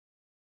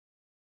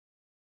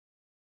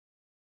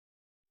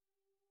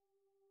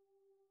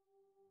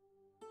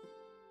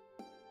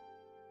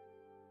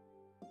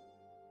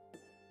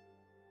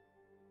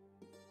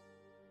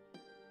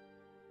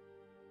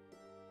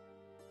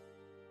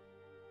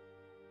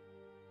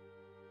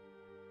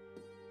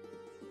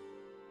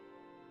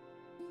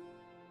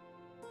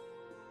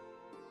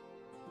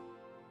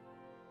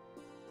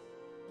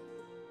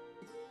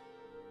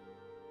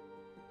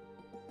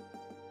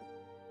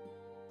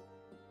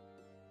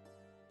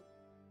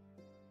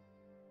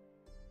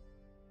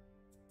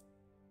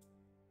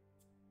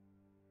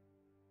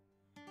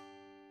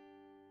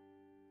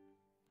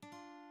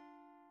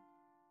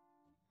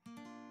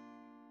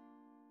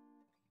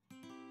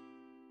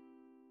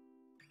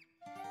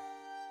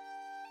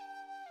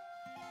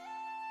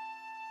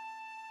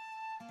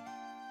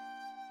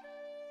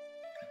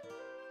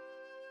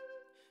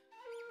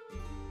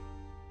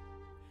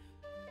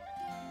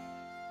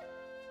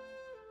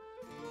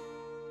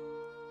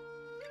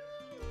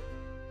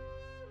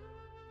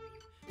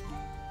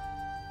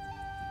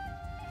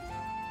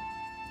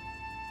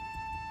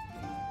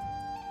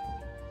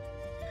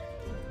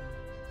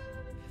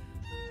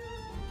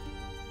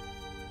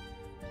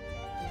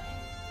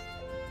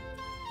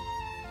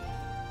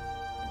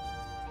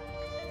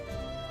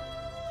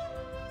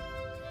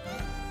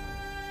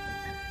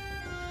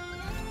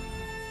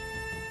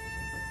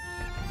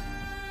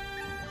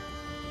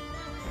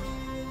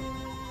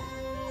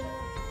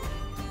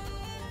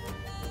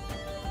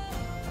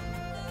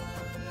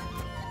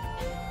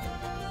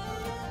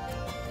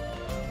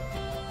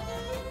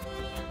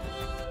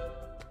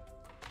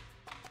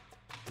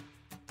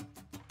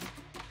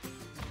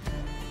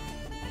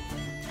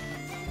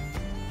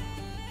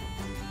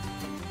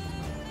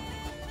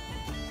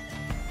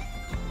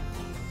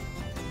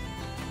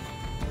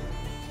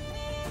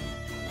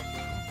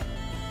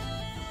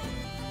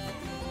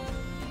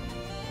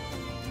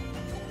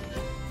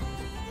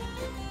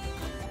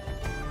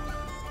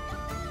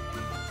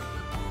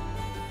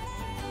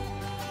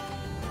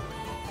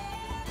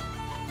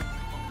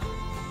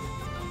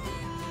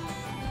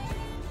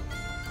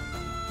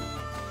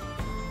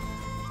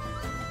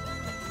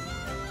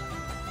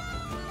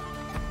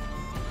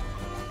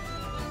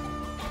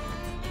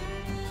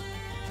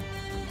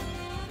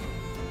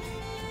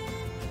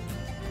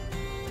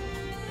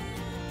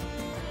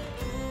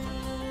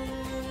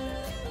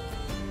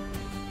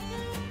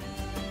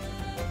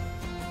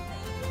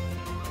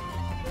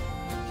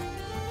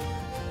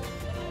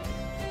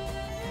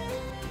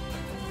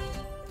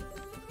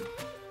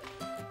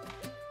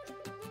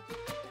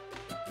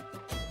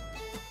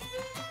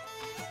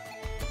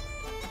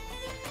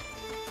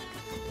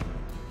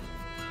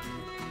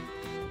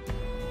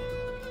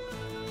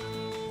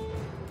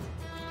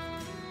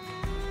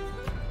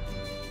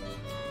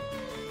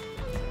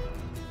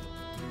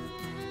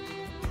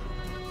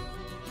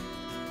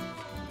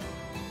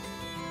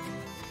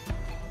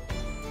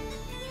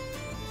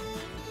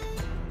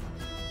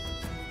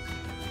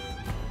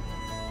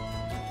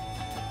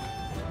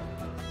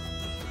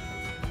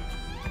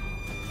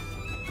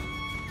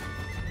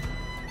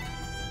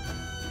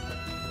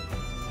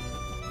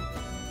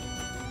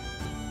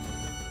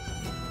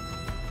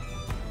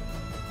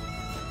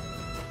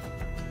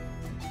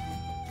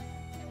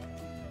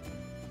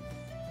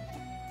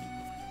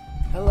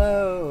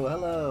Hello,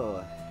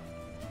 hello.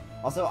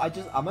 Also,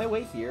 on my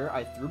way here,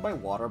 I threw my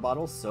water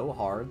bottle so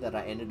hard that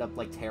I ended up,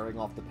 like, tearing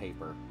off the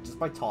paper, just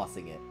by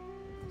tossing it.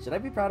 Should I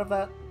be proud of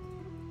that?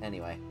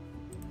 Anyway.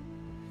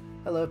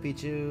 Hello,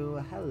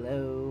 Pichu.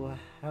 Hello.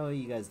 How are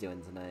you guys doing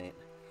tonight?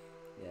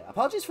 Yeah,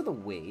 apologies for the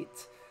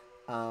wait.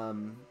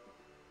 But,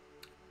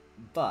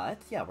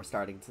 yeah, we're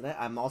starting tonight.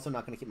 I'm also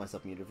not going to keep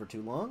myself muted for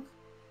too long.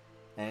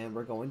 And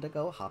we're going to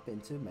go hop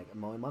into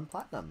Moemon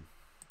Platinum.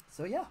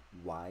 So yeah,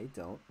 why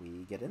don't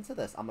we get into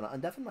this? I'm going to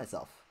undeafen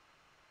myself.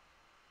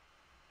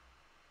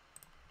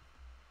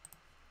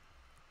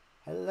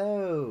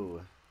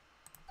 Hello.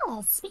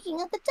 Oh,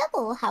 speaking of the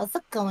devil, how's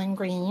it going,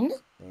 Green?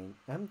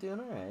 I'm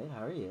doing alright.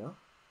 How are you?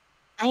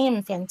 I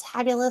am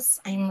fantabulous.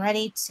 I'm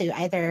ready to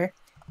either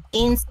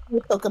gain some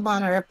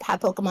Pokemon or have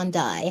Pokemon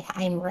die.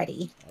 I'm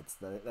ready. That's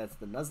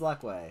the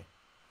Nuzlocke way.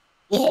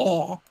 Yeah.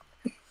 Hold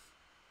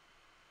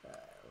on.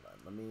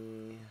 Let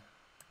me.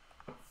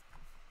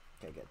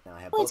 Okay, good. Now I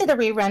have. I did a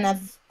rerun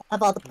of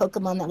all the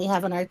Pokemon that we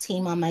have on our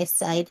team on my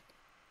side.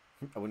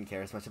 I wouldn't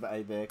care as much about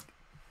Ivic.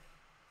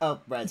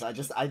 Oh, right. So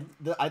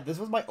this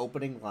was my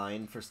opening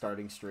line for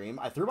starting stream.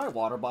 I threw my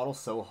water bottle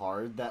so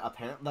hard that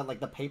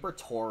like the paper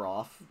tore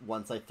off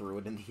once I threw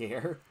it in the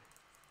air.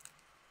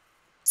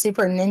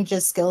 Super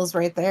ninja skills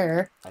right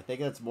there. I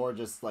think it's more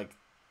just like,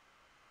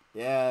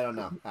 yeah, I don't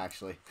know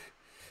actually.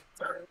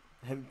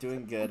 I'm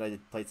doing good. I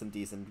played some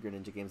decent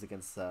Greninja games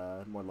against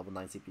more level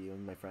 9 CPU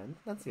and my friend.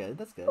 That's good.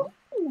 That's good.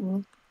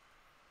 Ooh.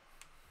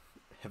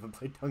 Haven't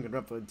played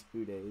Danganronpa in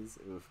 2 days.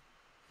 Oof.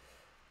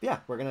 But yeah,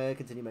 we're gonna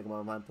continue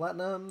Moemon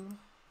Platinum.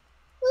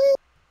 Woo.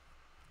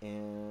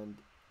 And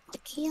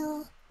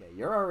Tequila. yeah,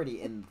 you're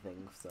already in the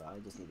thing, so I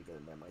just need to get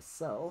in there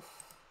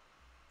myself.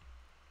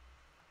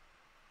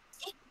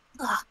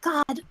 Oh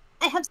God,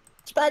 I have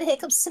such bad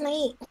hiccups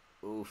tonight.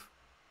 Oof.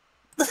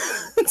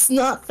 It's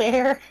not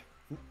fair.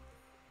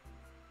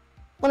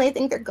 When I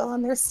think they're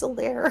gone, they're still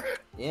there.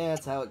 Yeah,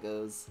 that's how it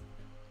goes.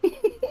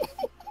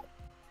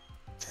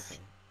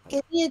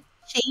 Give me a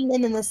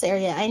shaman in this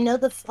area. I know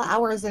the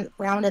flowers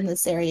around in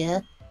this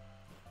area.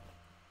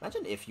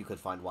 Imagine if you could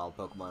find wild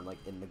Pokemon like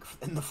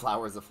in the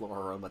flowers of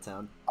Floraroma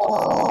Town.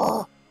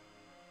 Oh,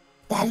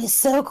 that is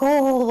so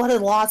cool! What a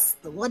loss!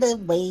 What a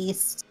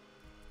waste!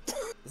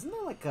 Isn't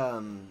there like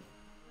am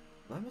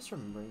I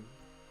misremembering?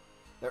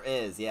 There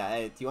is, yeah.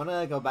 Hey, do you want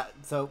to go back?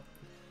 So,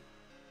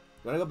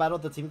 you want to go battle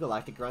the Team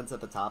Galactic grunts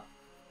at the top?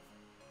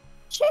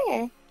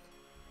 Sure.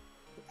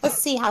 Let's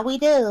see how we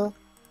do.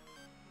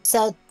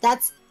 So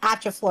that's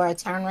after Flora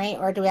Town, right?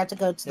 Or do we have to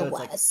go to the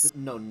west? Like,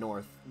 no,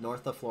 north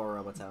of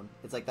Floraroma Town.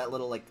 It's like that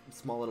little, like,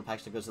 small little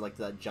patch that goes to like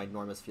that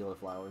ginormous field of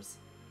flowers.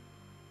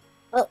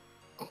 Oh,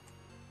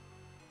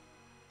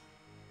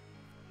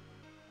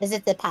 is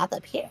it the path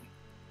up here?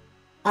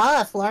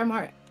 Ah,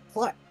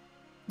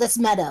 this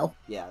meadow.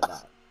 Yeah,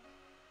 that.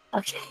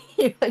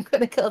 Okay, I'm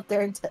gonna go up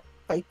there and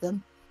fight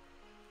them.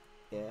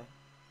 Yeah.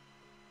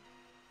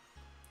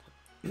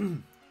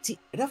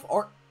 Enough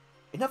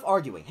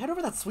arguing. Hand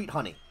over that sweet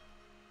honey.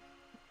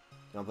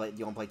 You want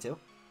to play too?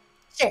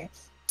 Sure.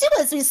 Do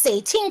as we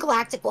say. Team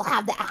Galactic will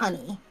have that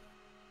honey.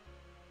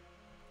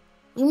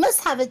 We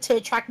must have it to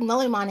attract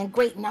Moemon in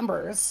great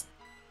numbers.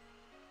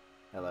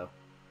 Hello.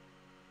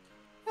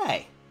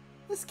 Hey,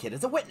 this kid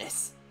is a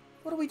witness.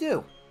 What do we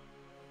do?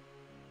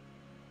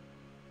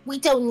 We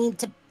don't need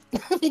to.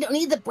 We don't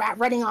need the brat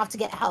running off to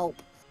get help.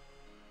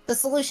 The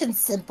solution's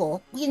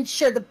simple. We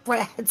ensure the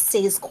brat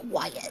stays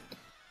quiet.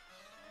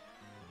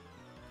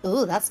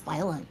 Ooh, that's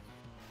violent.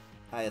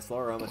 Hi, it's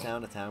Floraroma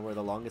Town, a town where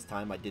the longest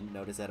time I didn't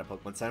notice it had a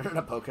Pokemon Center and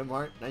a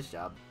Pokemart. Nice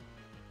job.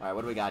 Alright,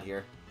 what do we got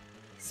here?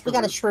 We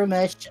got a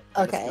Shroomish.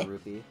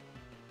 Okay.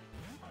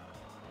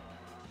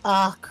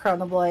 Ah,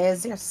 Chrono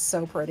Boys, you're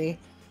so pretty.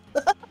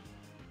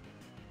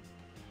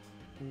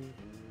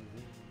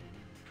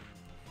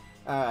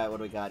 Alright, what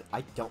do we got?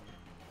 I don't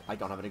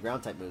have any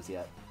ground type moves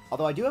yet.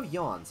 Although I do have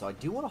Yawn, so I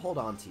do want to hold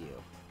on to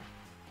you.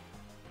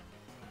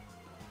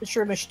 The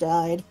Shroomish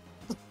died.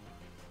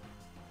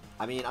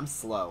 I mean, I'm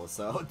slow,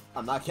 so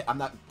I'm not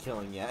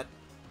killing yet.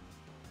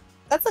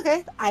 That's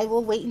okay. I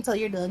will wait until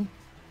you're done.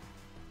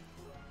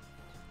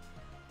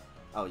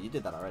 Oh, you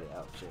did that already.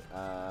 Oh shit.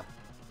 I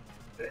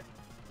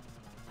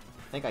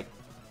think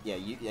yeah,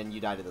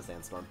 you died in the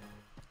sandstorm.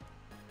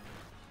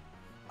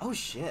 Oh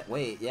shit.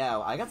 Wait, yeah,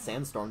 I got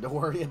sandstorm to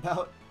worry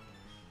about.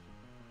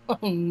 Oh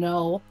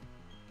no.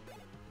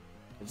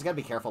 I just gotta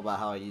be careful about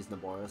how I use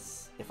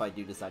Naboris if I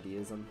do decide to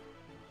use them.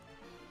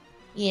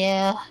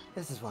 Yeah.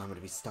 This is why I'm gonna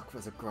be stuck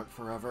as a grunt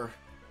forever.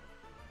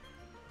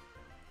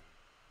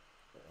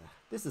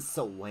 This is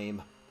so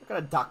lame. They're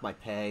gonna dock my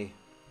pay.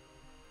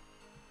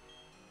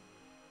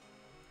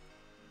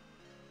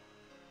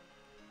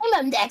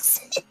 I'm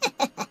next.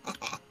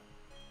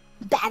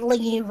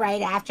 Battling you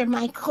right after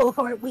my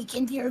cohort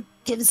weekend here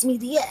gives me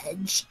the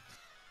edge.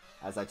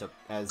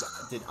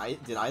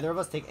 Did either of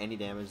us take any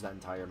damage that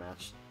entire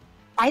match?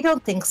 I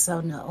don't think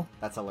so, no.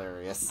 That's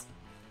hilarious.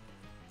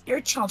 You're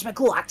challenged by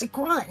Galactic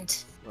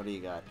Grunt. What do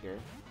you got here?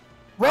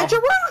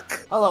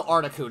 Regirock! Hello,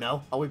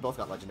 Articuno. Oh, we both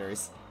got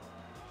legendaries.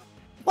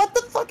 What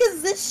the fuck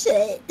is this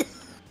shit?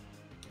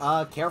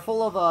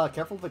 Careful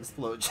of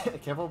explosion.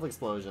 Careful of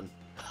explosion.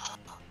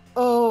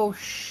 Oh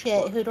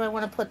shit, What? who do I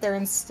want to put there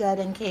instead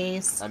in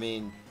case? I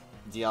mean,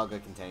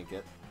 Dialga can tank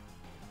it.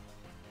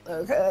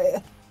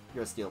 Okay.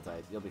 You're a steel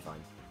type. You'll be fine.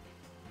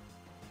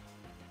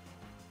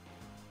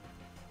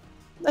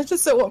 I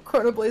just don't want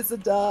Chronoblaze to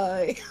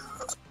die.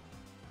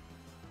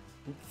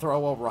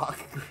 Throw a rock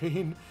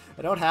green.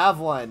 I don't have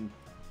one.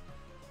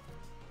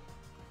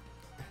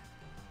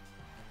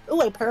 Oh,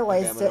 I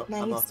paralyzed Okay, it.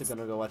 Nice. I'm also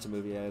gonna go watch a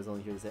movie. I was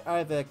only here to say,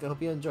 alright, Vic, I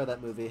hope you enjoy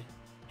that movie.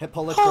 Hit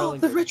pull a Oh,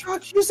 the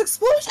retroactive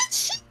explosion!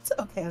 Shit!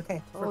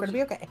 Okay. We're gonna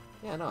be okay.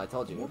 Yeah, no, I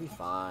told you. You'll be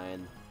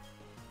fine.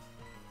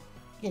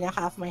 You know,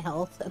 half my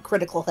health. A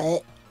critical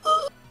hit.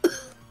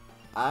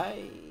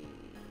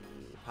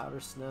 Powder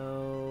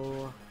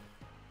Snow...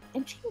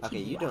 Okay,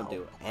 you don't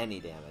do any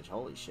damage.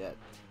 Holy shit.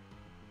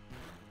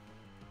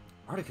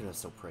 Articuno's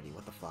so pretty.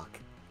 What the fuck?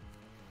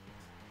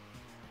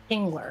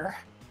 Kingler.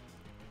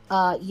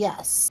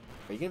 Yes.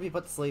 Are you gonna be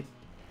put to sleep?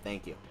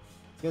 Thank you.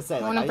 I was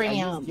gonna say, I want to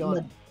bring out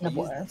Yawn.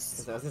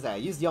 Naboris. I was gonna say, I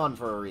used Yawn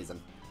for a reason.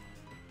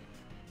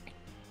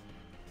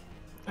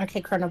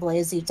 Okay,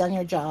 Chronoblaze, you've done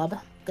your job.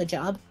 Good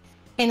job.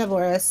 Hey,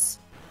 Naboris.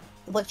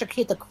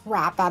 Electrocute the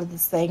crap out of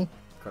this thing.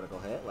 Critical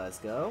hit. Let's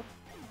go.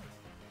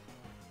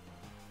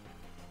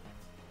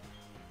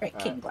 Right,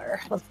 Kingler.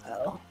 Let's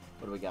go.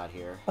 What do we got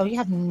here? Oh, you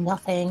have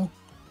nothing.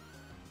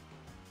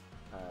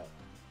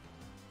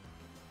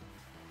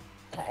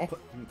 Okay.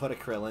 Put a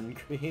Krillin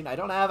green. I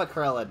don't have a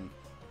Krillin.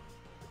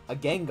 A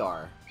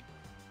Gengar.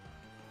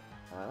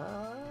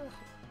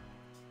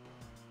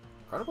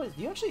 Chronoblaze,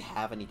 do you actually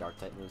have any Dark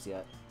type moves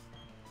yet?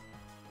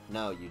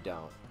 No, you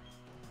don't.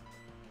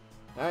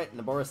 Alright,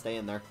 Nabora, stay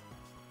in there.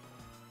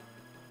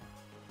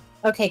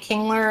 Okay,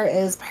 Kingler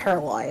is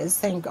paralyzed.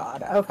 Thank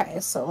God. Okay,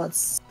 so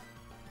let's...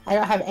 I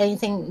don't have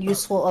anything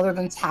useful other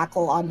than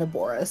Tackle on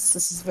Naboris.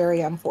 This is very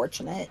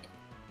unfortunate.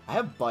 I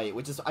have Bite,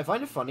 which is... I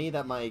find it funny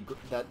that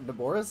that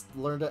Naboris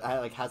learned it,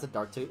 like, has a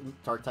Dark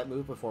type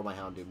move before my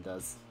Houndoom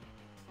does.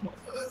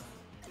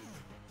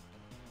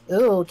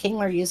 Ooh,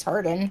 Kingler used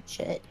Harden.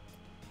 Shit.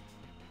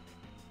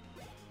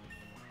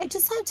 I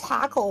just have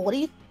Tackle. What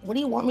do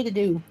you want me to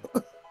do?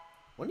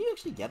 When do you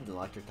actually get an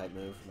Electric type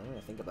move? Now that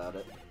I think about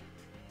it.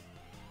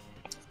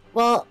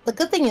 Well, the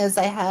good thing is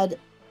I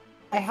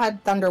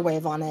had Thunder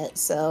Wave on it,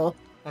 so...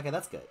 Okay,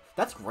 that's good.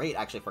 That's great,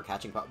 actually, for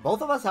catching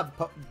both of us have...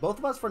 both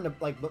of us, for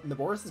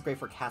Naboris is great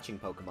for catching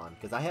Pokemon,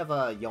 because I have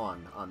a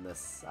Yawn on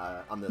this...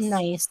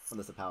 nice. On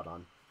this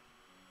Apoudon.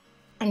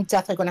 I'm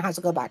definitely going to have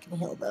to go back and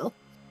heal, though.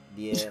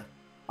 Yeah.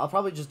 I'll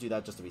probably just do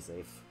that just to be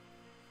safe.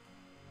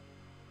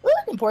 Ooh,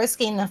 Naboris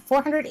gained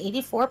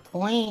 484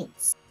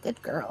 points.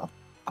 Good girl.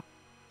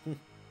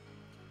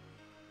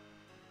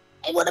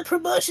 I want a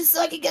promotion so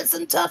I can get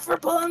some tougher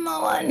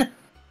Pokemon.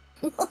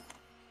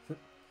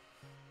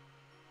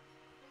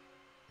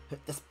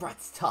 This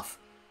brat's tough.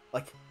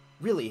 Like,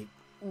 really,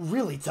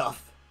 really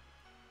tough.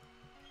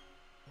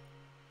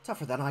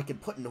 Tougher than I can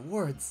put into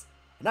words.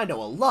 And I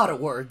know a lot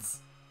of words.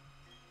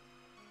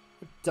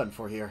 We're done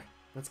for here.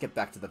 Let's get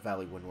back to the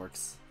Valley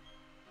Windworks.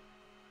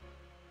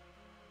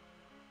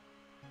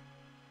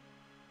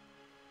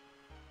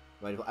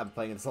 I'm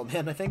playing this old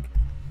man, I think.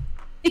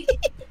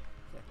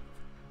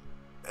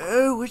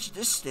 Oh, what's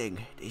this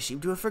thing? They seem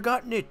to have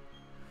forgotten it.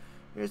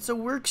 It's a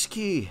works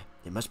key.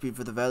 It must be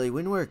for the Valley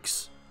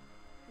Windworks.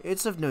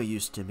 It's of no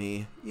use to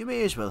me. You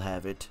may as well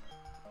have it.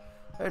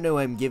 I know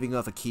I'm giving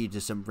off a key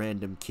to some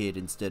random kid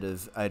instead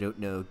of, I don't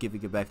know,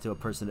 giving it back to a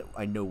person that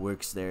I know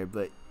works there,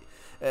 but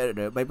I don't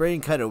know, my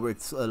brain kind of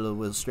works a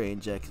little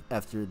strange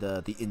after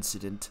the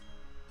incident.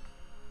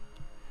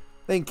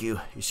 Thank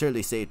you. You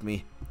certainly saved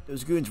me.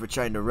 Those goons were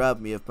trying to rob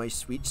me of my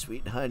sweet,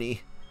 sweet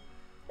honey.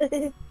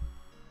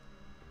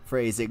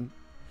 Phrasing.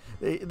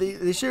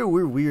 They sure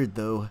were weird,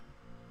 though.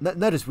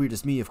 Not as weird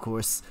as me, of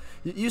course.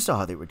 You saw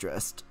how they were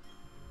dressed.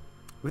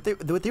 What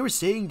they were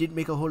saying didn't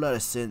make a whole lot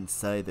of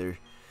sense, either.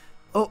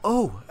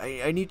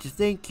 I need to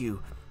thank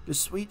you. The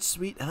sweet,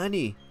 sweet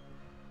honey.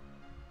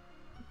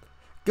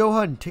 Go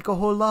on, take a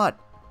whole lot.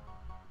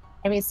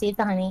 I received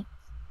the honey.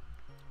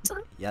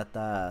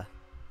 Yatta.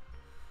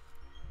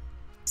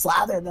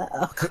 Slather the...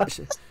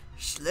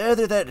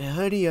 Slather that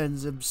honey on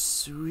some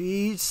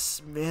sweet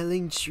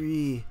smelling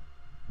tree.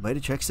 Might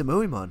attract some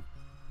Moemon.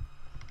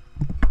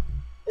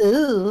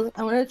 Ooh,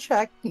 I want to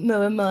attract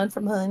Moemon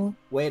from honey.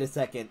 Wait a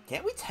second.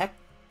 Can't we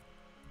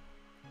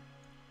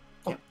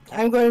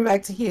I'm going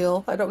back to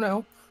heal. I don't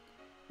know.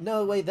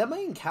 No, wait, that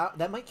might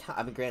count. I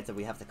mean, granted,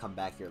 we have to come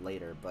back here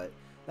later, but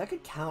that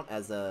could count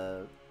as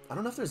a... I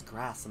don't know if there's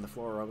grass in the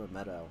Floroma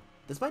Meadow.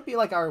 This might be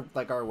like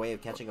our way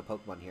of catching a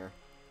Pokemon here.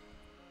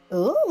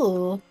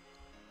 Ooh.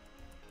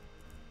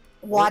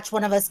 Watch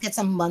one of us get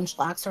some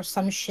Munchlax or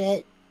some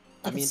shit.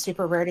 Like, it's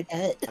super rare to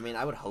get. I mean,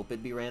 I would hope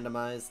it'd be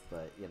randomized,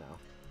 but, you know.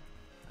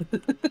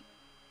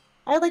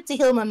 I'd like to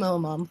heal my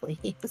Moemon,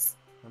 please.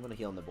 I'm gonna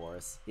heal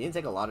Naboris. He didn't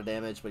take a lot of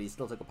damage, but he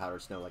still took a Powder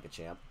Snow like a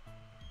champ.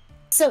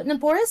 So,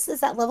 Naboris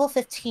is at level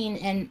 15,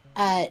 and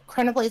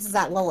Chronoblaze is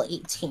at level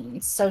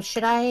 18. So,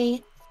 should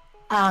I,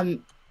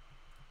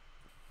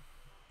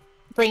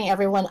 bring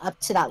everyone up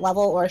to that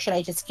level, or should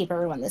I just keep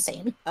everyone the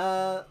same?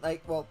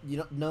 Like, well, you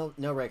don't,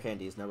 no rare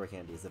candies, no rare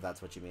candies, if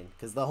that's what you mean.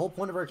 Because the whole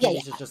point of rare Yeah,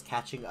 candies yeah. is just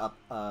catching up,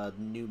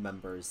 new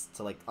members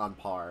to, like, on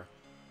par.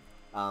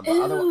 But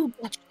Ooh,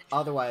 gotcha.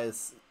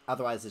 otherwise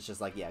it's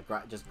just like, yeah,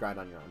 just grind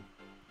on your own.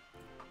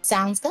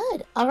 Sounds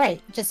good. All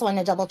right, just want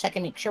to double check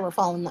and make sure we're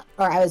following that,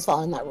 or I was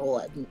following that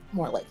rule,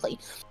 more likely.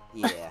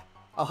 Yeah.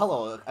 Oh,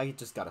 hello, I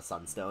just got a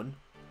sunstone.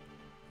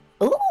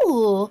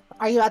 Ooh,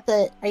 are you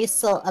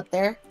still up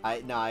there?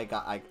 I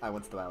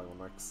went to the Valley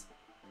Works.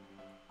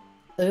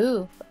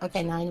 Ooh,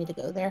 okay, now I need to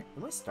go there.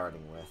 What am I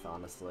starting with,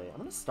 honestly? I'm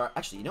gonna start...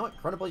 Actually, you know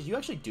what? Chronoblaze, you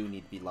actually do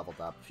need to be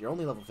leveled up. You're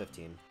only level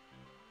 15.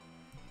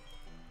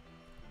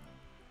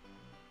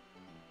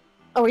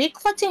 Oh, were you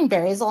collecting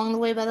berries along the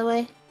way, by the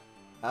way?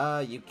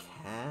 You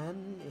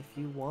can, if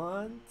you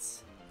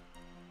want.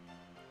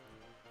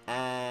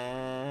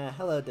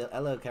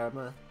 Hello,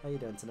 Karma. How you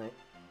doing tonight?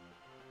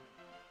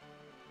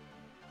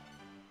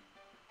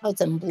 Oh,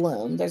 it's in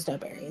bloom. There's no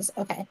berries.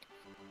 Okay.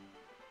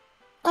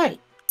 All right.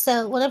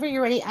 So whenever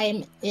you're ready, I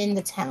am in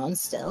the town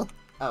still.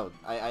 Oh,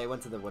 I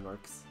went to the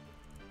Windworks.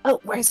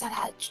 Oh, where's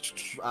that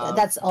at?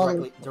 That's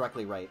all.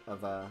 Directly right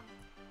of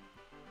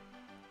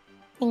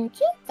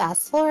Thank you.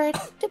 Fast forward.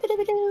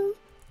 Doo-ba-doo-ba-doo.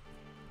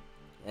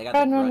 I got the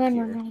Grut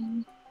here.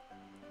 Run.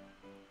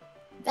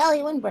 Valley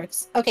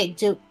Windworks. Okay.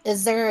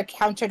 Is there a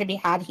counter to be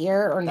had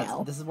here or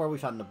no? This is where we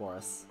found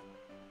Naboris.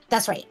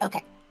 That's right.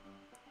 Okay.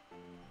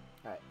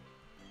 All right.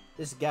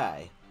 This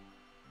guy.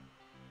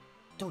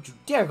 Don't you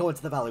dare go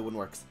into the Valley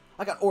Windworks.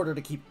 I got order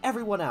to keep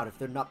everyone out if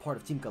they're not part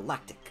of Team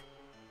Galactic.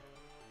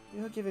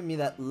 You're giving me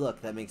that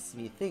look that makes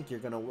me think you're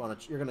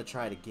gonna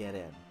try to get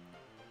in.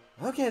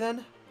 Okay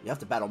then, you have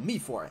to battle me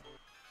for it.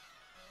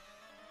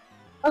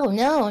 Oh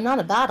no, not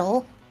a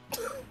battle.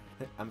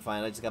 I'm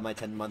fine. I just got my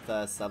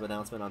 10-month sub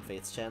announcement on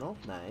Faith's channel.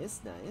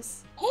 Nice,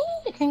 nice.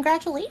 Hey,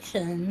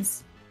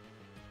 congratulations.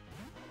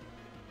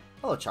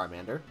 Hello,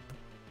 Charmander.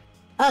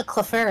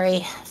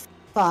 Clefairy.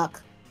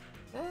 Fuck.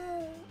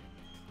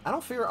 I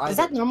don't fear either. Is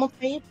that normal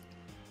trade?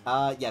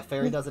 Yeah,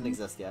 Fairy doesn't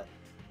exist yet.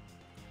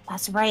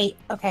 That's right.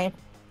 Okay.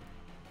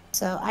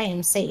 So I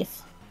am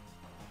safe.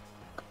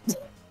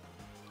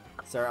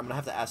 Sir, I'm gonna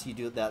have to ask you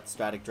to do that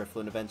Stratic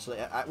Drifloon eventually.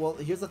 Well,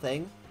 here's the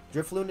thing.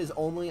 Drifloon is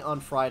only on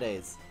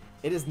Fridays.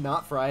 It is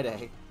not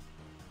Friday.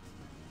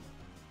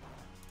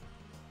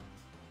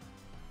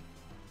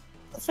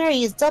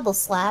 Clefairy is double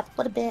slap.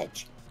 What a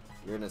bitch.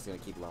 You're just gonna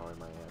keep lowering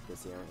my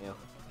accuracy, aren't you?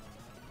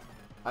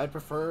 I'd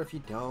prefer if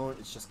you don't.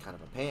 It's just kind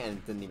of a pain, and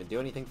it didn't even do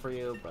anything for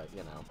you, but,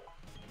 you know.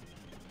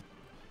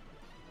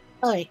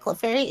 Alright,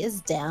 Clefairy is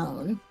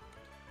down.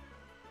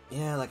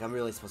 Yeah, like, I'm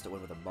really supposed to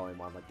win with a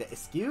Moemon like that.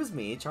 Excuse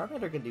me,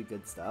 Charmander can do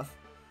good stuff.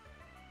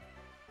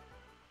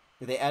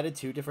 They added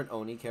 2 different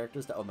Oni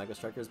characters to Omega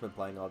Striker's been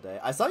playing all day.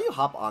 I saw you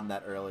hop on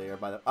that earlier.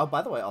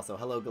 By the way, also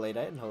hello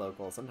Gladite and hello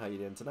Colson. How you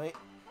doing tonight?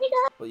 Hey,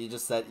 guys. Well, you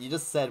just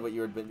said what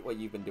you've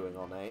been doing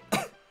all night.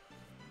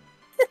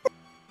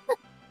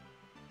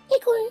 Hey,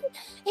 Corn.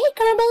 Hey,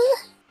 Karma.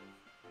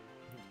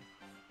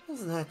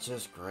 Isn't that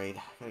just great?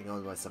 Getting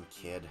on by some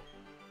kid.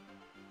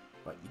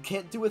 But you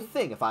can't do a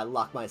thing if I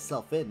lock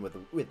myself in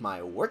with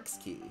my Works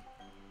key.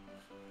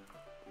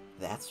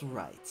 That's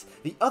right.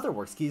 The other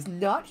Works key is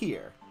not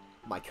here.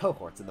 My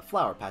cohorts in the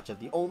Flower Patch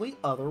have the only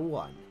other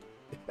one.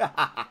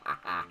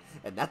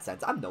 In that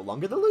sense, I'm no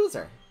longer the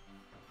loser.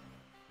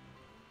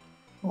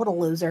 What a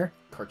loser.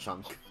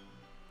 Kerchunk.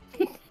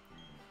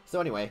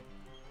 So anyway.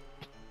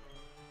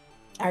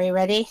 Are you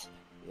ready?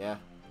 Yeah.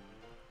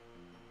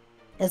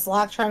 Is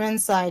locked from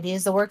inside.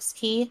 Use the Works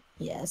key?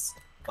 Yes.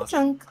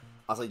 Kerchunk.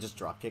 Also, just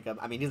drop kick him.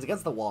 I mean, he's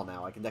against the wall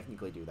now. I can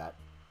technically do that.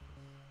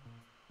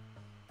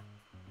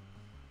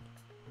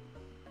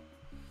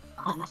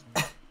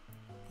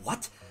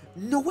 What?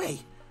 No way!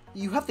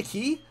 You have the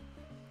key?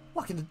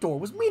 Locking the door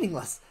was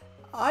meaningless.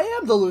 I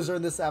am the loser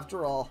in this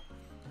after all.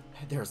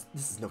 This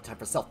is no time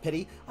for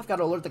self-pity. I've got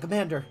to alert the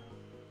commander.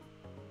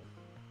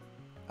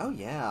 Oh,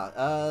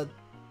 yeah.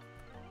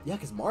 Yeah,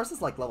 because Mars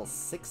is like level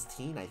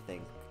 16, I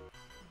think.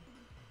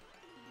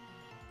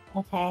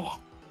 Okay.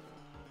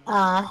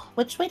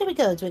 Which way do we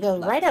go? Do we go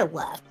Left. right or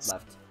left?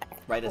 Left.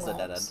 Right is a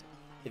dead end.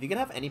 If you could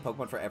have any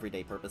Pokemon for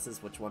everyday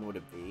purposes, which one would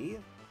it be?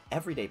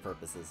 Everyday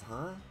purposes,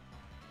 huh?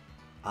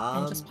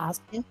 I'm just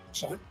positive.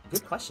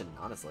 Good question,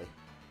 honestly.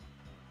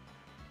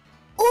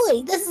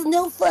 Oi, this is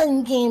no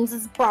fun games.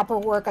 This is proper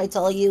work, I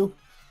tell you.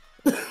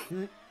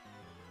 Yeah,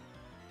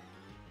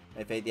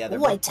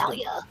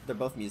 they're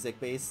both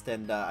music-based,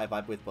 and I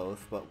vibe with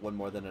both, but one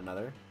more than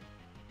another.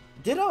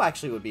 Ditto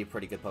actually would be a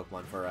pretty good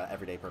Pokemon for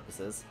everyday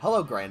purposes.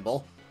 Hello,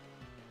 Granbull.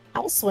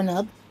 Hi,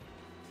 Swinub.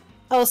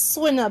 Oh,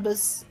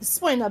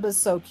 Swinub is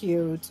so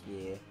cute.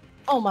 Yeah.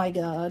 Oh my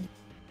god.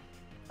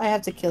 I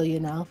have to kill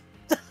you now.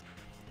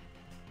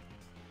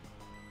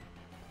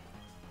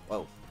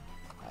 Whoa.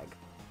 Lag.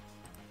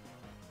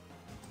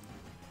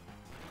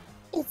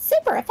 It's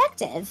super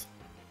effective.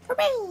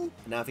 Hooray!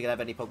 Now, if you could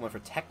have any Pokemon for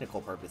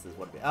technical purposes,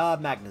 what would it be?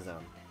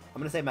 Magnezone. I'm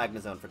gonna say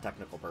Magnezone for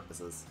technical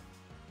purposes.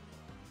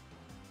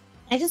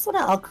 I just want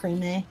to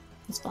Alcremie.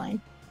 It's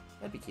fine.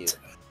 That'd be cute.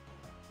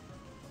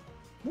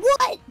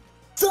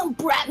 Some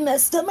brat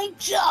messed up my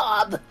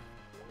job!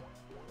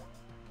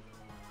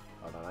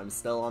 Hold on, I'm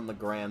still on the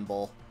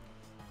Granbull.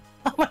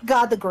 Oh my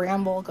god, the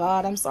Granbull.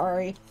 God, I'm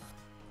sorry.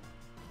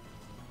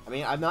 I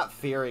mean, I'm not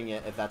fearing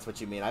it, if that's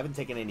what you mean. I haven't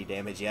taken any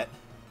damage yet.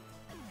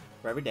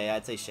 For every day,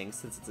 I'd say Shinx,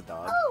 since it's a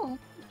dog. Oh,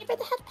 thank you for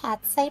the head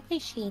pats. I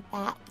appreciate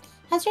that.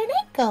 How's your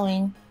night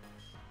going?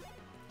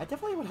 I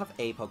definitely would have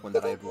a Pokemon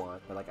that I'd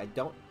want, but, like, I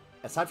don't...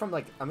 Aside from,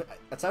 like,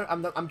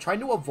 I'm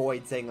trying to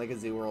avoid saying, like, a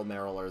Azumarill,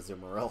 Marill, or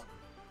Azumarill.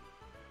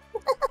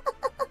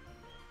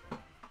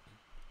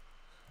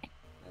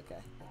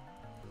 Okay.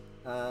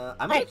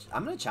 I'm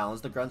gonna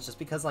challenge the grunts just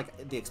because,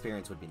 like, the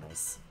experience would be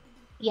nice.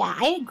 Yeah,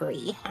 I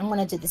agree. I'm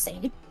gonna do the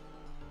same.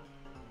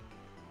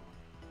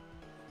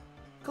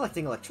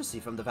 Collecting electricity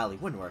from the Valley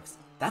Windworks.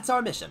 That's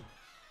our mission.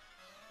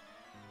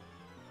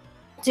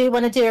 Do you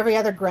want to do every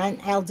other grunt?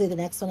 I'll do the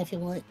next one if you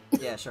want.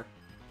 Yeah, sure.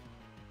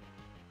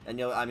 And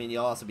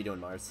you'll also be doing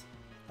Mars.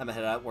 I'm gonna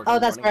head out. Work. Oh,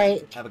 that's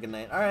right. Have a good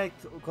night. All right,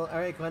 cool. All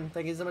right, Quinn.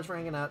 Thank you so much for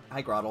hanging out.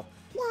 Hi, Grottle.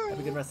 Yay. Have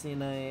a good rest of your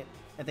night.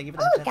 And thank you for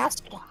the head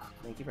pats. Gastrodon.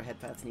 Thank you for head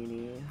pats,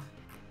 Nini.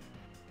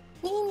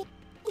 Nini.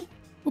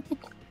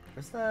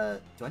 Where's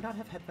the... Do I not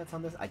have head pats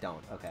on this? I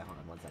don't. Okay, hold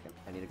on 1 second.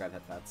 I need to grab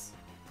head pats.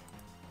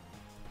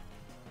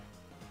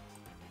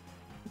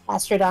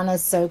 Gastrodon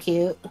is so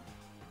cute.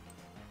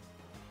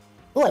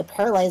 Oh, I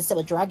paralyzed it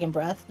with Dragon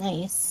Breath.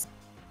 Nice.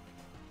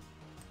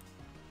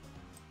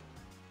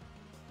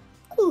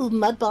 Ooh,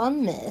 Mud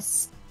Bomb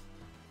miss.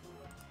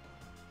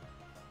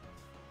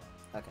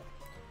 Okay.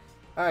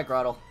 Alright,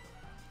 Grottle.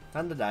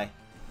 Time to die.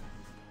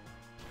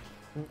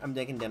 I'm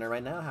making dinner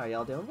right now. How are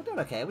y'all doing? We're doing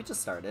okay. We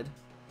just started.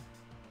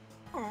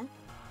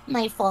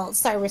 My fault.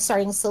 Sorry, we're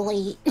starting so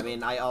late. I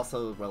mean, I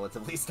also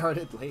relatively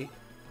started late.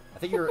 I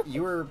think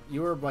you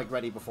were like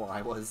ready before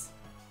I was.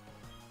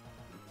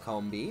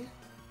 Combi.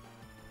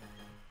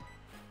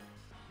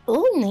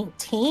 Ooh,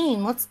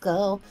 19. Let's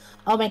go.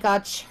 Oh my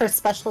god, her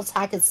special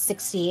attack is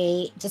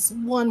 68. Just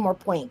one more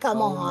point.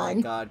 Come on. Oh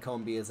my god,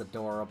 Combi is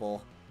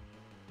adorable.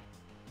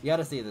 You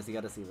gotta see this. You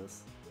gotta see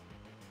this.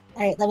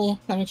 Alright, let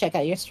me check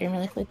out your stream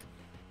really quick.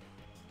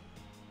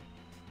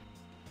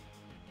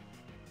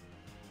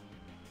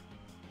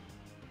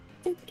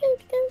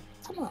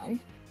 Come on.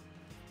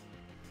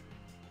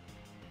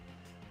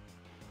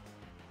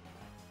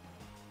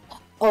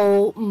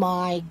 Oh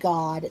my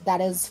god, that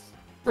is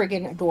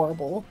friggin'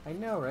 adorable. I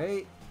know,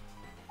 right?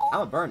 I'm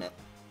gonna burn it.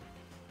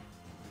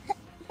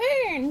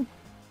 Burn!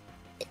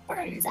 It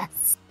burns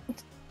us.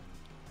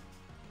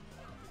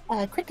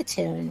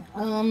 Cricketune.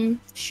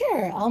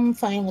 Sure, I'm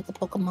fine with the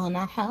Pokemon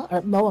I have,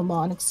 or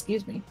Moemon,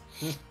 excuse me.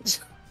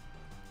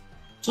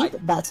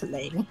 Keep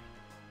battling.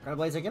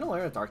 Blaze, are you gonna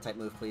learn a Dark type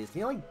move, please? Can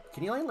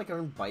you like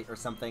learn Bite or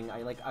something?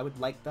 I would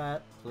like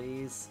that,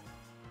 please.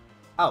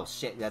 Oh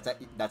shit,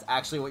 that's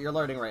actually what you're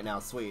learning right now.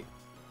 Sweet.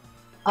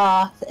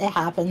 It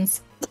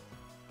happens.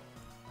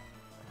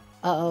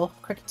 Uh-oh,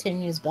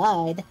 Cricketune used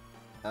Bide.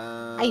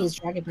 I use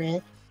Dragon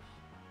Breath.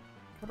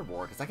 Go to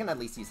Roar, because I can at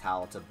least use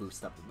Howl to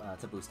boost up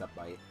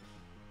Bite.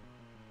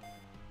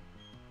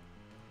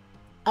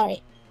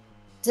 Alright.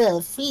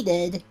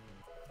 Defeated.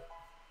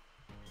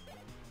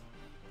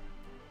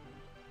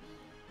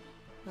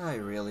 I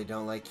really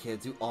don't like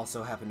kids who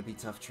also happen to be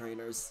tough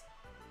trainers.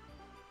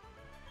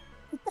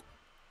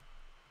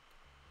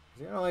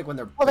 I don't like when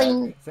they're I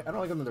don't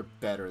like when they're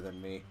better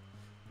than me.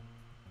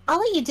 I'll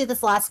let you do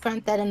this last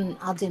grunt then, and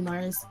I'll do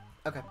Mars.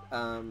 Okay,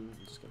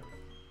 just gonna...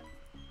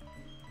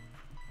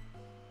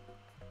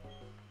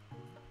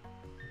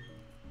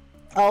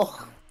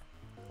 Oh.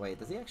 Wait,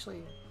 does he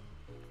actually...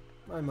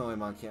 My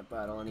Moemon can't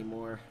battle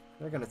anymore.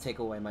 They're gonna take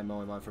away my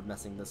Moemon for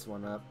messing this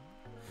one up.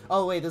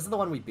 Oh wait, this is the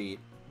one we beat.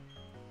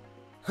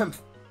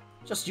 Humph.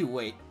 Just you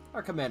wait.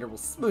 Our commander will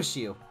smoosh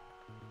you.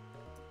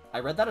 I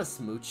read that as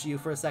smooch you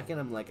for a second.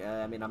 I'm like,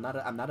 I mean, I'm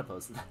not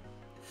opposed to that.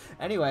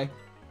 Anyway.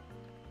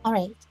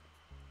 Alright.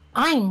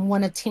 I'm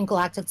one of Team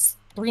Galactic's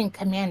 3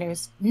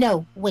 commanders.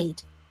 No,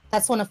 wait.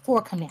 That's one of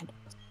 4 commanders.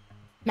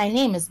 My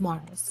name is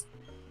Mars.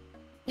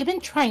 We've been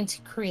trying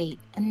to create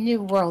a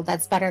new world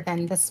that's better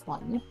than this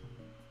one.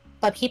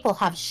 But people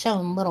have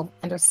shown little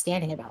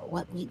understanding about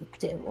what we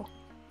do.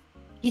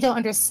 You don't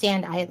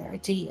understand either,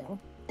 do you?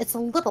 It's a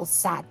little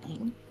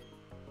saddening.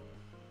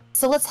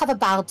 So let's have a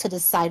battle to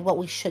decide what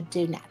we should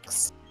do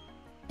next.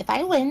 If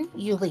I win,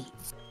 you leave.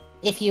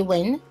 If you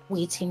win,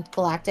 we Team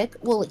Galactic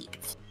will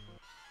leave.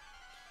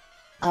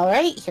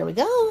 Alright, here we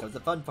go. That was the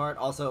fun part.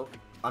 Also,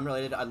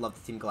 unrelated, I love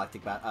the Team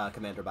Galactic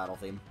Commander battle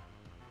theme.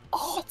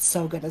 Oh, it's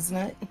so good, isn't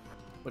it?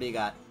 What do you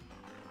got?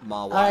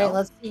 Mawile? Alright,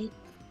 let's see.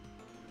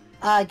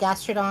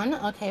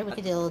 Gastrodon. Okay, we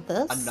can deal with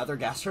this. Another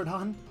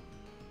Gastrodon?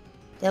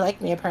 They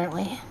like me,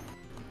 apparently.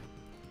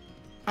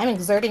 I'm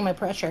exerting my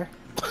pressure.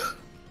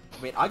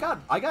 I mean, I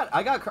got,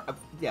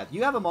 yeah,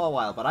 you have a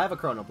Mawile, but I have a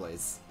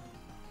Chronoblaze.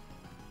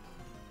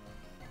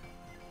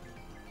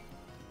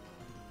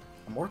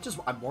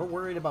 I'm more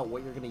worried about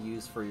what you're gonna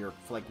use for your,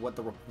 like, what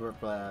the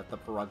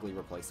Perugly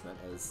replacement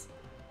is.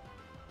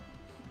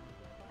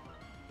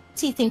 What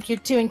do you think you're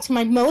doing to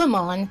my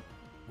Moemon?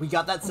 We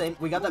got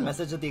that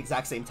message at the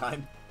exact same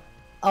time.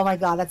 Oh my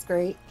god, that's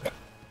great.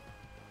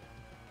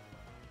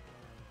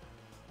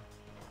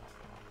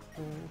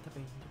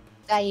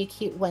 guy, you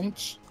cute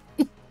wench.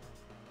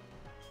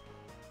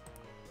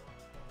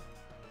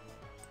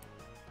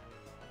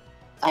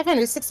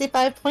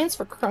 565 points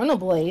for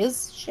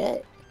Chronoblaze.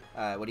 Shit.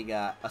 What do you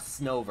got? A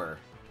Snover.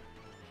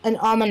 An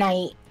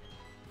Ammonite.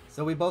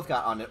 So we both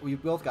got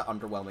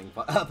underwhelming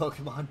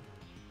Pokemon.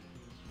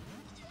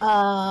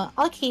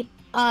 I'll keep.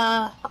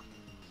 I'll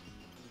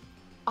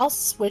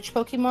switch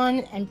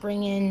Pokemon and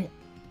bring in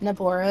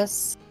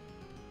Naboris.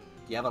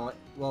 Do you have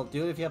well,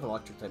 do it if you have an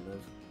electric type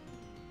move.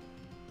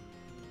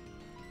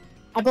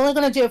 I'm only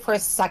gonna do it for a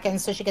second,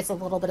 so she gets a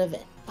little bit of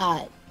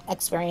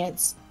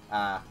experience.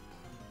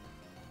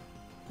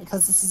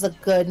 Because this is a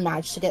good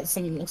match to get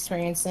some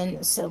experience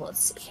in. So let's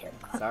see here.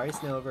 Sorry,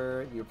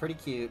 Snover. You're pretty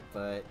cute,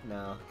 but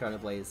no,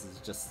 Chronoblaze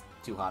is just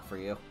too hot for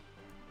you.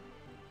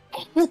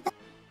 I'm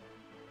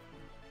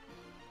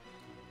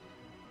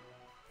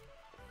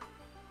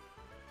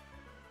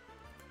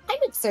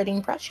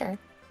exerting pressure.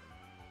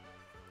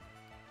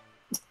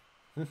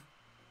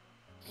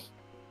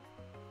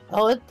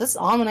 Oh, this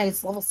Ammonite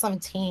is level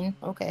 17.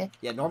 Okay.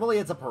 Yeah, normally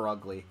it's a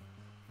Perugly.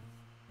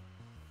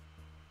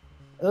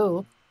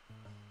 Oh.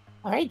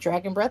 Alright,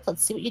 Dragon Breath,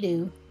 let's see what you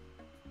do.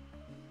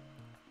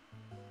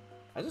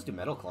 I just do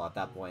Metal Claw at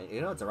that point.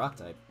 You know, it's a rock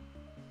type.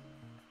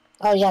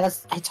 Oh yeah,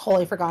 I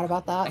totally forgot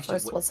about that. Actually,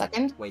 for a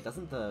second. Wait,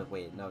 doesn't the...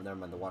 Wait, no, never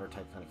mind. The water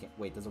type kind of can't...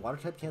 Wait, does the water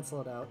type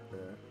cancel it out?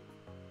 Or...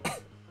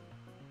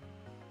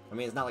 I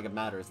mean, it's not like it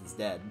matters. It's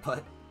dead,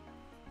 but...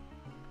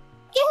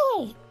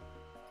 Yay!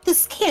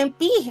 This can't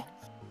be!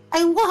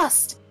 I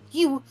lost!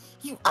 You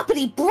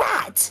uppity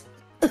brat!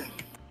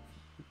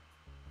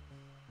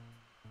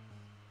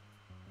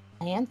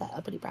 I am that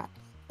uppity brat.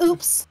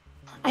 Oops!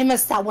 I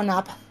messed that one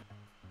up.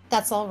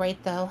 That's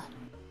alright, though.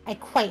 I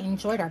quite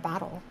enjoyed our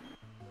battle.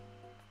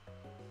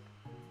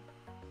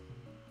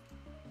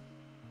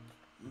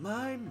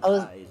 My,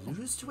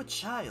 lose to a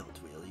child,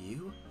 will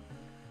you?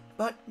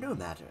 But no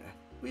matter,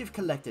 we've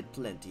collected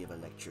plenty of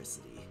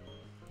electricity.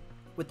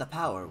 With the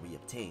power we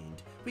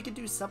obtained, we could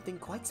do something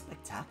quite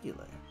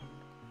spectacular.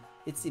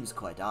 It seems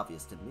quite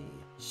obvious to me.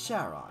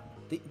 Charon,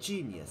 the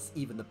genius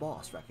even the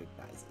boss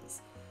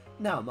recognizes.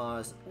 Now,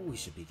 Mars, we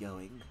should be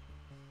going.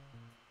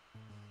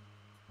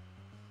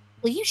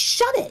 Will you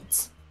shut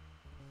it?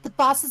 The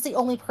boss is the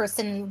only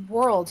person in the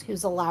world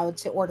who's allowed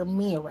to order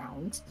me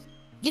around.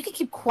 You can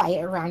keep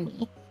quiet around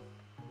me.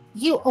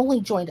 You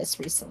only joined us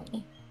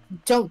recently.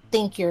 Don't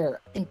think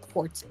you're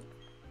important.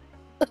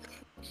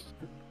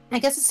 I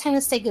guess it's time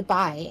to say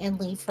goodbye and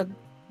leave for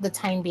the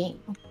time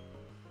being.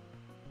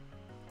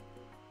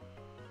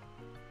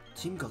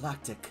 Team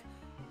Galactic.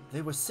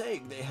 They were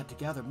saying they had to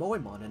gather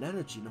Moemon and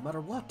energy no matter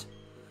what.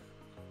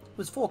 It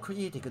was for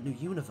creating a new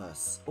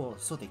universe, or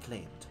so they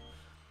claimed.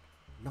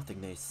 Nothing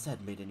they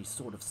said made any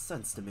sort of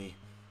sense to me.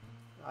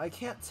 I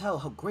can't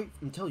tell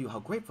you how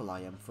grateful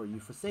I am for you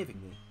for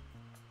saving me.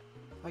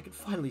 I can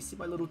finally see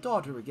my little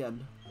daughter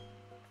again.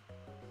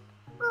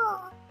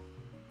 Aww.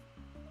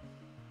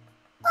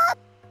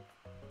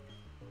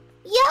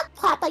 Yuck,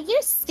 Papa,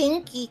 you're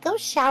stinky. Go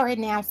shower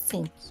now,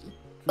 stinky.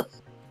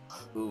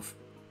 Oof.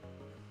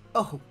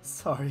 Oh,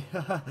 sorry.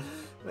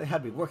 They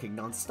had me working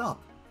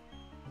non-stop.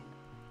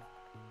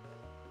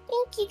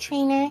 Thank you,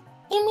 trainer.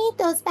 It made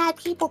those bad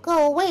people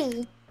go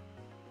away.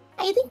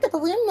 I think the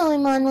balloon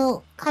Moemon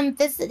will come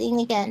visiting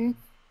again.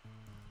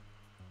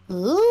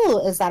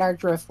 Ooh, is that our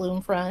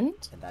Drifloon friend?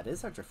 And that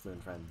is our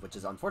Drifloon friend, which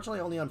is unfortunately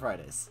only on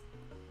Fridays.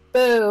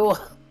 Boo!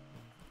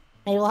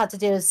 Maybe we'll have to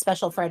do a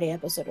special Friday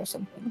episode or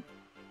something.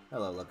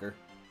 Hello, Looker.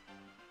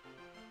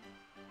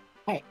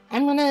 Alright,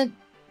 I'm gonna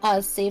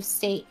save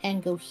state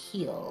and go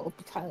heal,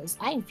 because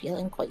I'm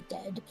feeling quite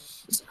dead.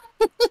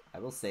 I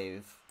will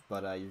save,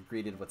 but you're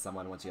greeted with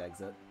someone once you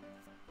exit.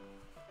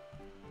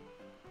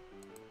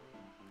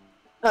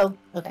 Oh,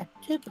 okay.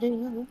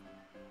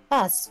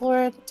 Fast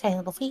forward, tiny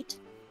little feet.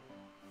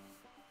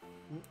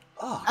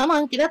 Oh. Come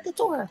on, get out the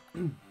door.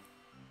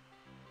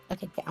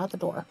 Okay, get out the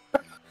door.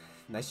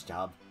 Nice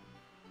job.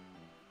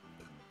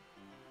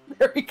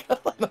 There we go,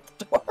 I'm at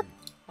the door.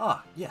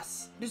 Ah,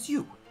 yes, it is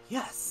you.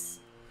 Yes.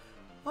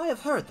 I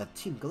have heard that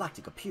Team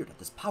Galactic appeared at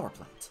this power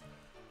plant.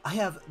 I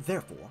have,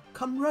 therefore,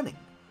 come running.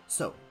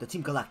 So, the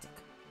Team Galactic,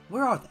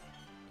 where are they?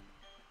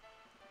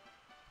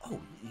 Oh,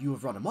 you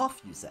have run them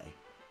off, you say?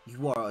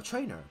 You are a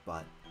trainer,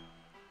 but...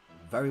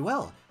 Very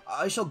well.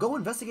 I shall go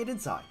investigate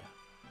inside.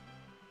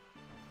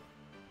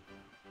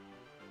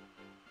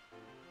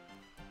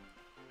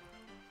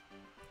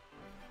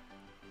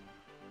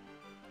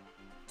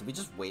 Did we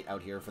just wait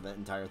out here for the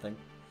entire thing?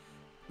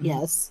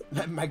 Yes.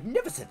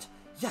 Magnificent!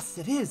 Yes,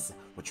 it is!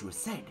 What you have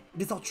said,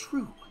 it is all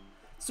true.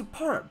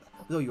 Superb!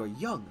 Though you are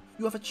young,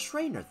 you are a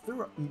trainer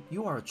through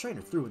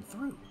and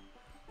through.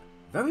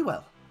 Very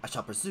well, I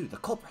shall pursue the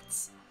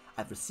culprits.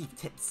 I've received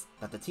tips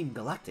that the Team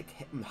Galactic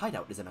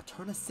hideout is in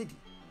Eterna City.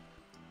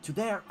 To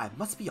there, I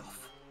must be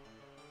off.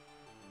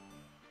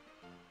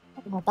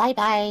 Well,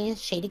 bye-bye,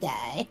 shady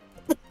guy.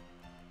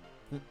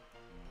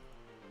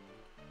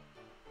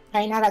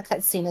 Alright, now that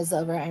cutscene is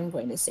over, I'm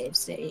going to save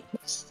state.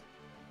 Yeah,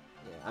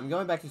 I'm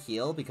going back to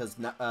heal because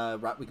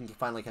we can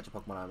finally catch a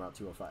Pokemon on Route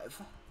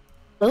 205.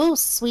 Oh,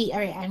 sweet.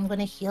 Alright, I'm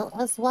gonna heal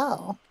as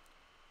well.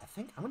 I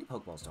think... How many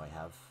Pokeballs do I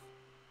have?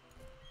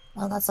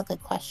 Well, that's a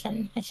good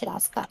question. I should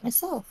ask that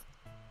myself.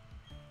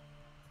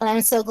 But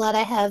I'm so glad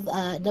I have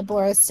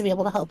Deborah's to be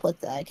able to help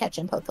with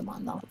catching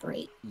Pokemon, though.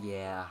 Great.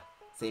 Yeah.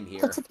 Same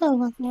here. What's a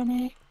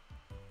Pokemon?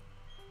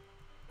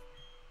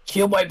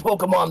 Kill my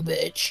Pokemon,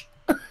 bitch!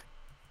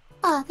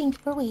 Ah, thank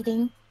you for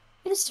waiting.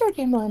 You restored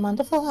your Moemon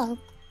to full health.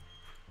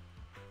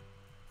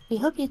 We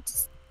hope to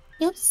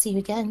see you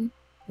again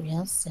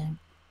real soon.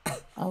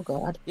 Oh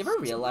god. You ever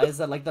realize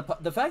that, like, the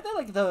fact that,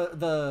 like,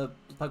 the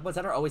Pokemon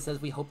Center always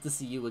says, we hope to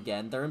see you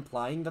again, they're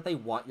implying that they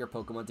want your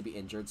Pokemon to be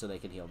injured so they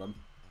can heal them.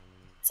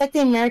 It's like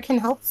the American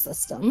health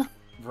system.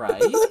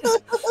 Right?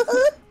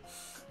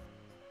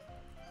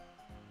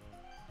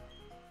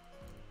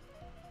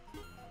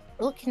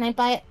 Oh, can I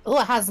buy it? Oh,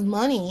 it has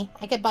money.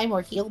 I could buy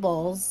more heal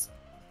balls.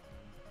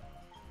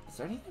 Is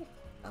there anything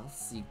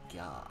else you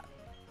got?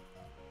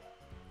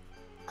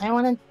 I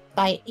want to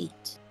buy 8.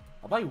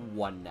 I'll buy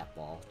 1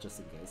 netball, just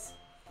in case.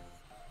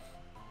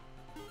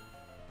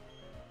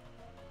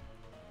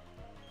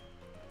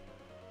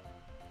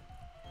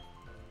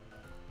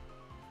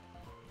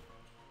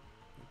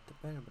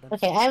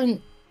 Okay, I have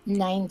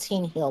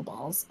 19 heal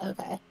balls.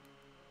 Okay.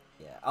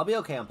 Yeah, I'll be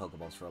okay on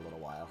Pokeballs for a little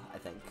while, I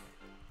think.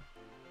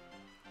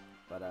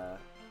 But,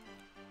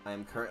 I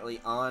am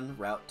currently on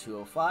Route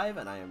 205,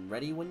 and I am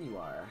ready when you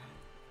are.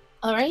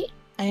 Alright,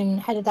 I'm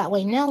headed that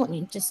way now. Let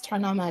me just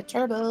turn on my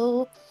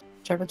turbo.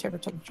 Turbo.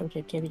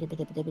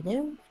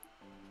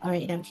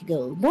 Alright, now we can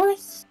go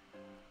north.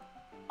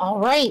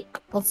 Alright,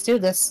 let's do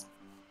this.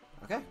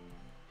 Okay.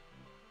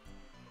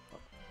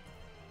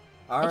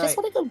 I just Alright.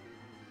 want to go.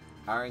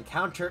 Our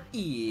encounter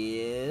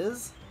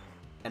is...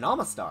 an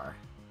Amistar.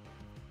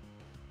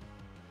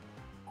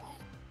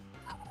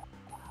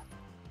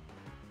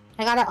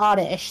 I got an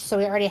oddish, so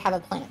we already have a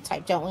plant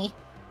type, don't we?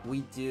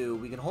 We do.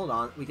 We can hold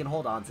on. We can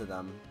hold on to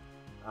them,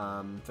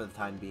 for the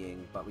time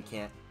being, but we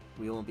can't.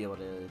 We won't be able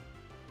to,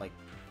 like.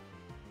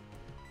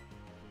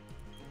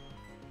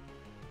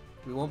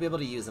 We won't be able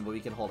to use them, but we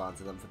can hold on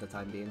to them for the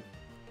time being.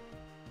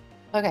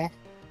 Okay.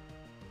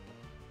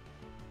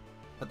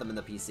 Put them in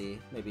the PC.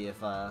 Maybe if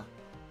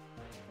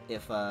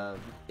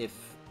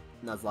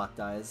Nuzlocke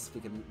dies, we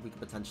can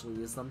potentially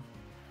use them.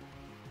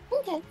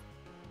 Okay.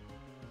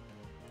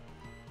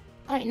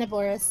 Alright,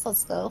 Naboris,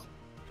 let's go.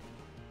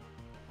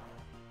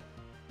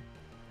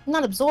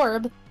 Not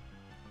absorb.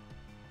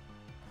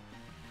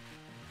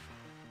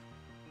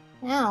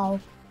 Ow.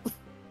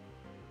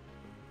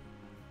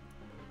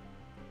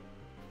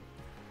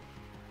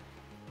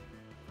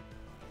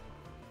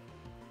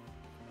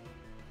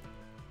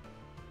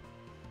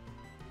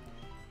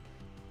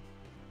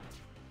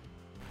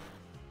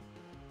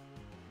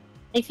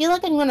 I feel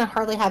like I'm gonna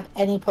hardly have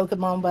any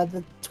Pokemon by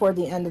toward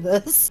the end of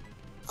this.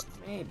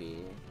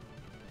 Maybe.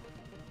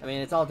 I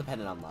mean, it's all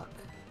dependent on luck.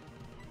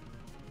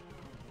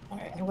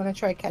 Alright, I'm gonna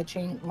try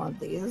catching one of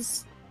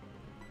these.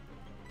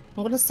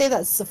 I'm gonna say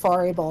that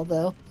Safari Ball,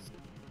 though.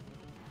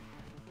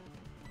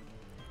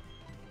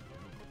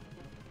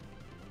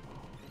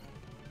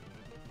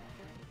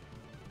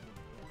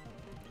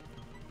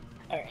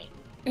 Alright.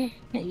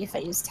 Maybe if I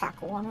use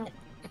Tackle on it.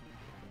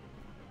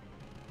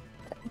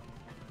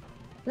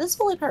 It is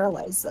fully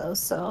paralyzed, though,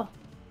 so...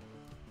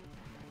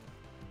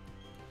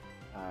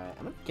 Alright,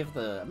 I'm gonna give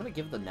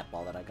the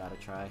netball that I got a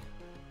try.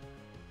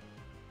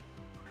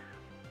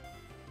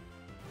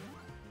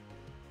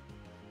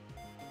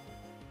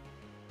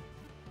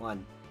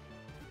 One,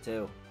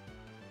 2,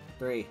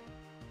 3.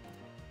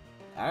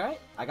 Alright,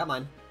 I got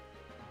mine.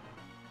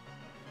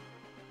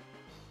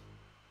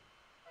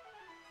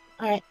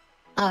 Alright,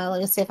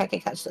 let me see if I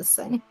can catch this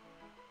thing.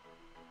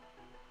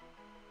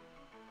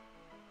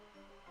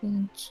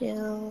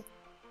 Chill.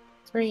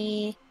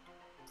 3.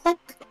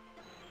 Click.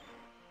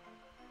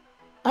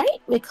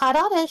 Alright, we caught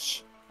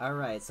Oddish.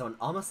 Alright, so an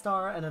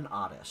Amistar and an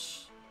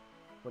Oddish.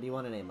 What do you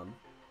want to name them?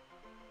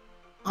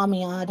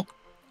 Amiod.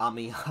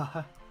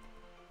 Amiod.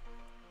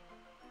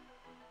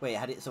 Wait,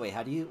 how do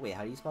you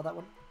spell that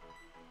one?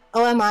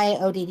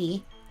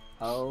 O-M-I-O-D-D.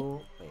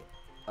 O-M-I...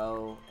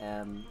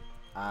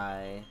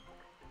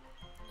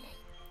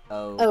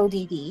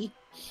 O-D-D.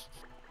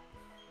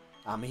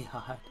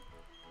 Amiod.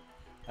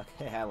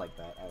 Okay, I like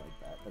that.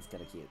 That's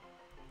kind of cute.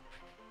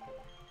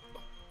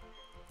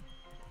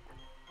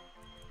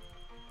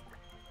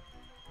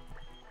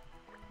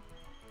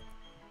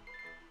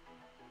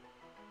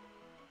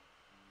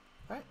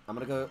 Alright, I'm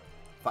gonna go...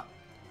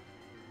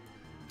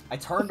 I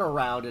turned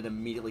around and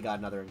immediately got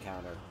another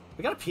encounter.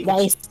 We got a Pikachu.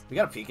 Nice. We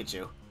got a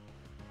Pikachu.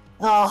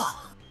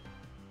 Oh.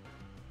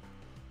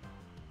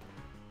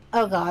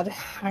 Oh god.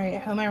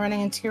 Alright, who am I running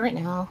into right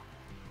now?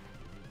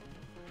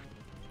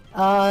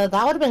 That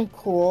would have been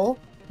cool.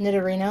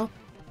 Nidorino.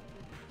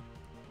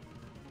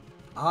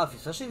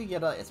 Especially if you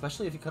get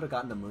especially if you could have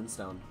gotten a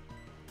Moonstone.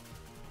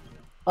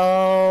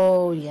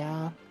 Oh,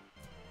 yeah.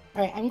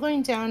 Alright, I'm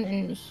going down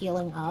and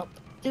healing up.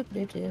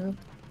 Doop.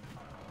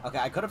 Okay,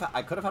 I could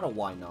have had a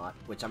why not,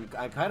 which I'm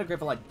kind of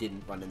grateful I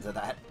didn't run into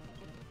that.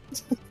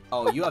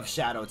 Oh, you have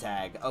Shadow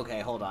Tag.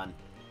 Okay, hold on.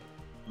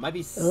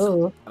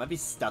 Ooh. I might be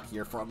stuck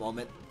here for a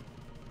moment.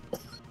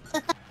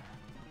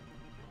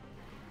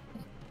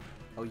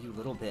 Oh, you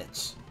little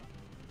bitch.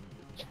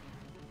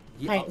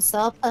 Alright, so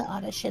I'll put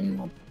audition in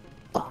the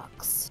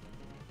box.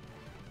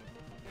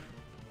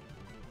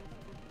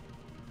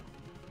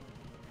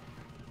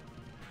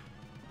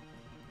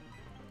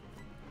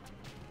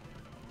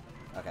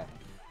 Okay.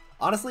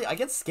 Honestly, I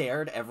get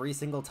scared every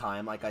single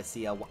time, like, I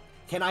see a...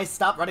 Can I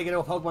stop running into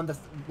a Pokemon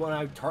when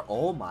I turn...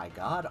 Oh my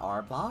god,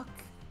 Arbok?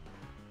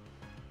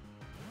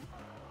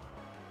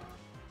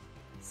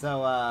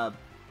 So,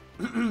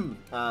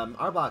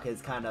 Arbok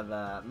is kind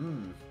of,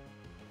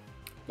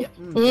 Yeah,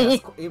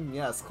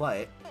 yes,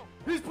 quite.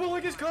 He's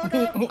pulling his cock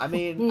out! I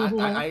mean,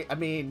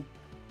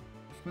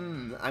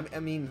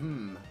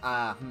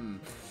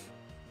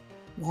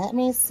 Let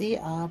me see,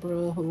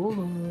 Abra.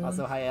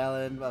 Also, hi,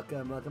 Alan.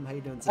 Welcome. How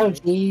you doing today? Oh,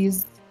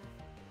 jeez.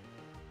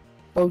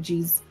 Oh,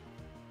 jeez.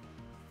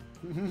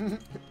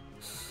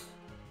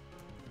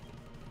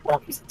 Oh,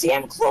 these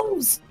damn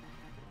clothes!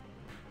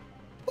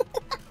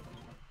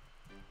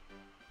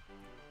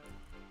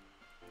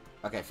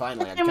 Okay,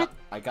 finally,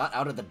 I got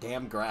out of the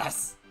damn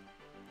grass.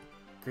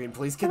 Green,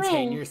 please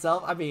contain Hooray.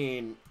 yourself. I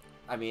mean,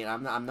 I'm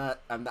not.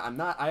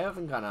 I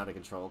haven't gone out of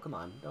control. Come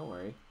on, don't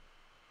worry.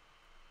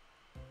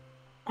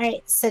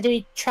 Alright, so do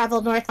we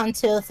travel north on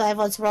 205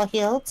 once we're all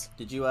healed?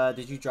 Did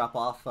you drop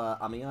off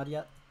Amiad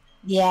yet?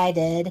 Yeah, I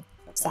did. Okay.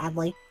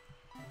 Sadly.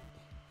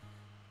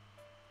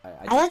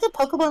 I like a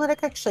Pokemon that I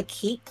can actually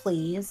keep,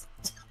 please.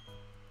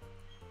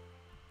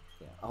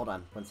 Yeah, hold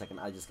on 1 second.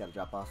 I just gotta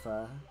drop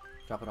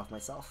it off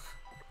myself.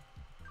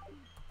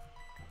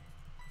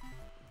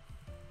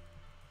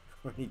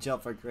 When you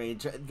jump for green,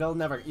 you'll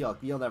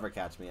never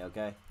catch me,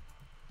 okay?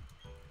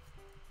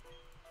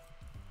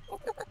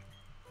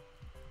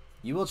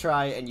 You will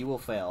try and you will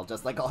fail,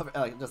 just like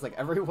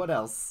everyone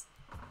else.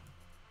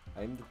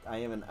 I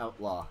am an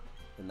outlaw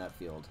in that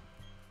field.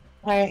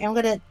 Alright, I'm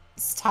gonna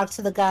talk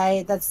to the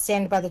guy that's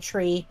standing by the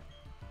tree.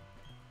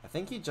 I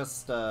think he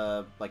just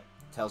like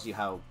tells you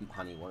how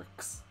honey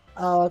works.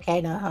 Oh, okay,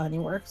 I know how honey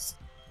works.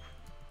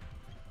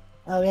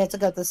 Oh, we have to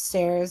go up the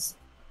stairs.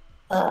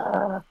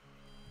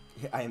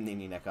 I am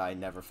Nini Neko, I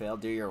never fail.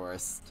 Do your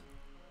worst.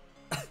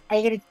 Are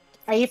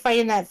you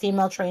fighting that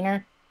female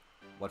trainer?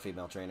 What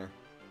female trainer?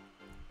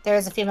 There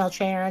is a female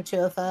trainer on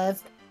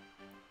 205.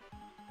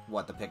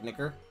 What, the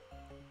picnicker?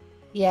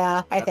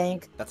 Yeah, I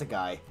think. That's a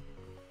guy.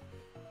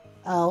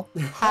 Oh.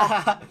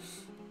 Ha.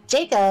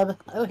 Jacob!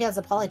 Oh, he has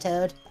a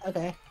Polytoad.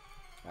 Okay.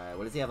 Alright,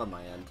 what does he have on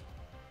my end?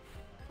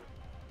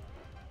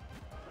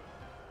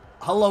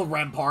 Hello,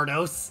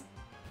 Rampardos!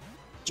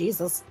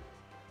 Jesus.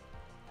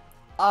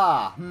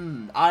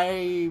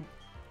 I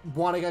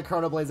want to get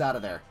Chrono Blaze out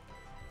of there.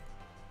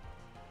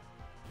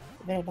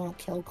 Better not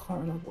kill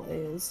Chrono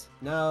Blaze.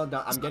 No,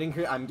 I'm getting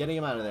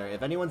him out of there.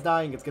 If anyone's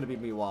dying, it's gonna be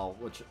Meowall,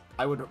 which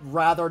I would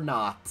rather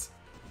not.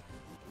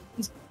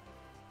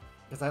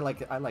 Because I like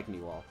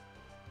Meowall.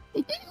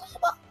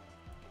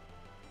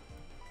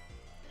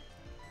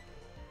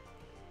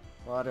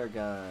 Water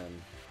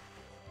gun.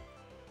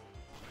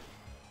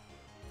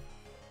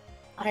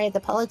 Alright,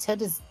 the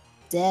Polytoad is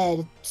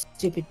dead,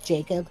 stupid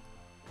Jacob.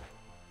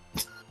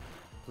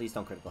 Please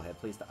don't critical hit.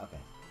 Please don't. Okay.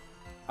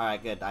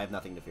 Alright, good. I have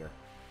nothing to fear.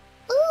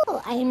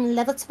 Ooh, I'm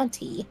level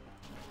 20.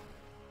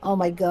 Oh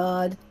my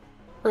god.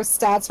 Her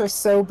stats are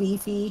so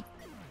beefy.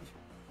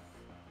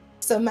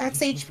 So max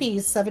HP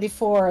is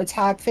 74,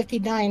 attack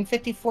 59,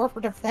 54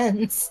 for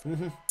defense,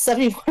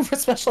 71 for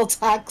special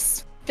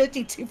attacks,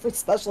 52 for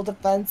special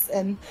defense,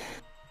 and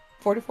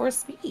 44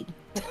 speed.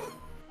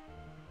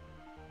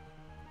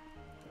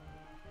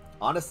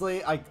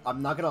 Honestly,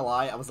 I'm not gonna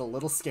lie, I was a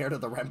little scared of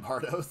the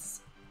Rampardos.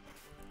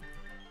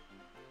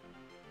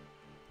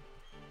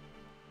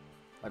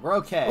 Like, we're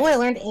okay. Oh, I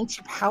learned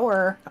Ancient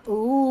Power.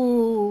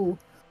 Ooh.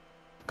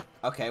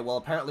 Okay, well,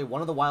 apparently one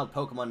of the wild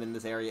Pokemon in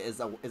this area is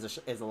a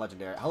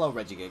legendary. Hello,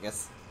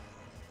 Regigigas.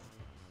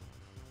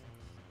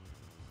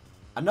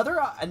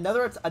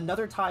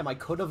 Another time I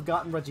could have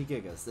gotten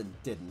Regigigas and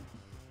didn't.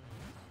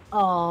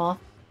 Aw.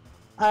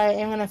 Alright,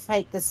 I'm gonna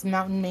fight this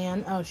mountain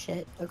man. Oh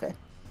shit. Okay.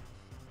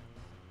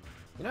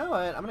 You know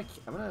what? I'm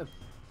gonna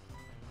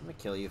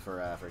kill you for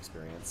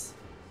experience.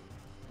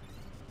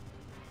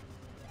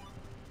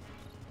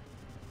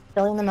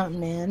 Killing the mountain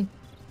man.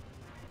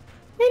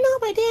 You're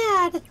not my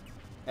dad!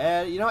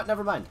 You know what?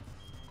 Never mind.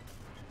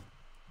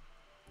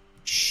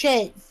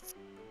 Shit.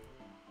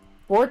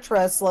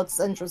 Fortress looks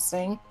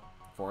interesting.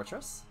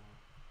 Fortress?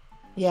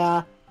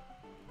 Yeah.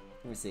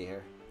 Let me see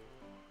here.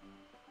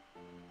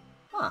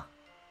 Huh.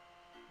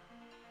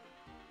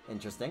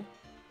 Interesting.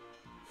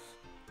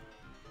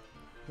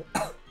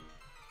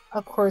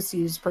 Of course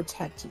you use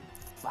protect, you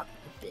fucking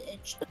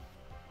bitch.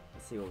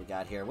 Let's see what we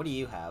got here. What do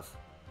you have?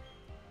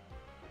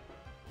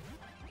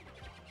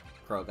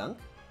 Krogunk?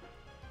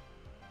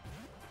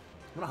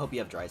 I'm gonna hope you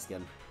have dry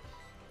skin.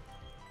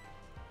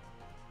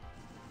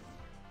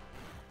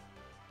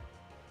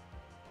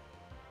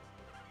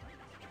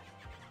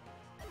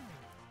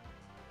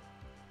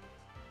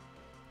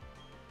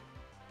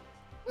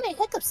 My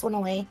hiccups went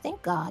away,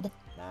 thank God.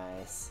 Nice.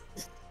 Nice.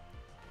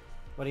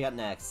 What do you got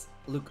next?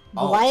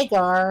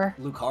 Gligar.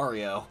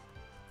 Lucario.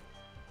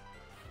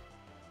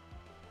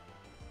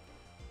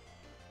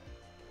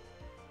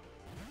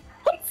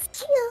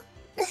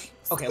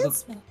 Okay,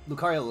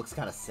 Lucario looks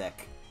kind of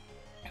sick.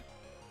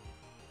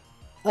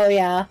 Oh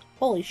yeah.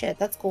 Holy shit,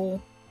 that's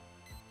cool.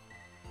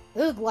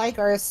 Ooh,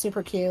 Gligar is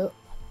super cute.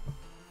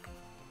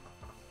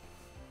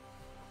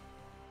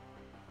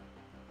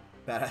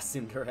 Badass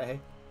Tsundere.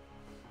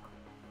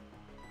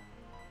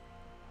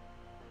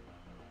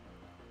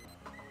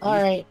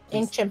 Alright,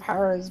 Ancient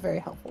Power is very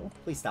helpful.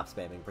 Please stop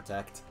spamming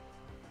Protect.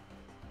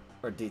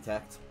 Or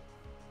Detect.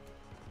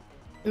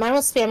 Mine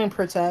was spamming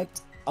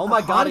Protect. Oh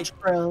my god,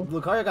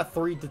 Lucario got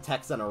 3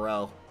 Detects in a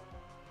row.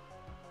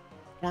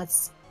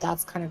 That's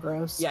kind of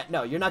gross. Yeah,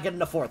 no, you're not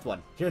getting a 4th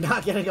one. You're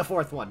not getting a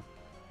 4th one.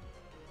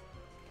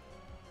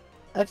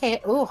 Okay,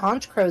 ooh,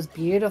 Honchcrow's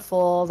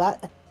beautiful.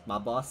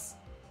 Mob boss.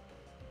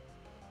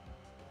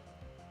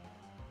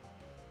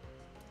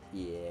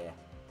 Yeah.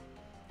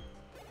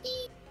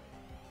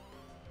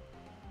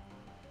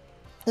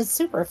 It's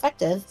super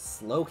effective.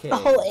 Slowking.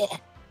 Oh,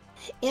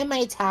 and my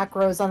attack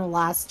rose on the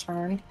last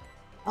turn.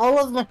 All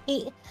of my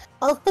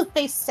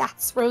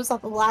stats rose on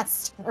the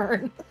last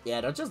turn.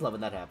 Yeah, don't just love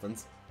when that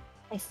happens.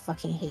 I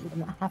fucking hate when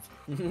that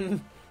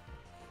happens.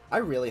 I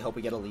really hope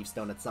we get a Leaf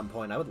Stone at some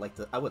point. I would like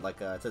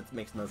to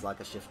make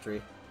Nuzlocke a shift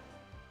tree.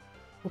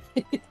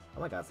 Oh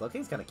my god,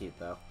 Slowking's kind of cute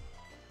though.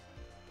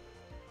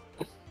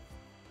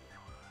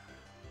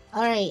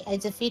 Alright, I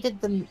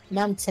defeated the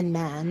Mountain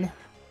Man.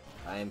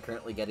 I am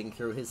currently getting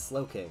through his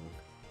Slowking.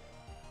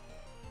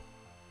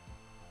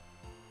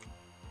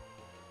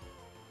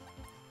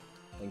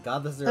 Thank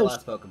god this is your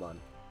last Pokemon.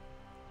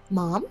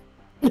 Mom?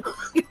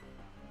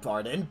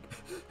 Pardon?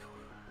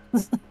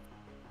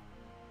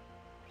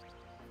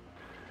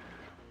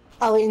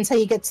 I'll wait until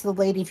you get to the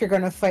lady if you're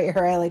gonna fight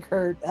her. I like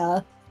her,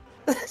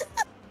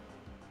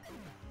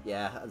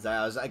 Yeah,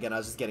 I was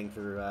just getting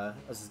through,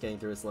 his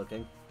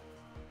Slowking.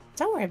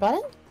 Don't worry about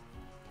it.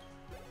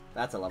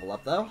 That's a level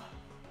up, though.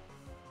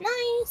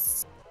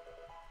 Nice!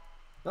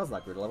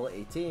 Nuzlocke grew to level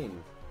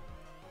 18.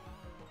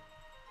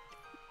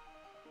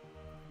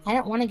 I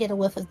don't want to get a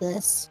whiff of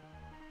this.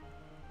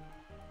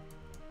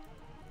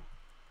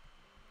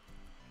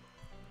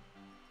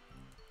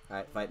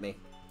 Alright, fight me.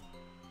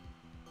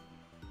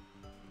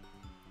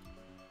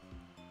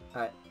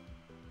 Alright.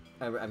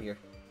 I'm here.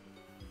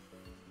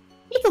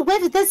 Take a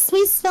whiff of this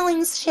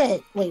sweet-smelling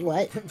shit! Wait,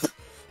 what?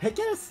 Get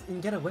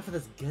a whiff of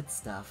this good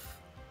stuff.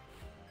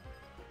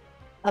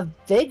 A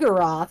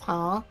Vigoroth,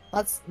 huh?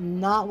 That's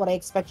not what I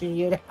expected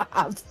you to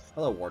have.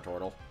 Hello,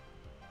 Wartortle.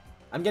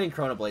 I'm getting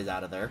Chrono Blaze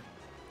out of there.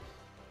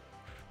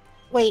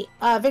 Wait,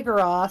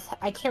 Vigoroth.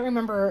 I can't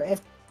remember if...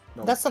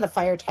 No. That's not a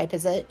fire type,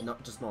 is it? No,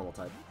 just normal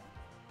type.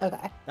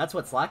 Okay. That's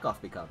what Slackoff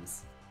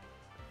becomes.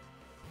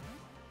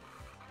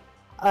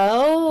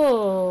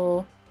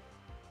 Oh.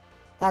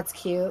 That's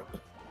cute.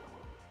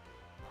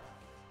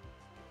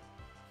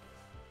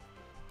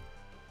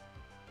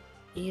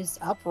 Used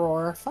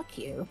Uproar. Fuck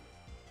you.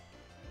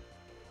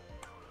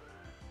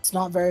 It's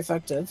not very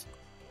effective.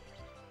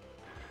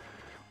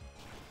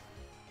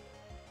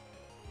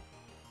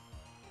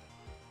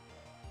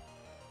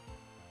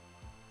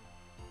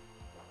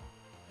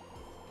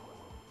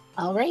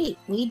 Alright,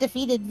 we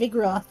defeated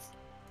Vigoroth.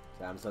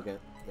 Yeah, I'm still good.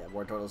 Yeah,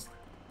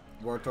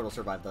 Wartortle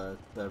survived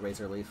the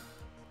Razor Leaf.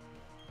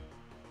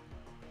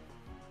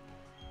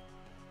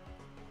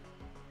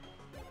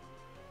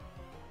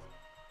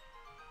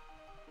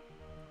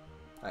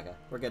 Okay,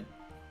 we're good.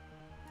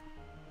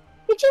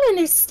 Did you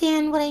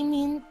understand what I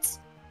meant?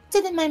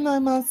 Didn't my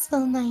Momo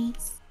smell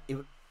nice?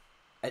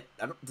 I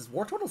don't, does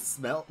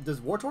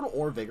Wartortle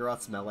or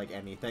Vigoroth smell like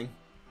anything?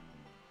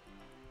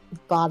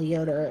 Body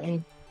odor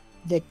and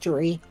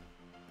victory.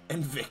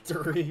 And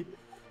victory.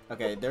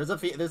 Okay, there's a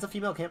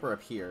female camper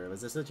up here. Was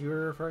this what you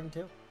were referring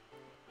to?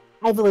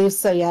 I believe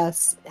so.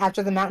 Yes.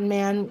 After the Mountain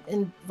Man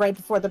and right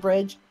before the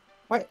bridge.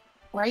 Where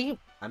are you?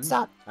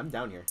 Stop. I'm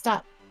down here.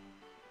 Stop.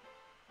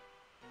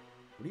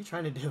 What are you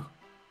trying to do?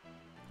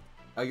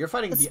 Oh, you're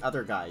fighting the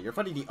other guy. You're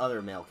fighting the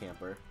other male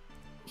camper.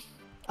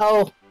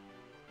 Oh.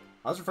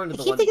 I was referring to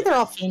the one. I keep thinking they're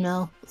all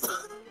female.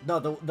 No,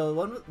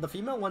 the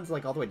female one's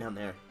like all the way down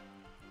there.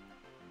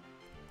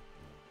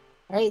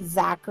 All right,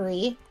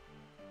 Zachary.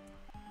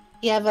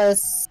 You have a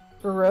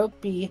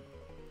Skorupi.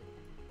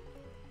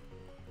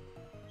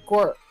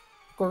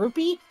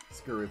 Skorupi?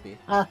 Skorupi.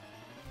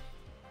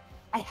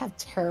 I have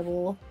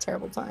terrible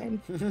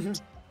time.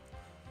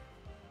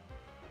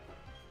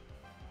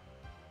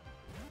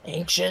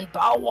 Ancient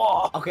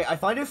power. Okay, I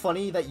find it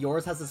funny that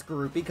yours has a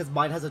Skorupi because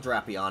mine has a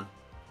Drapion.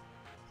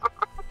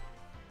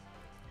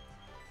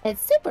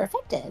 It's super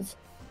effective.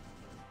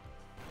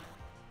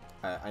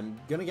 I'm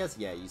gonna guess,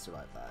 yeah, you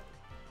survived that.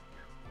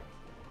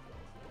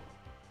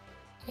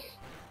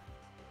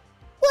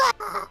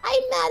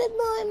 I'm mad at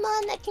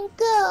Moemon. I can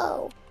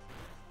go.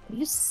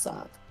 You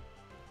suck.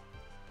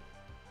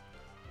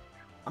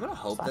 I'm gonna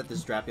hope that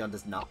this Drapion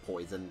does not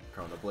poison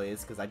Chrono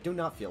Blaze because I do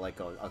not feel like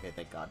going. Okay,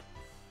 thank God.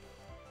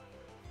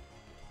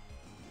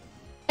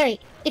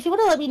 Alright, if you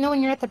want to let me know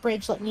when you're at the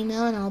bridge, let me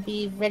know and I'll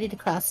be ready to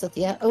cross with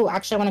you. Oh,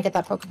 actually, I want to get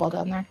that Pokeball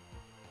down there.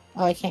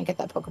 Oh, I can't get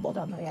that Pokeball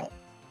down there yet.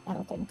 I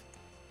don't think.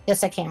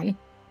 Yes, I can. I'm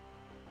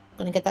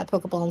gonna get that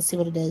Pokeball and see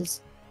what it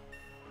is.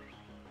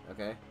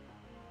 Okay.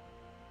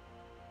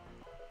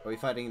 Are we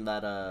fighting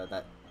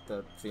the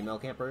female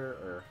camper,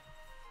 or?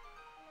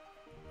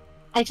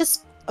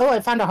 Oh, I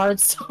found a hard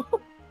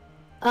stone.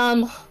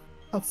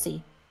 Let's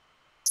see.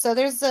 So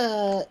there's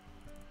a...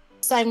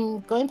 So I'm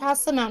going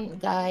past the mountain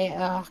guy.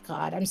 Oh,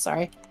 God, I'm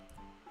sorry.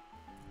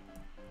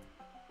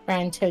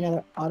 Ran into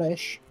another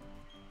Oddish.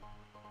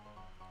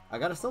 I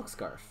got a silk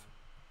scarf.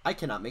 I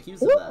cannot make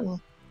use of that.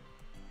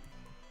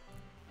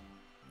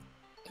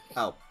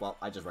 Oh, well,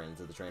 I just ran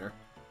into the trainer.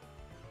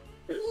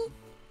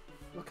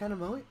 What kinds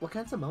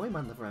of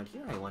Moemon live around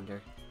here, I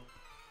wonder?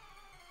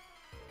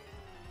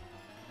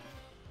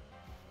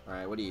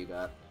 Alright, what do you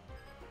got?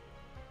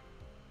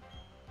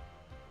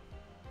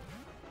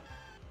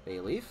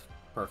 Bayleaf?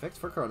 Perfect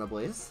for Chrono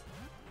Blaze.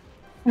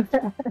 Are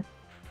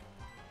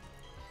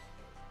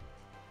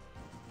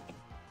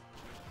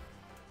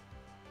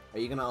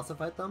you gonna also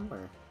fight them,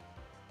 or?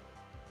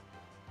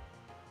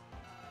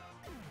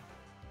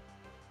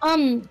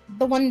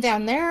 The one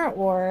down there,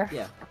 or?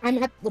 Yeah.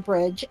 I'm at the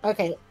bridge.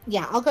 Okay,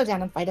 yeah, I'll go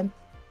down and fight him.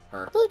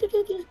 Her.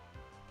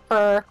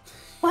 Her.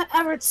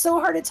 Whatever, it's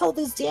so hard to tell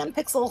these damn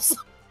pixels.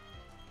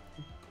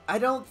 I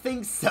don't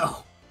think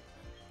so.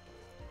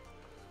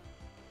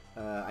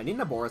 I need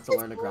Naboris to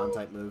learn a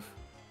ground-type move.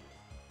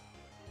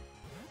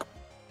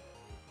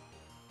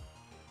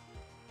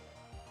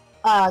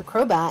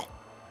 Crobat.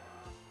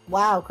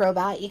 Wow,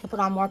 Crobat, you can put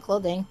on more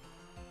clothing.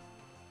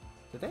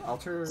 Did they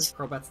alter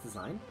Crobat's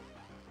design?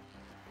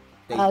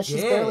 They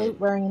She's did. barely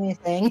wearing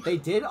anything. They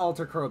did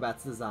alter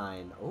Crobat's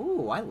design.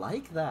 Oh, I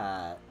like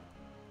that.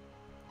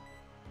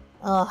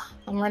 Ugh,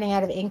 I'm running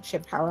out of ink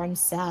chip power. I'm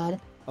sad.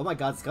 Oh my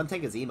god,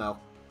 Skuntank is emo.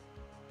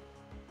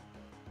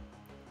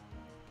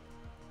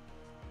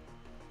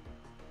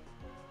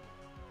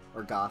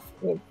 Or goth.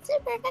 Or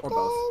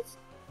both.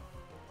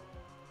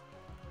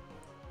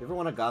 You ever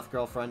want a goth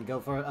girlfriend? Go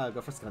for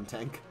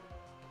Skuntank.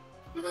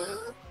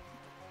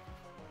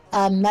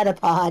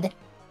 Metapod.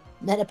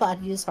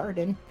 Metapod use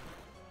Harden.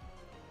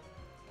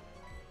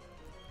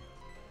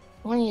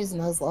 I want to use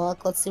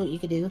Nuzlocke. Let's see what you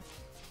can do.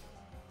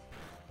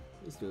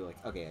 Just do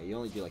like, okay, you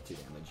only do like 2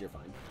 damage. You're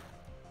fine.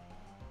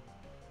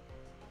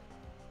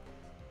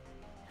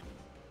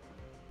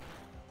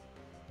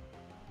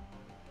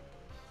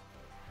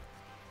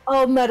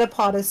 Oh,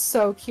 Metapod is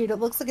so cute. It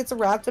looks like it's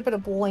wrapped up in a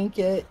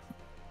blanket.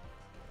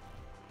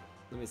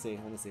 Let me see.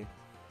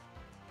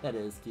 That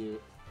is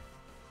cute.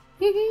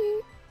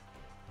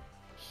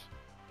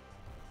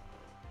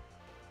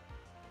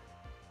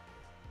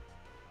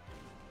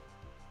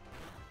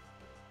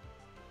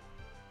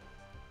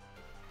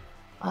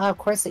 Of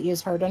course it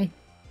used Harden.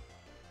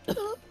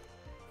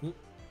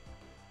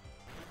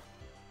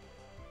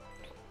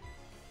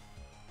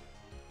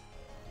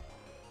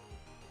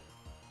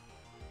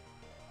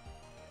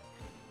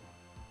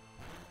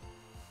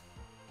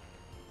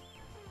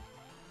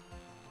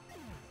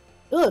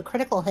 Ooh, a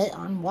critical hit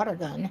on Water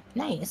Gun.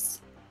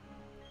 Nice.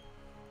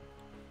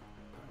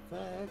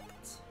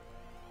 Perfect.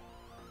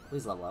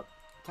 Please level up.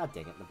 God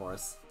dang it,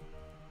 Naboris.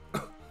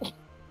 How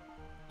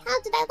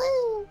did I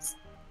lose?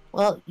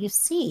 Well, you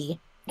see.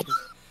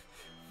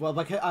 Well,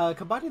 by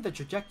combining the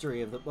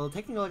trajectory of the... Well,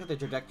 taking a look at the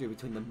trajectory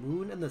between the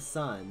moon and the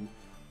sun...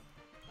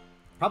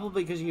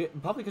 Probably because your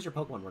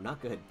Pokemon were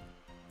not good.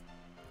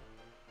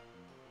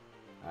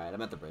 Alright,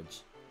 I'm at the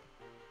bridge.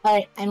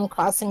 Alright, I'm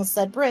crossing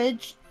said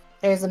bridge.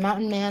 There's a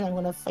mountain man. I'm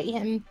gonna fight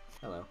him.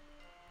 Hello.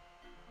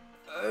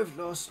 I've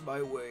lost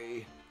my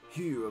way.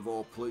 Here of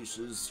all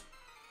places.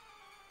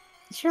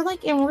 You're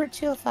like in Route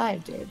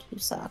 205, dude. You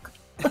suck.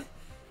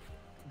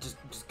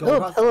 Just go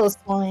across... Pillow's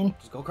fine.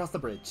 Just go across the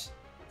bridge.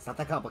 It's not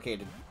that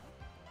complicated.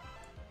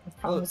 I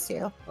promise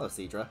you. Hello,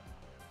 Seadra.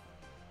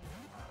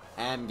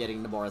 I'm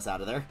getting Naboris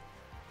out of there.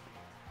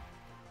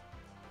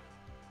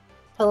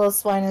 Pillow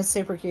Swine is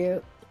super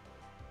cute.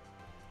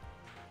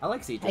 I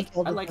like Seadra's.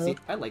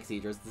 I like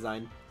Seadra's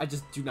design. I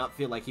just do not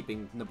feel like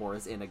keeping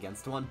Naboris in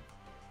against one.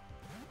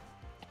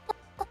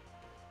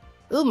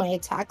 Ooh, my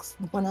attacks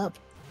went up.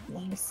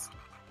 Nice.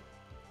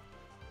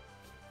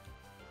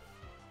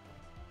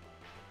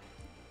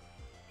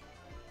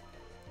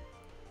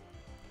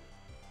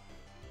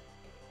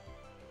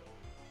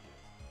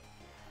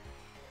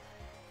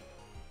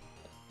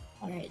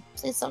 Alright,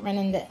 please don't run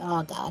into...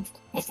 Oh, God.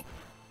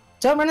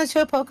 Don't run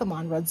into a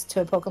Pokemon. Runs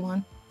to a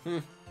Pokemon.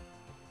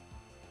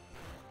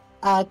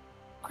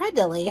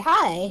 Credilly,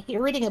 hi.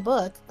 You're reading a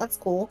book. That's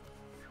cool.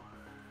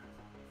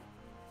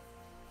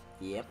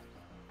 Yep.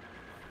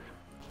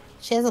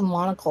 She has a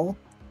monocle.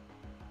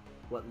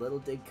 What little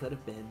dig could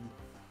have been.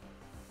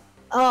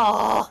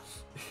 Oh!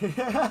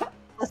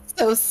 That's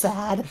so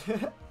sad.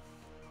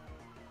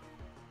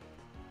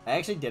 I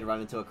actually did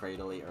run into a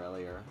Cradily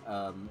earlier.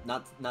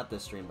 Not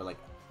this stream, but like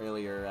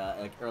earlier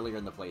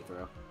in the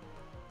playthrough.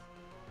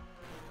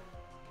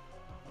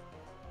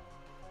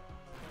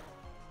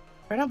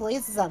 Chrono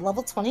Blaze is at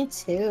level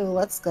 22.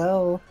 Let's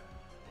go.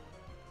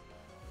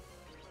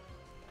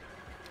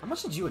 How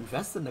much did you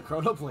invest in the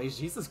Chrono Blaze?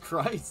 Jesus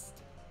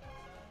Christ.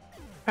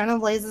 Chrono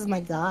Blaze is my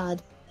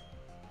god.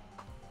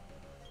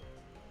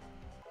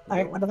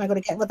 Alright, what am I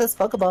going to get with this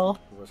Pokeball?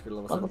 We're screwed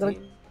level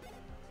 17.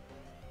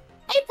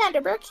 I found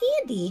a rare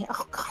candy!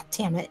 Oh, god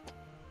damn it.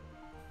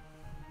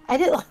 I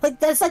didn't, like,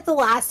 that's like the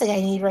last thing I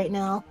need right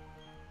now.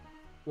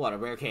 What, a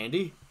rare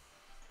candy?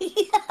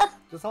 Yeah.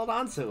 Just hold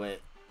on to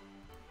it.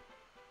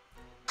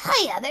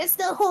 Hiya, there's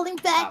no holding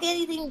back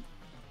anything.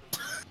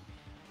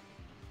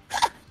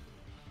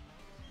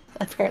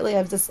 Apparently I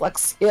have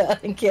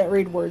dyslexia and can't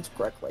read words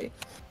correctly.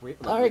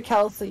 Alright,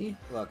 Kelsey.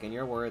 Look, in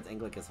your words,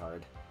 English is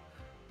hard.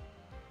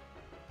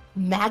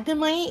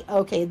 Magnemite?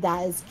 Okay,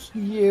 that is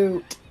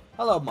cute.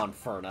 Hello,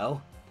 Monferno.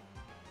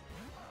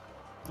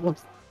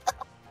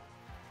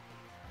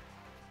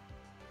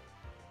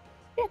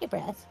 Take a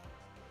breath.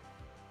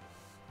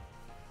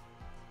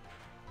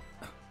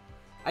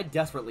 I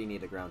desperately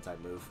need a ground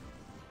type move.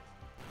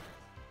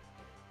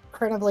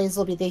 Chrono Blaze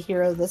will be the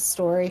hero of this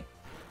story.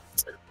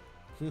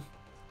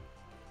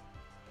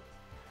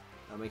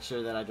 I'll make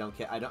sure that I don't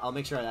get. I'll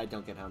make sure I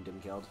don't get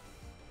Houndoom killed.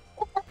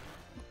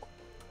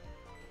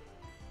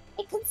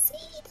 I concede.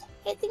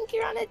 I think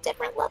you're on a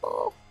different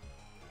level.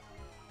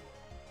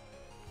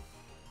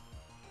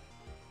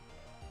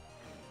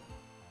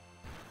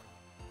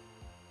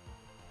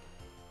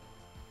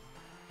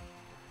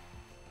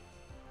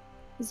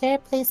 Is there a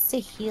place to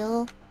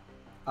heal?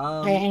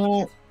 Alright, I'm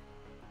gonna...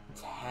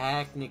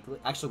 Technically...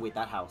 Actually, wait,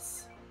 that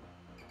house.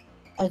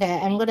 Okay,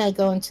 I'm gonna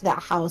go into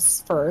that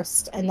house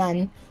first, and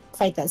then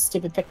fight that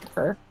stupid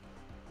Picnicker.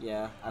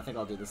 Yeah, I think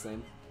I'll do the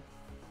same.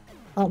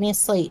 Let me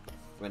sleep.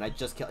 I mean, I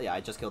just killed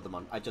the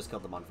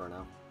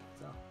Monferno.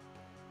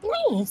 So.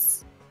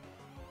 Nice!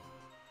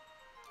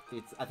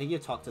 I think you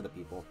talk to the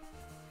people.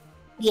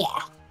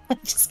 Yeah. I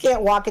just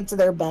can't walk into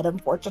their bed,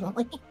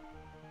 unfortunately.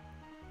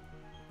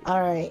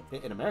 Alright.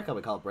 In America,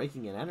 we call it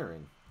breaking and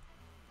entering.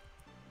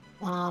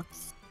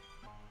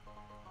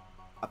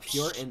 A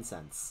pure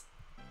incense.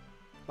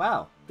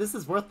 Wow, this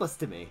is worthless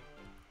to me.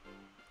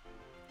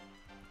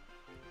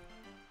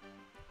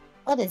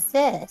 What is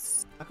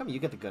this? How come you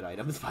get the good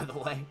items, by the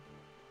way?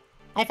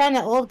 I found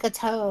an old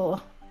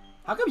Gateau.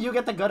 How come you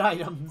get the good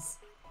items?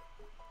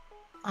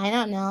 I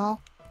don't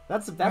know.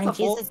 That's a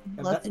full.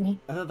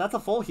 That's a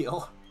full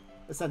heal,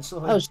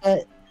 essentially. Oh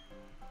shit!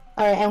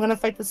 All right, I'm gonna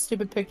fight this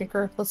stupid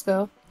Picnicker. Let's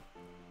go.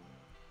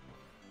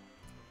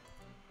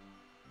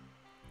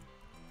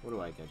 What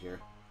do I get here?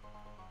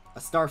 A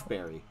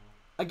Starfberry.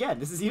 Again,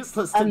 this is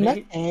useless to me.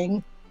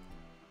 Nothing.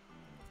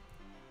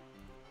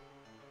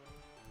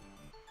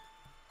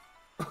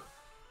 Alright,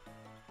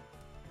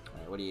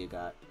 what do you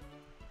got?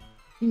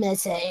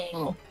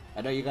 Missing.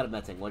 I know you got a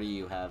Metting. What do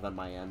you have on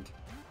my end?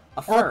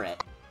 A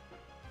Furret.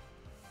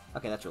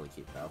 Okay, that's really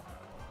cute, though.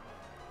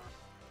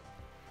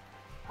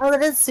 Oh,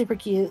 that is super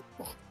cute.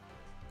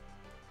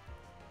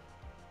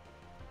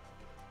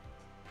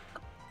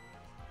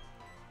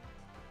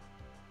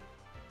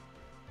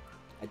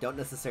 I don't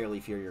necessarily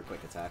fear your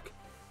quick attack.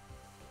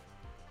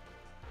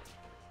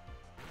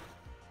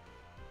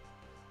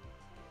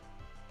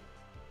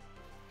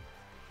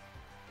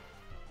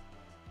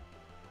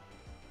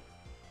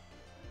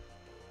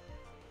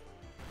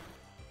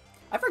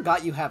 I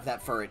forgot you have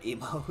that Furret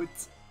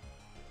emote.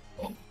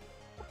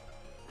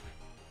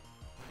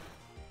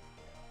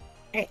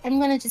 Alright, I'm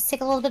gonna just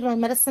take a little bit of my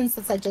medicine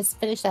since I just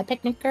finished that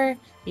Picnicker.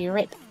 Be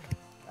right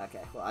back.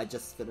 Okay, well, I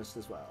just finished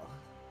as well.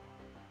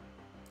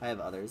 I have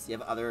others. You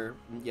have other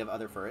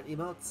Furret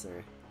emotes,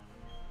 or?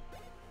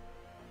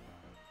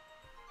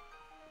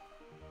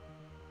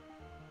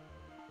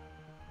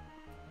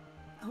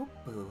 Oh,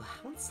 boo!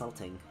 How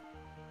insulting.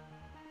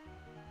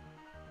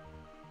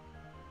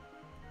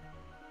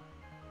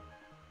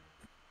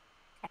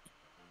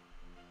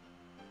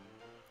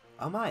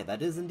 Oh my,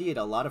 that is indeed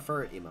a lot of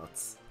Furret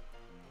emotes.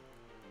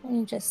 Let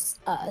me just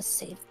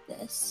save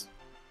this.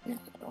 No,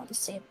 I don't want to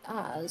save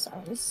as. I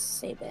want to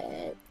save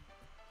it.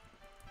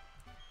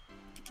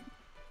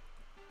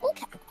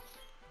 Okay.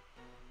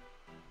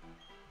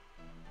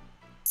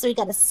 So we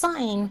got a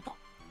sign.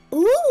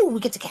 Ooh, we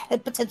get to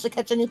potentially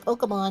catch a new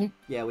Pokemon.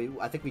 Yeah,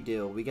 I think we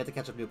do. We get to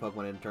catch up new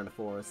Pokemon in Turn to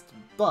Forest,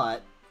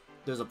 but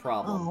there's a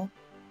problem.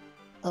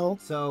 Oh.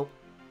 So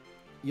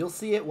you'll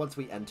see it once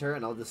we enter,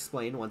 and I'll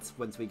explain once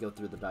we go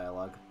through the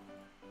dialogue.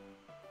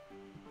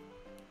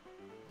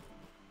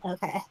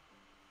 Okay.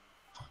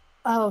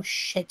 Oh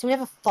shit, do we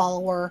have a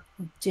follower?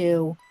 We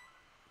do.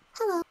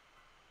 Hello,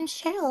 I'm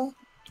Cheryl,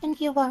 and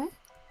you are?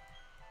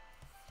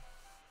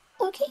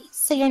 Okay,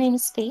 so your name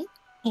is Faith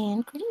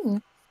and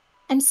Green.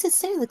 I'm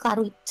sincerely glad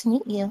to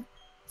meet you.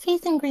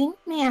 Faith and Green,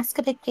 may I ask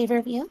a big favor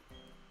of you?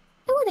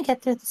 I want to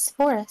get through this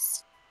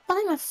forest, but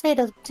I'm afraid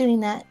of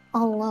doing that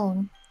all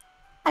alone.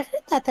 I've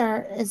heard that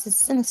there is a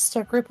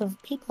sinister group of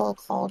people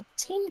called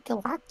Team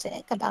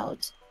Galactic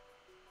about.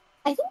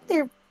 I think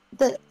there'd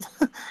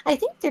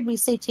be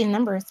safety in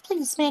numbers.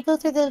 Please, may I go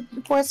through the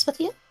forest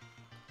with you?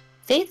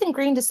 Faith and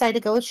Green decide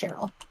to go with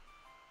Cheryl.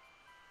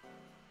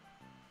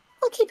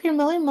 keep your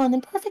Moemon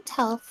in perfect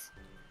health.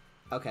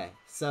 Okay,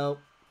 so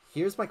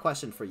here's my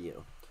question for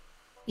you.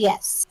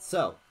 Yes.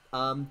 So,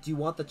 do you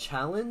want the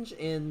challenge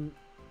in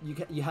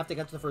you have to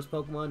get to the first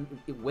Pokemon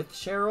with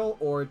Cheryl,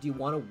 or do you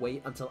want to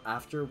wait until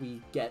after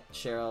we get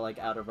Cheryl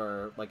out of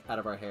our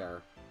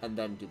hair and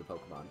then do the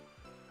Pokemon?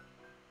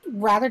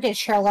 Rather get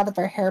Cheryl out of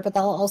her hair, but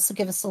that'll also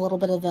give us a little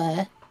bit of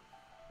a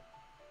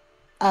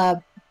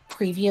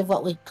preview of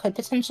what we could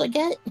potentially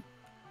get.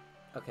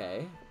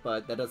 Okay,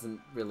 but that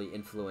doesn't really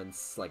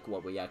influence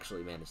what we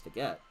actually managed to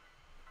get.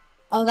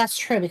 Oh, that's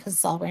true because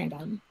it's all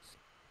random.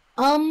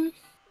 That's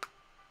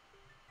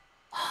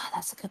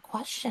a good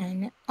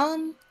question.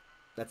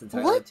 That's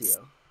entirely up to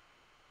you.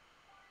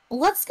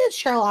 Let's get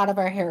Cheryl out of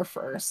our hair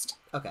first.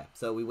 Okay,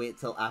 so we wait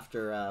till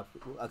after.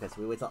 Okay, so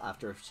we wait till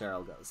after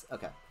Cheryl goes.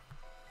 Okay.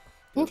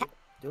 Okay.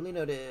 Duly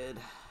noted.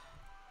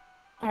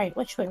 All right,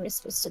 which way are we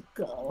supposed to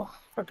go?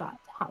 Forgot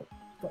how to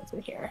go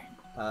through here.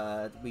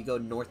 We go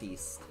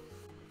northeast.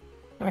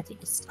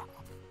 Northeast.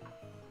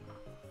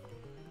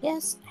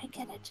 Yes, I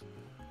get it.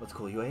 What's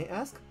cool, you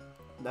ask?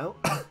 No?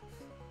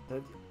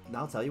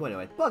 I'll tell you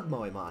anyway. Bug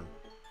Moemon.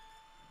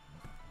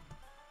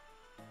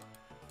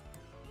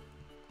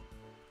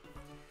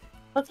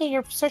 Okay,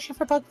 you're searching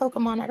for bug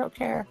Pokemon. I don't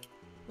care.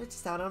 We're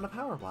just out on a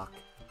power walk.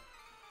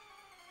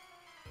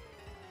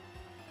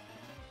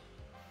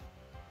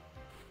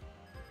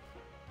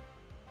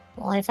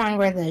 Well, I found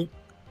where the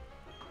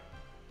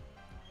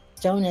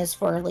stone is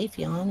for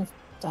Leafeon, if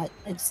that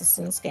exists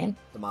in this game.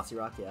 The Mossy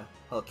Rock, yeah.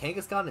 Oh,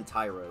 Kangaskhan and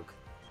Tyrogue.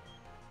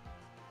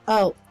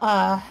 Oh,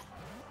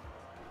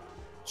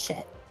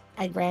 shit.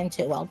 I ran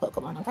to a wild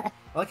Pokemon, okay.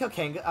 I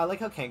like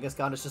how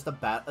Kangaskhan is just a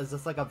bat, is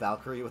just like a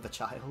Valkyrie with a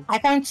child. I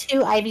found 2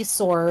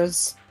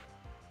 Ivysaurs.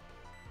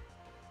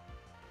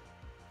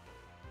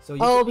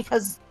 So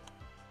because...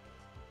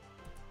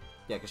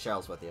 Yeah, because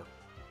Cheryl's with you.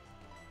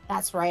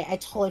 That's right, I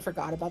totally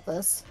forgot about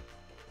this.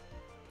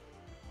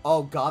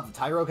 Oh god, the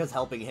Tyrogue has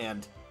Helping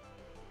Hand.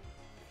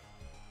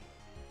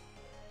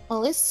 Well,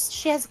 at least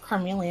she has a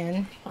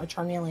Charmeleon. Or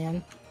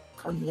Charmeleon.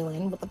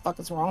 Charmeleon, what the fuck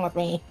is wrong with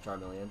me?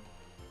 Charmeleon.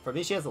 For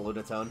me, she has a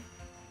Lunatone.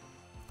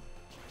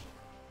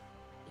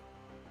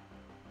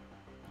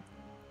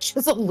 She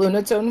has a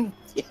Lunatone?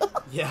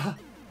 Yeah.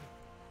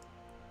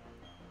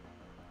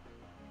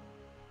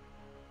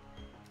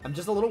 I'm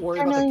just a little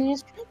worried about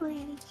the...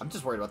 I'm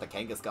just worried about the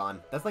Kangaskhan.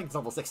 That's like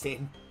level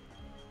 16.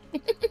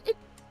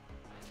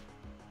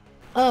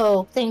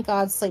 Oh, thank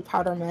God, Sleep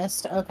Powder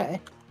missed. Okay.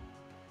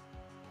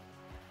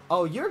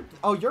 Your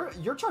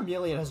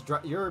Charmeleon has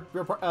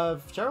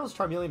Cheryl's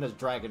Charmeleon has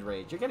Dragon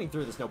Rage. You're getting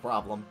through this no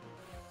problem.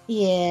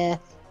 Yeah.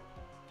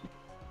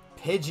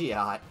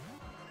 Pidgeot.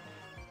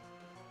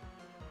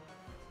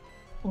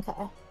 Okay.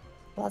 Well,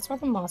 that's where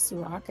the Mossy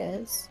Rock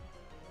is.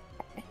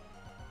 Okay.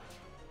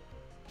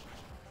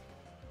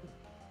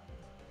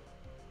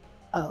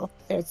 Oh,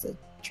 there's the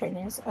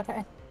trainers.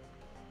 Okay.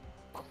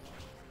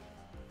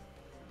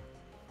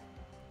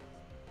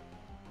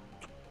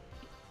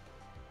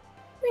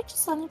 We're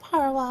just on a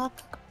power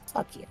walk.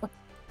 Fuck you.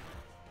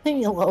 Leave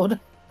me alone.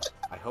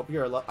 I hope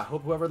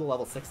whoever the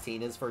level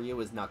 16 is for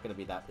you is not going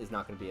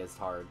to be as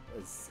hard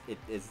as it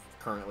is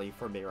currently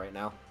for me right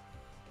now.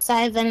 So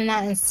I have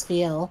Venonat and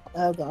Spheal.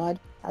 Oh god,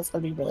 that's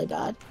gonna be really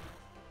bad.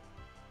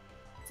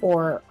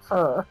 For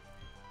her.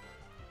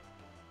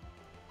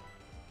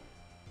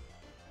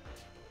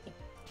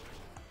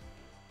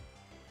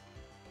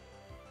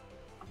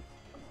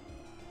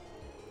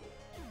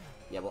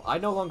 Yeah, well, I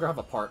no longer have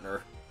a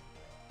partner.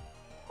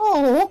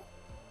 Oh!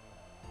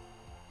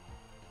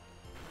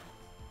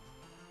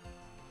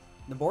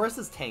 Naboris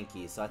is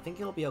tanky, so I think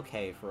it'll be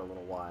okay for a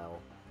little while.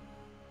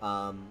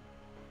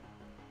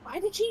 Why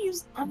did you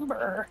use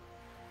Umber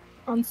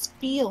on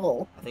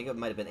Spheal? I think it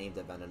might have been aimed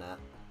at Venonat.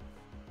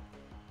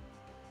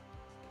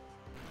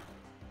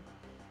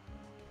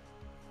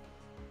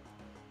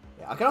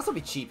 Yeah, I could also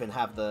be cheap and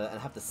have the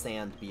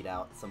sand beat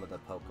out some of the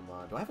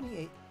Pokemon. Do I have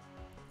any?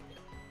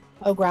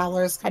 Oh,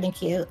 Growler's kind of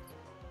cute.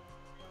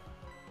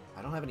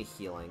 I don't have any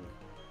healing.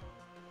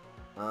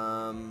 You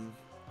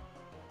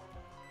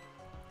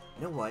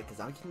know what?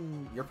 Because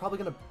you're probably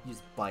gonna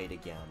use Bite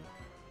again.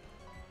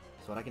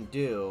 So what I can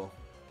do,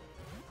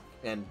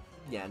 and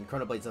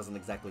Chronoblaze doesn't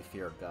exactly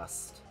fear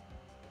Gust.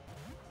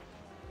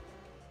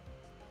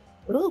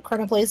 Ooh,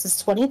 Chronoblaze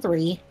is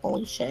 23.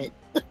 Holy shit.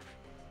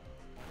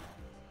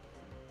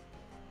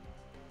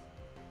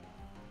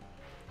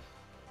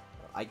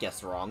 I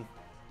guessed wrong.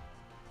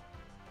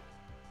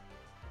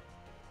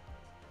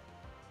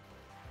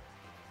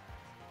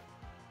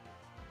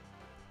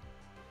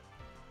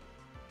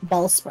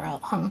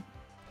 Bellsprout, huh?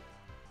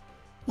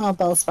 Oh,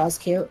 Bellsprout's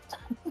cute.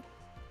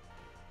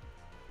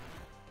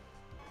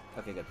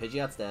 Okay, good.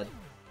 Pidgeot's dead.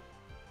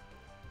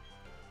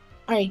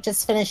 Alright,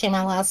 just finishing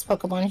my last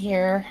Pokemon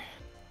here.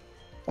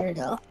 There we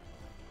go.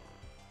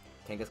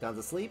 Kangaskhan's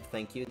asleep.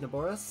 Thank you,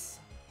 Naboris.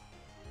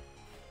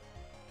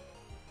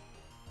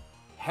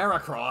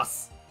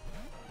 Heracross!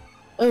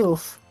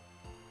 Oof.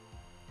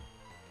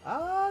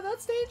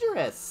 That's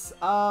dangerous.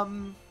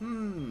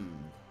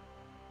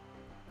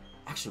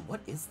 Actually, what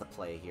is the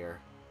play here?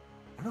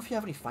 don't know if you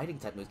have any fighting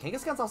type moves.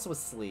 Kangaskhan's also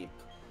asleep.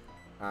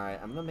 Alright,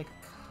 I'm gonna make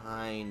a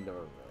kind of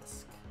a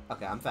risk.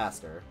 Okay, I'm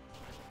faster.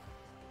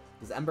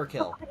 Does Ember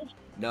kill?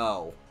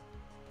 No.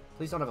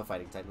 Please don't have a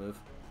fighting type move.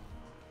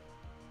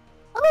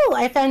 Oh,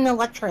 I found an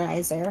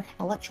electrolyzer.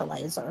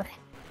 Electrolyzer.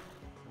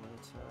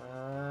 One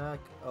attack.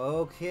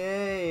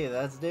 Okay,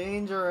 that's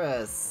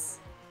dangerous.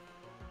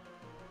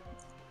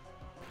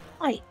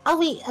 Alright, I'll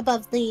wait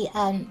above the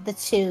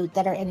two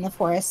that are in the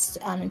forest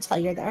until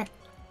you're there.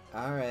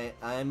 Alright,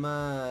 I'm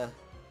I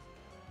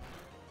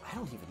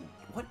don't even,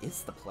 what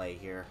is the play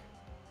here?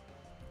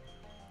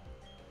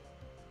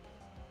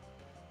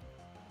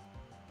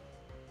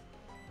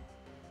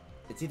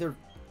 It's either,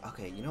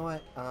 okay, you know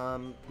what,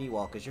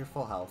 Meatwall, because you're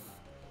full health.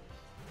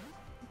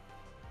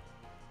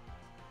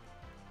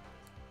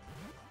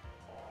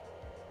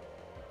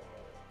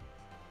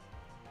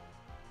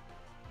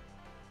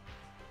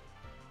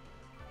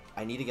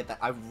 I need to get that,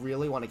 I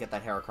really want to get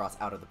that Heracross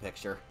out of the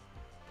picture.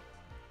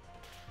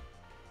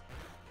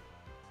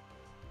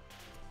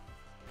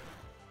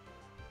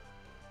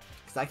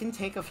 Because I can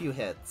take a few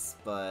hits,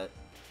 but...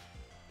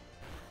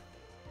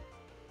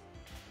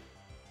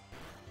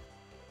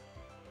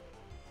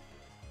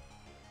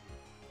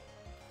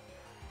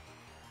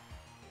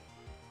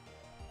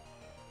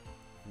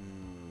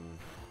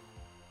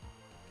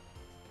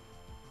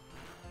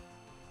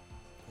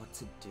 What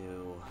to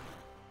do?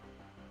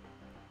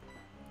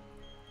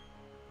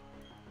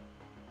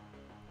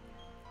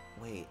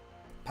 Wait.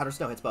 Powder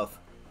Snow hits both.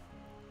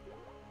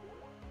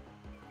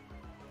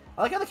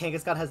 I like how the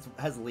Kangaskhan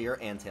has Leer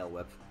and Tail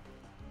Whip.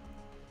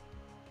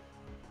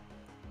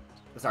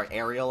 Sorry,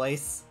 Aerial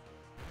Ace.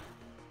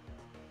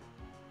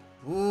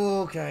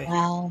 Ooh, okay.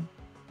 Wow.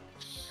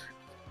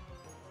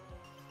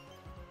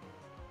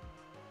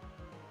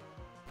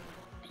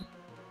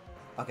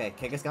 Okay,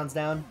 Kangaskhan's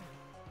down.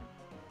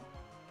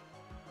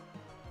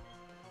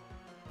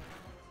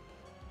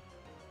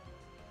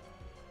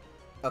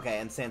 Okay,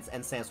 and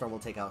Sandstorm will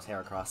take out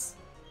Heracross.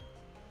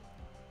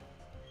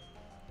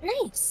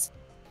 Nice.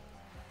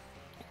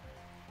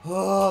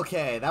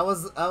 Okay, that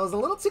was a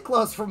little too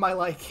close for my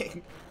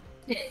liking.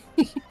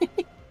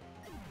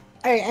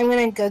 Alright, I'm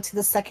gonna go to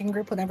the second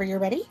group whenever you're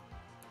ready.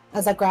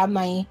 As I grab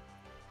my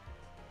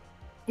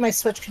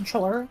Switch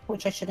controller,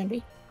 which I shouldn't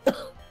be.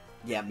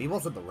 Yeah,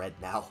 Meewall's in the red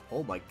now.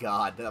 Oh my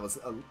god, that was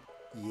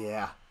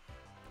yeah.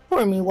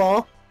 Poor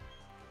Meewall.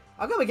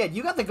 I'll go again.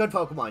 You got the good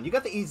Pokemon. You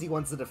got the easy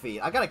ones to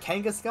defeat. I got a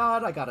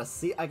Kangaskhan. I got a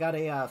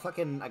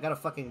fucking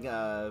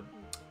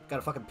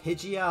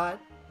Pidgeot.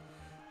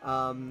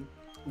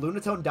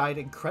 Lunatone died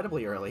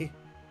incredibly early.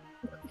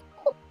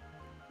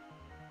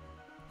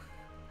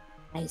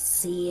 I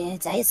see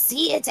it. I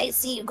see it. I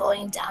see you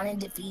going down in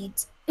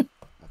defeat. Okay,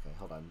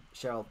 hold on.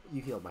 Cheryl,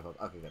 you healed my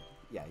Pokemon. Okay, good.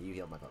 Yeah, you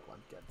healed my Pokemon.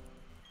 Good.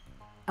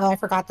 Oh, I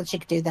forgot that she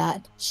could do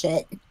that.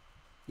 Shit.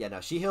 Yeah,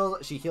 no, she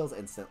heals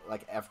instant,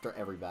 like, after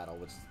every battle,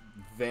 which is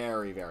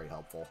very, very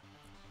helpful.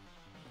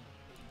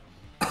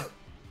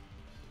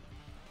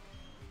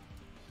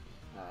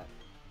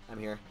 I'm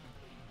here.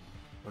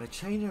 When a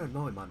trainer and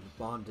Moemon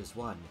bond is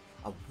one,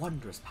 a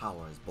wondrous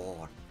power is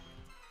born.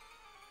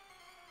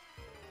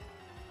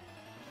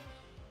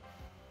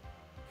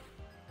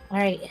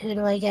 Alright, who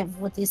do I get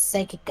with these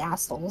psychic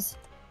assholes?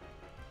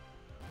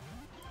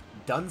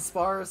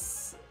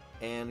 Dunsparce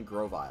and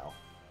Grovyle.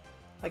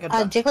 Like a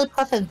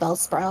Jigglypuff and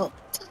Bellsprout.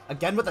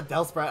 Again with the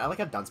Bellsprout. I like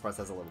how Dunsparce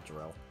has a little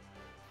drill.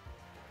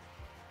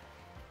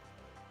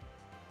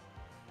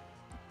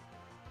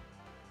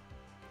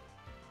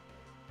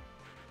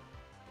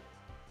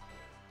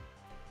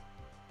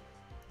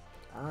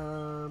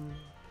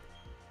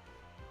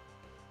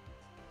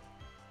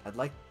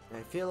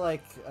 I feel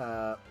like,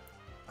 oh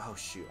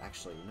shoot,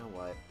 actually, you know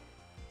what?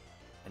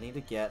 I need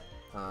to get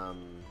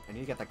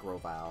that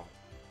Grovyle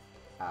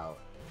out.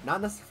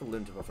 Not necessarily for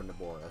Lunatone, but for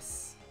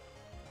Naboris.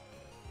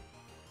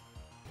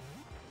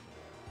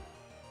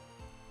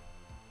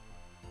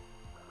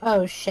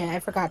 Oh shit, I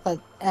forgot that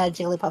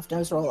Jigglypuff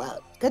does roll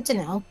out. Good to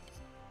know.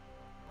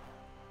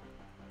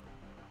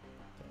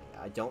 Okay,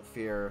 I don't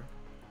fear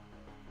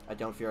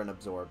an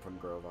Absorb from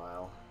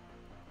Grovyle.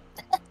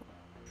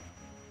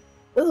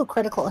 Ooh,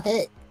 critical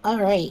hit.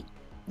 Alright.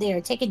 They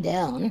are taken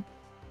down.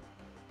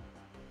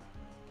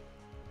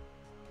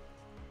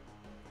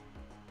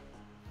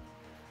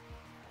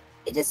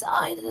 It is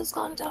I that has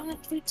gone down in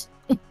defeat.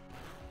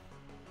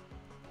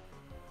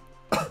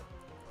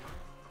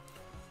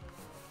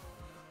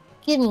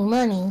 Give me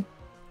money.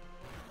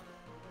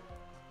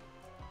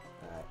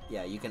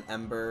 Yeah, you can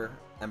Ember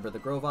the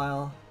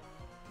Grovyle.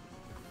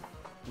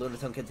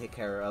 Lunatone can take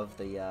care of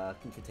the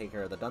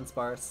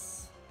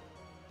Dunsparce.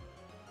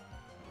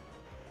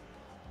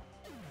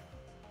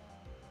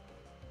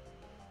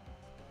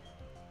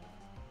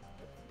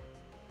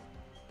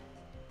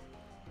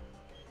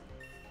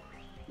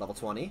 Level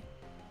 20.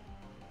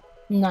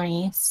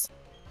 Nice.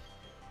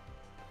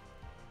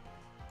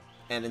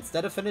 And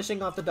instead of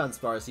finishing off the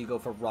Dunsparce, you go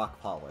for Rock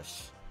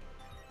Polish.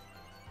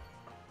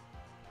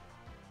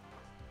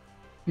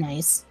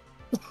 Nice.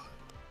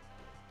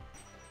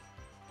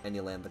 And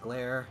you land the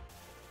Glare.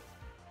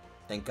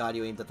 Thank God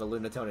you aimed at the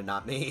Lunatone and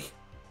not me.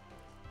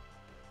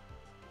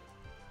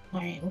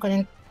 Alright, I'm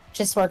gonna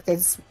just work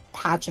this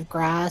patch of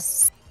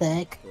grass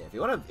thick. Yeah, if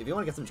you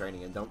wanna get some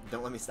training in, don't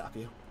let me stop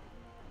you.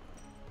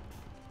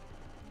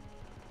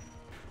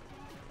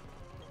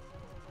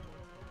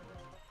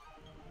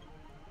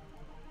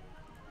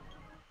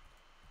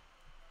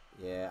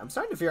 Yeah, I'm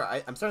starting to fear.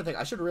 I'm starting to think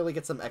I should really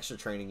get some extra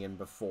training in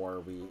before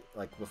we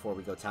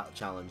go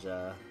challenge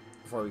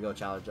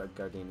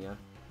Gardenia.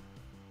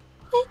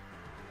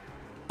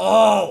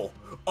 Oh,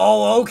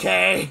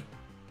 okay.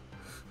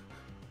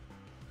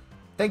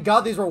 Thank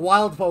God these were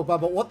wild Pokemon,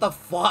 but what the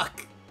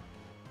fuck?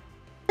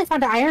 I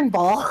found an Iron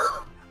Ball.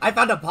 I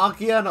found a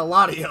Palkia and a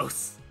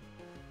Latios.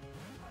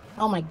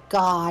 Oh my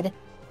god.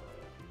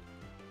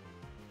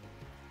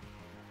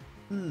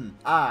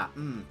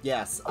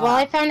 Yes. Well,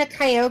 I found a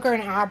Kyogre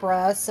and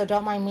Abra, so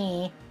don't mind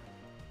me.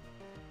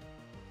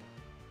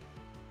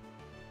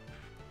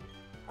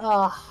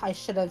 Ugh, I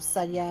should have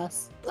said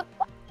yes.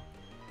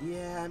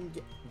 Yeah,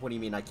 what do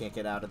you mean I can't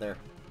get out of there?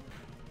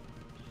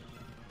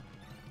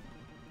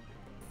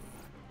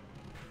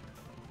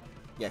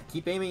 Yeah,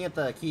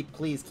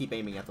 please keep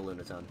aiming at the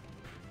Lunatone.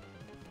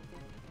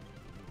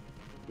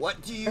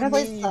 What do you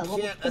mean you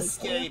can't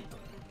escape?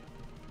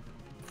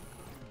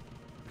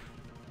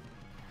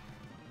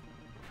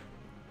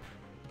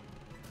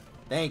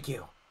 Thank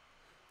you.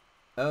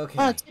 Okay.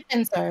 Oh, 2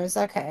 pincers.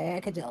 Okay, I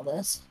could deal with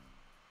this.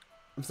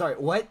 I'm sorry,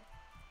 what?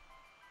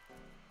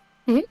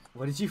 Hmm?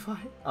 What did you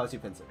find? Oh, 2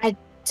 pincers.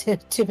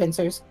 Two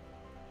pincers.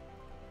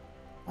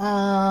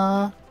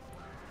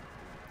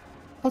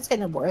 Let's get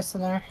no worse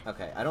in there.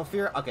 Okay, I don't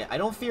fear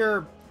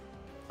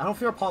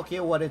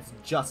Palkia when it's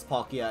just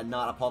Palkia,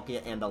 not a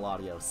Palkia and a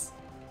Latios.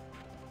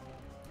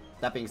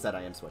 That being said,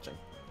 I am switching.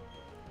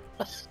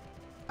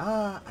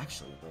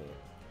 Actually, wait.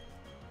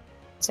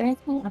 Is there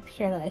anything up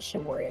here that I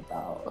should worry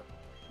about?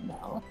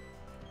 No.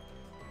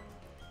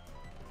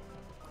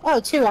 Oh,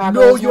 2 Abras.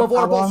 No, you have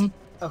water balls!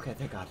 Okay,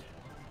 thank God.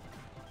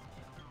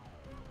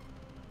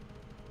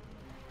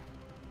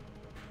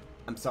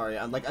 I'm sorry,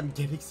 I'm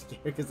getting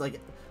scared, because,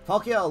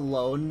 Palkia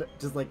alone,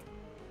 just,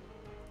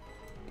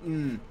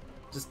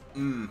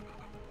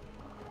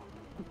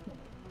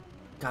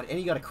 God, and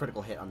you got a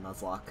critical hit on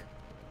Nuzlocke.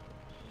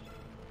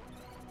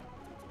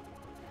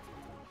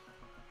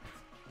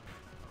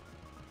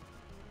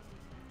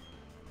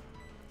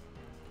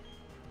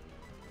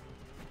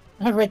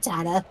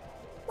 Rattata.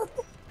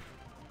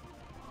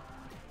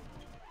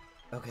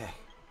 Okay.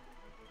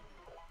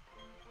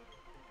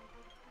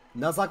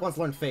 Nuzlocke wants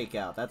to learn Fake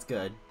Out, that's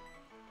good.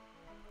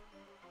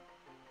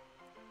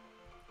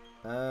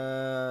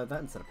 That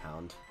instead of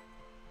Pound.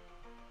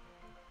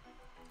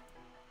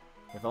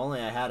 If only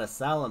I had a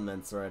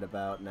Salamence right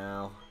about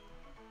now.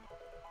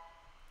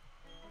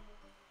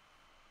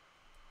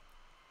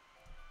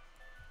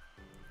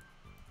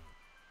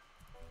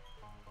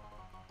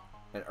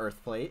 An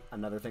Earth Plate,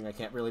 another thing I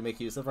can't really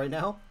make use of right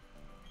now.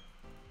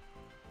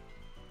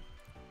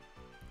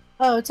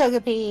 Oh,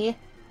 Togepi.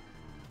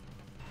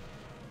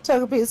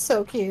 Togepi is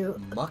so cute.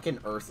 Muck and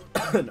Earth,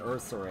 an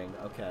Ursaring,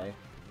 okay.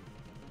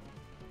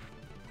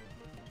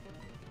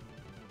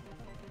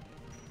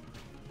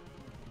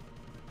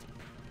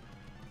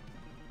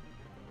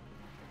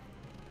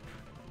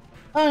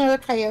 Oh, another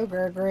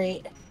Kyogre,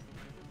 great.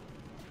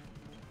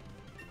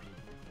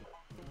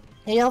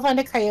 Maybe I'll find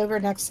a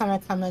Kyogre next time I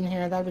come in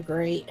here, that'd be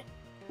great.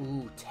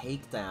 Ooh,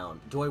 Takedown.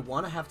 Do I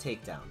want to have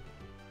Takedown?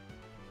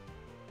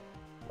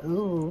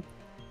 Ooh.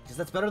 Because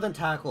that's better than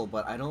Tackle,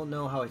 but I don't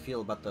know how I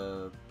feel about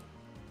the...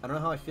 I don't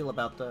know how I feel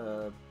about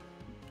the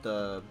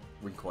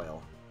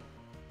recoil.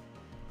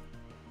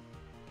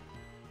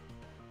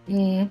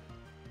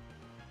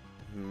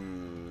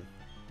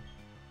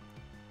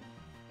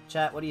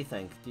 Chat, what do you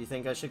think? Do you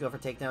think I should go for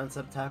Takedown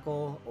instead of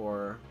Tackle,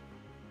 or...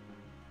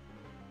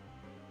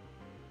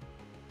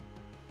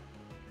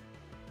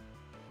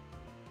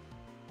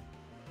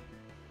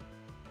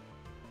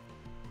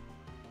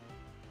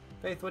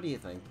 Faith, what do you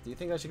think? Do you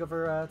think I should go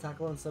for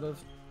Tackle instead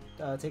of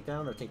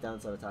Takedown, or Takedown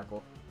instead of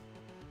Tackle?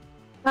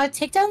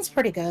 Takedown's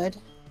pretty good.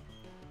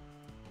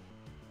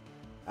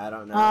 I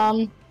don't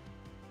know.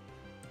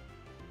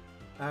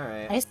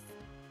 Alright. I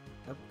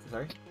Oh,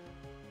 sorry?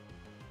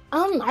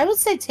 I would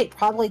say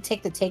probably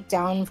take the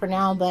Takedown for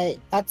now, but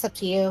that's up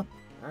to you.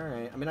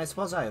 Alright. I mean, I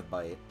suppose I have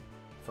Bite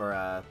for,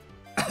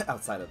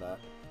 outside of that.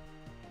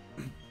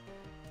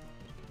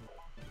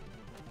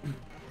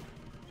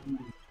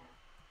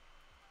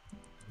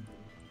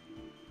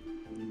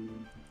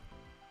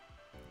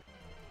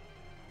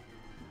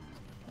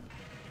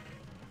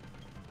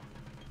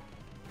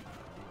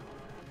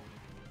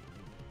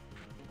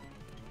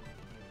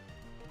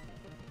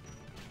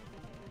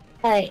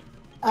 Alright,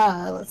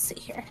 let's see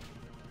here.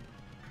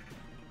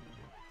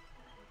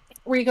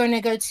 We're going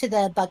to go to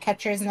the bug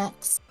catchers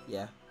next.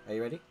 Yeah. Are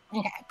you ready?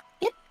 Okay.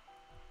 Yep.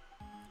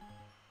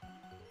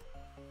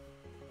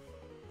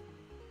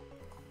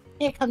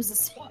 Here comes the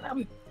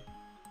swarm.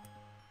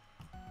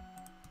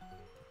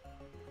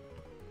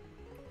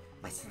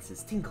 My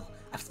senses tingle.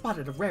 I've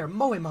spotted a rare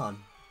Moemon.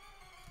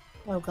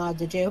 Oh god,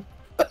 did you?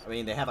 I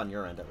mean, they have on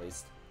your end, at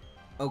least.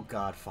 Oh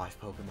god, 5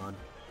 Pokemon.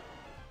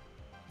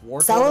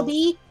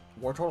 Celebi?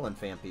 Wartortle and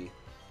Phanpy.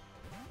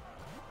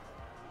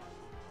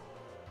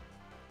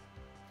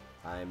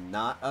 I'm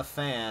not a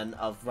fan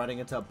of running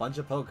into a bunch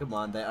of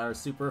Pokemon that are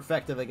super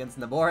effective against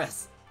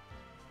Naboris.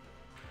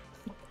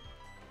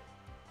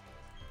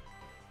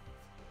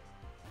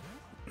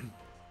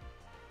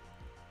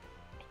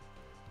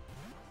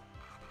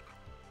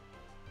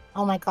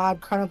 Oh my god,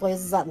 Chronoblaze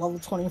is at level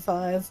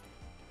 25.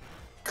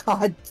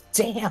 God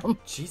damn.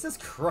 Jesus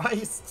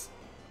Christ!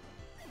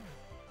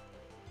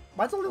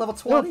 Mine's only level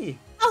 20!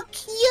 Fuck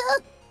yeah!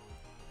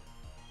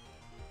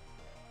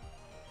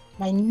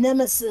 My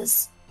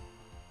nemesis.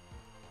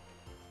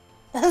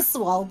 That's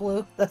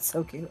Swallow. That's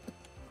so cute.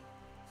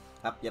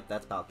 Yep,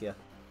 that's Palkia.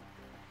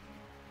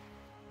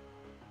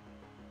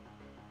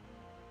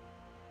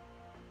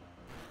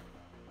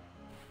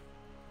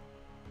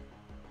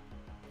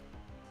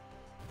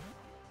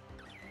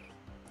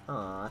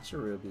 Aw,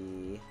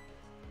 Cherubi.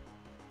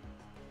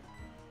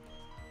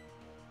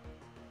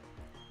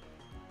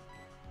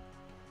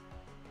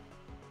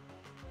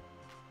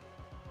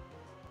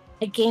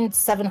 I gained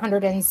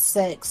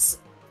 706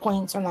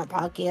 points from that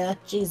Palkia.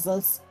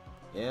 Jesus.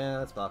 Yeah,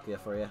 that's Palkia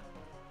for you.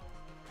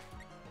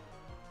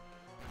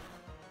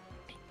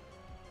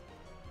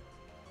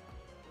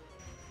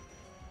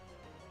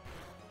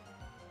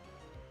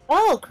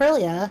 Oh,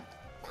 Kirlia.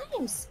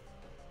 Nice.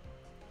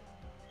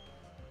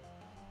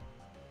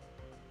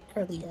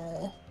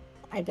 Kirlia.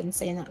 I've been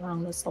saying that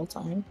wrong this whole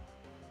time.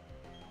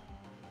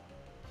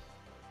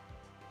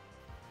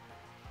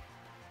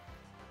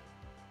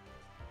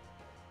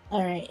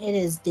 Alright, it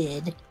is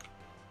dead.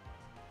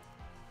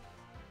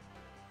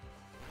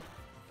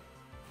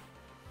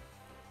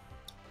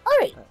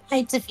 Alright,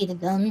 I defeated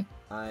them.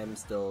 I'm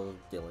still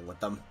dealing with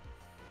them.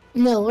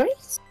 No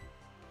worries.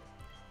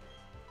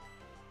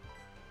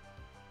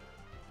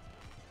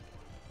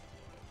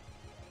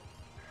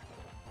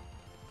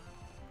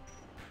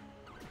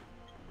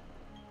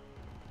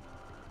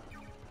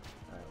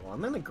 Alright, well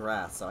I'm in the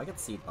grass, so I get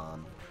Seed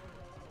Bomb.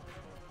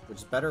 Which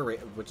is better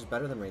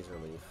than Razor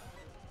Leaf.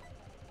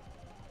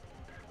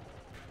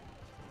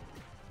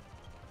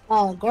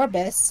 Oh,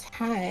 Gorbis.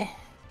 Hi.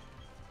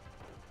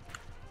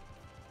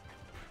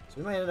 So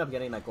we might end up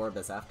getting that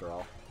Gorbis after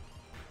all.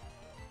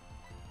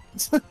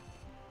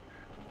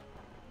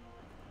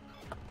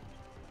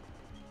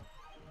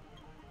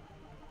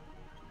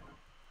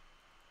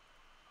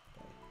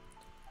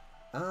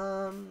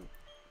 I'm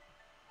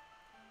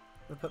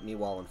gonna put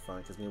Meewall in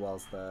front, because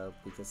Meewall's the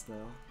weakest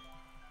now.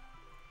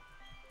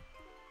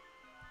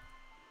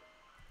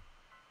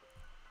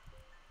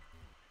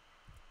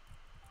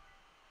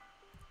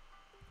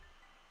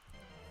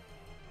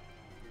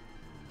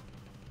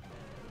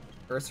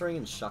 Ursaring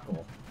and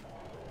Shuckle.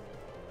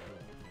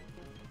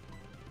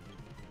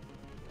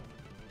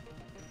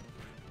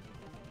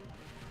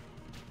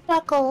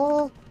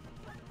 Shuckle.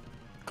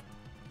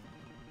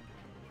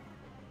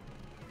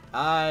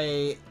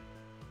 I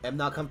am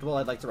not comfortable,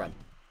 I'd like to run.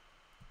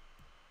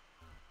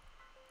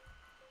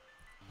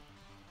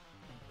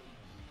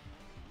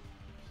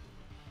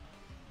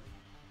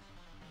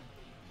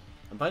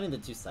 I'm fighting the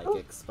 2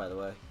 Psychics, by the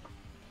way.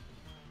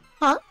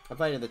 Huh? I'm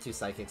fighting the 2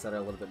 Psychics that are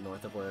a little bit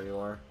north of where you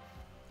are.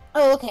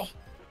 Oh, okay.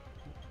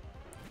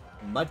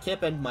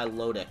 Mudkip and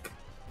Milotic.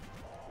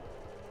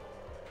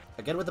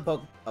 Again with the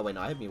poke. Oh wait,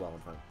 no, I have Meewall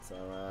in front.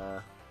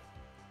 So,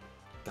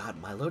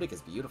 God, Milotic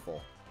is beautiful.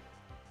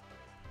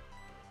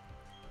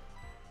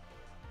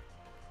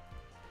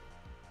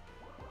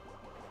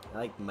 I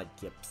like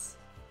Mudkips.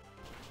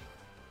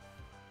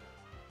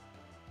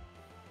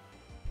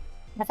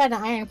 I found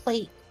an iron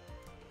plate.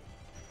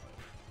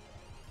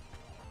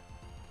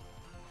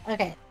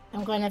 Okay,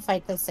 I'm going to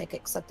fight the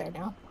psychics up there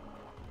now.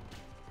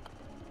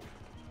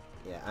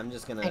 Yeah, I'm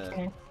just gonna...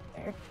 Okay.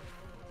 There.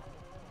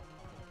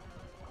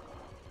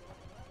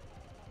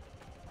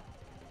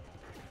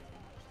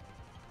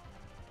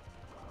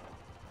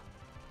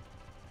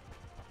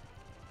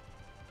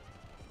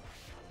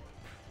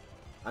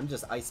 I'm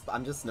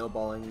just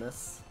snowballing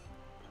this.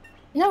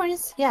 No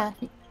worries, yeah.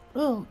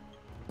 Ooh.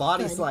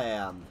 Body Good.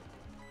 Slam!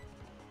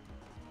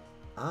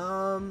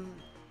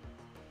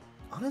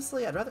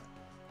 Honestly, I'd rather...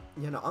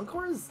 You know,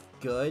 Encore is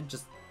good,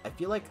 just... I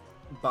feel like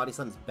Body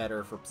Slam's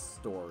better for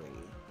story.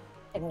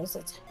 It was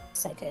it.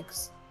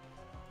 Psychics.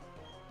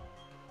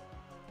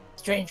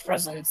 Strange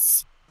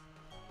presence.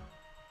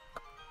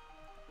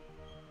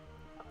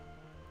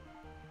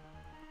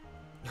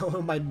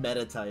 Oh, my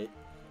Metatite.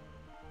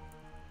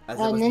 As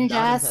it was not a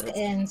Ninjask Metatite.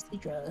 and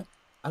Seadra.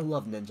 I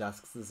love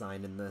Ninjask's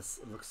design in this.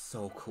 It looks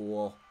so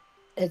cool.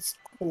 It's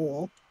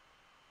cool.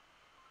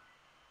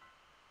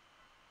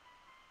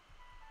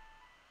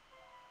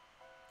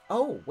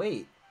 Oh,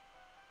 wait.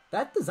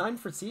 That design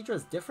for Seadra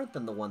is different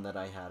than the one that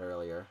I had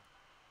earlier.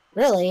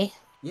 Really?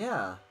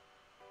 Yeah.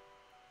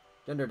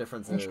 Gender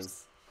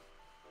differences.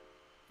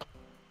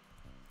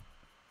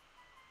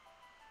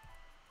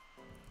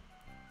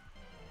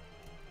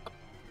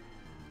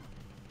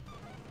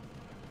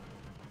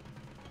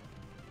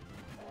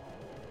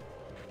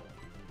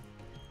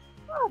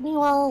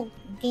 Meanwhile,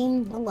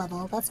 gain a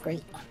level. That's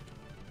great.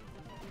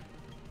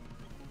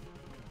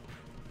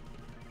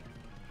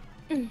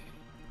 No,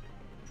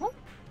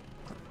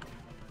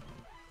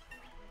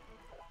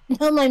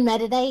 my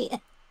Meditite.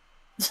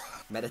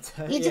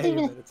 Meditate? You Yeah, didn't you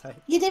even. meditate.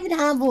 You didn't even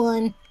have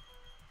one.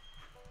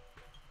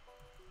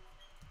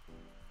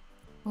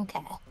 Okay.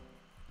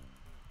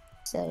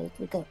 So if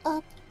we go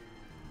up.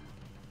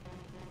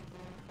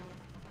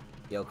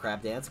 Yo,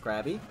 crab dance,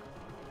 crabby.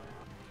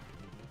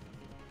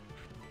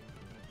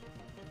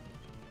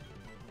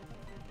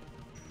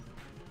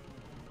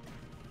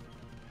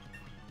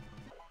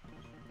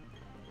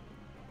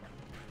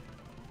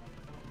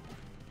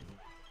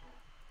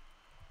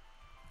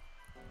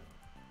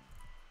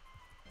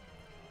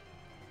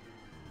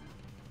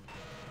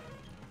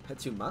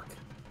 To muck?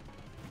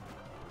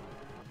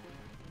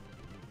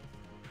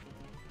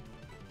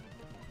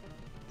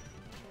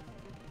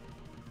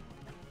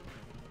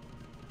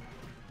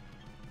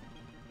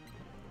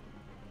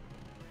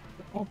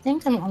 I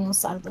think I'm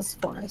almost out of this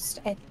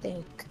forest. I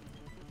think.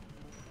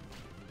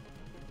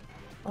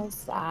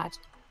 What's that?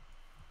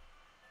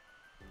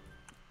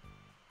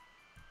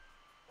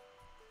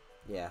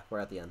 Yeah,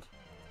 we're at the end.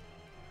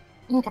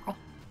 Okay.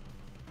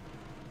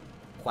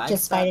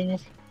 Just fighting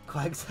it.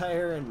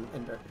 Quagsire and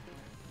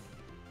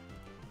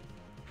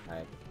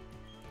Alright.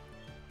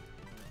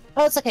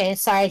 Oh, it's okay.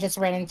 Sorry, I just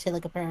ran into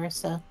like a bear,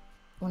 so I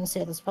want to see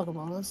what this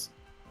Pokeball is.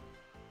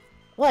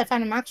 Oh, I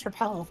found a max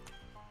repel.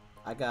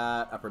 I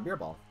got Upper Beer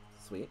Ball.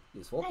 Sweet.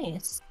 Useful.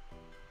 Nice.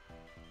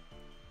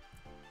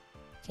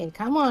 Okay,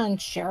 come on,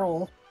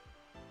 Cheryl.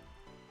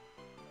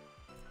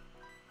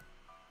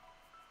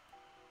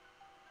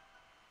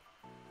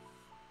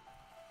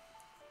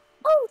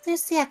 Oh,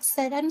 there's the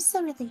exit. I'm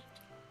so relieved.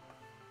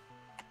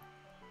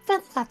 If I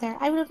got there,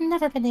 I would have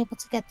never been able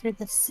to get through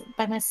this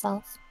by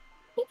myself.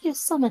 Thank you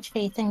so much,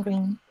 Faith and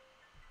Green.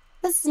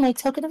 This is my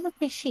token of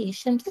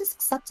appreciation. Please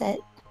accept it.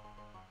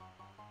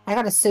 I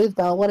got a Soothe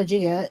Bell. What did you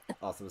get?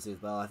 Also a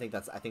Soothe Bell. I think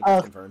that's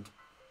Oh. confirmed.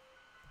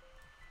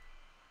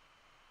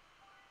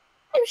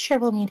 I'm sure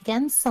we'll meet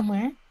again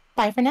somewhere.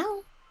 Bye for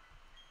now.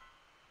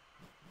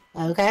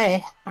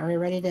 Okay, are we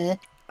ready to?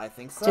 I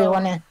think so. Do you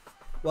want to?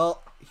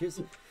 Well,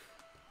 here's.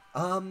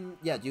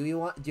 Yeah.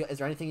 Is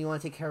there anything you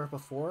want to take care of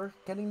before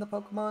getting the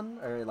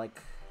Pokemon, or like?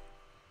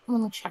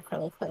 Let me check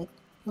really quick.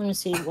 Let me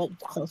see what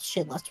health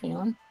she left me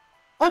on.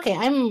 Okay,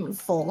 I'm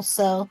full,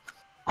 so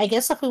I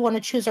guess if we want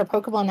to choose our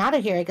Pokemon out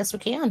of here, I guess we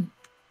can.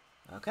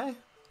 Okay,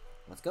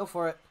 let's go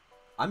for it.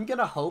 I'm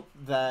gonna hope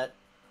that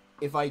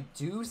if I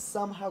do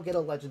somehow get a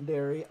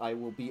legendary, I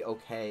will be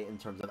okay in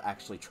terms of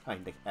actually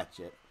trying to catch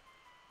it.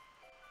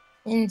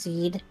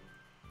 Indeed.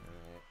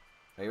 Alright.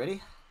 Are you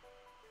ready?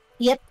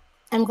 Yep,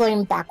 I'm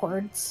going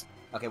backwards.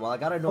 Okay, well, I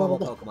got a normal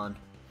Pokemon.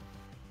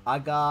 I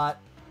got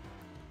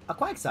a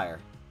Quagsire.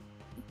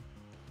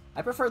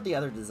 I preferred the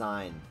other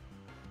design.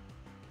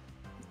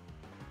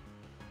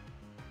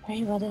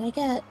 Alright, what did I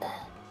get?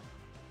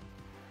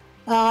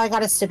 Oh, I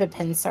got a stupid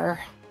Pinsir.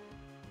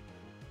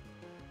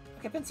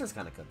 Okay, Pinsir's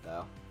kind of good,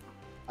 though.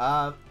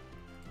 I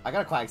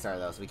got a Quagsire,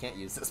 though, so we can't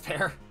use this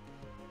pair.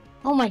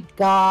 Oh my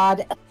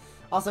god.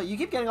 Also, you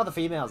keep getting all the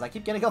females. I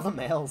keep getting all the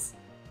males.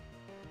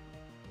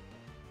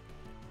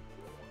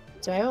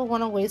 Do I ever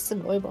want to waste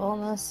an Oiball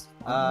on this?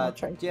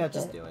 Yeah,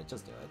 just do it.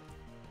 Just do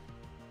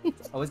it.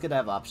 Always good to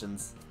have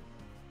options.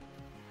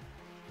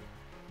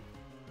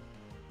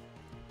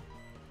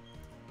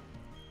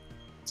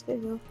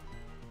 2,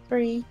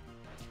 3,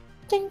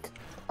 dink.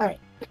 Alright.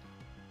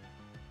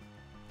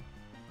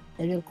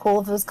 It'd be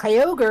cool if it was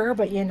Kyogre,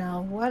 but you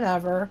know,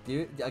 whatever. Do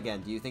you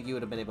think you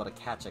would have been able to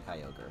catch a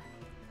Kyogre?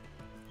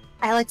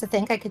 I like to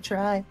think I could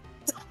try.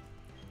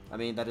 I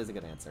mean, that is a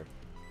good answer.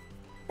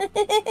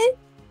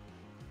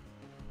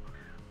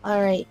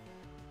 Alright.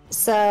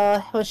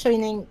 So, what should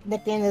we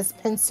nickname this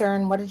Pinsir,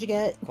 and what did you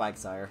get?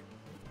 Quagsire.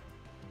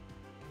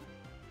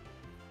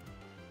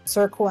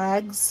 Sir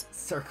Quags.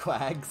 Sir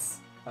Quags.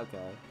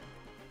 Okay.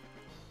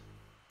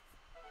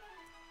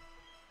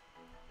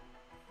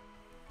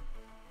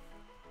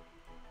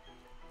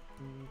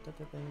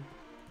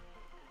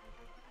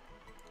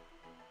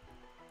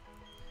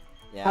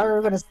 Yeah. How are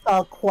we gonna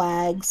spell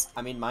Quags?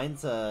 I mean,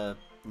 mine's a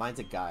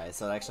guy,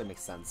 so it actually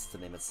makes sense to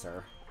name it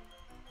Sir.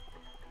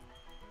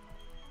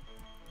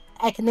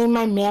 I can name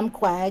my Mam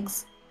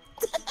Quags.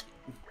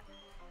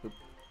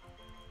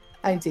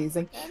 I'm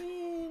teasing. I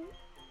mean...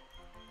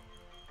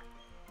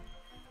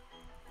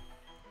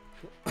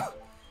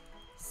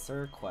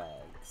 Sir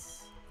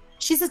Quags.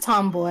 She's a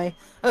tomboy.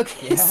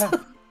 Okay, Yeah.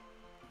 so...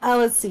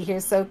 let's see here.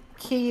 So,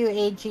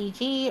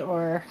 Quagg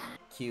or...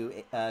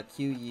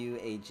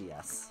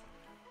 Quaggs.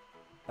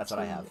 That's what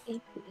I have.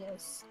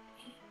 Quaggs.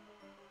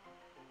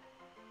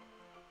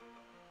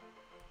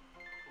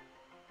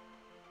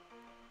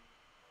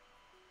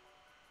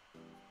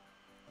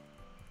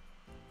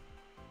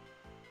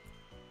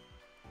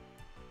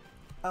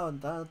 Oh,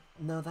 no,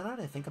 now that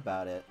I think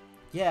about it.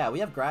 Yeah, we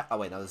have oh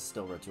wait, no, this is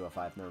still Road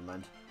 205, never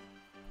mind.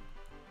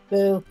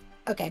 Boo.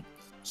 Okay.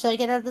 Should I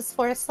get out of this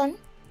forest then?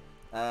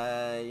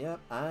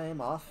 Yep,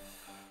 I'm off.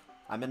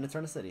 I'm in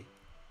Eterna City.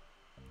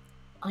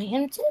 I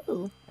am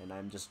too. And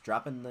I'm just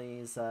dropping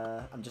these,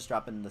 I'm just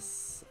dropping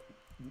this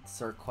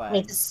Sir Wait, Quag.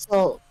 this is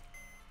still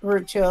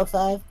Route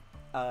 205?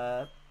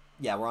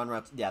 Yeah, we're on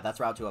route, yeah, that's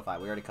Route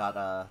 205. We already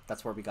got,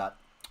 that's where we got,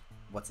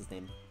 what's his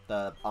name?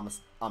 The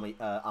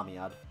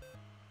Amiad.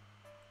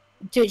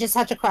 Do we just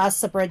have to cross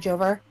the bridge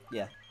over?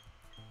 Yeah.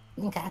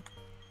 Okay.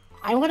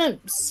 I'm gonna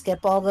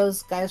skip all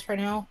those guys for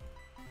now.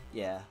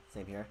 Yeah,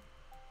 same here.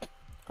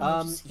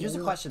 Just Here's a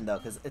heal. question though,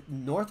 because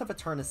north of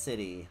Eterna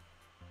City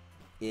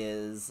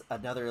is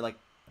another, like,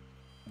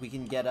 we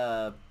can get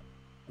a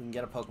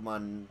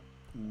Pokemon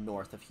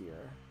north of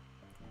here.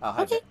 Oh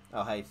hi, Okay.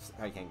 hi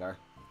Kangar.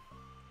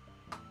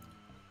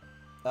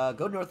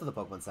 Go north of the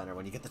Pokemon Center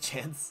when you get the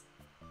chance.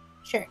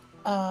 Sure.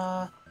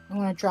 I'm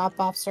gonna drop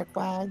off Sir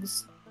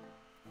Quags.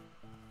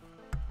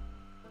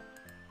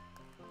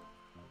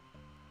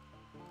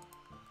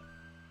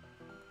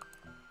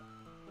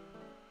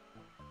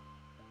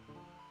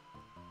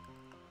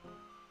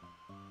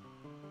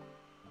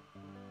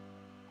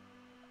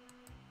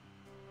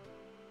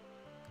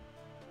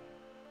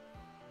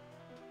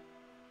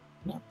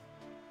 No.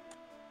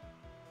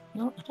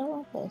 No, I don't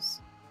like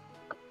this.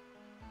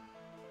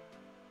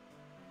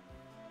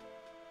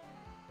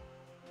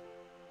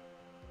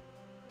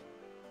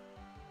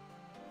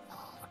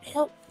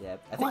 Nope. Yeah,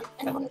 I think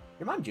What?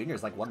 your Mime Junior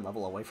is like one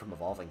level away from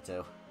evolving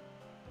too.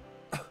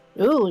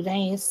 Ooh,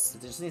 nice.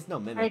 It just needs no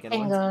Mimic,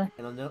 Alright,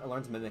 and it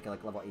learns Mimic at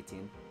like level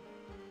 18.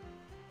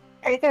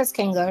 Alright, there's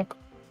Kingo.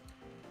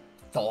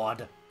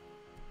 Thawed.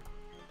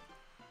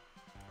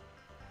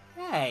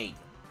 Hey,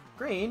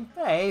 Green,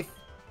 Faith.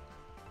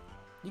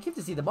 You came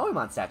to see the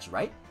Moemon statue,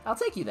 right? I'll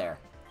take you there.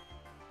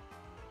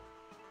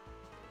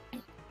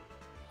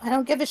 I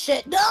don't give a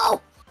shit.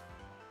 No!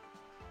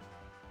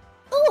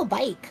 Ooh, a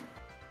bike.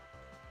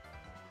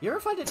 You ever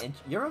find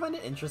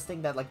it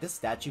interesting that like this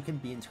statue can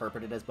be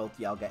interpreted as both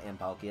Dialga and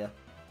Palkia?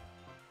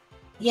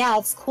 Yeah,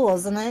 it's cool,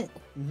 isn't it?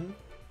 Mm-hmm.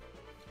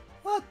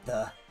 What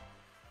the?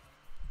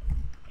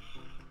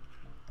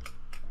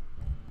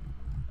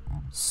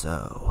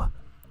 So,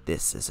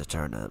 this is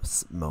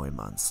Eterna's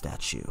Moemon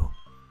statue,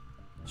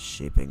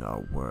 shaping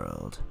our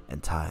world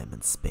and time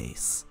and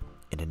space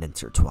in an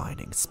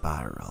intertwining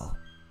spiral.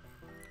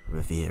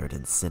 Revered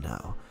in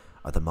Sinnoh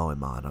are the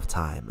Moemon of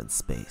time and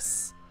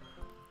space.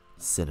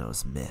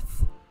 Sinnoh's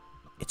myth,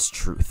 its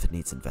truth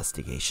needs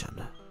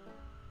investigation.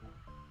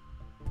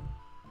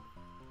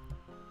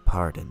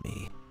 Pardon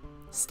me.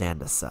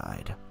 Stand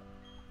aside.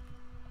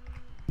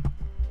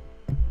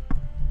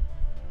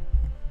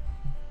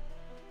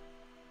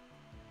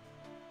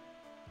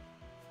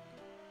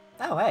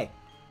 Oh, hey.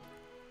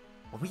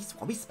 When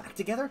we smacked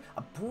together,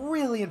 a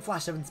brilliant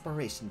flash of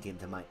inspiration came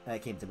to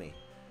me.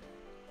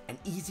 An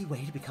easy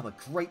way to become a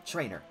great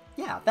trainer.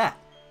 Yeah, that.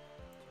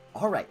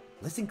 Alright,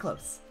 listen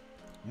close.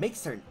 Make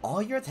certain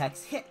all your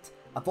attacks hit.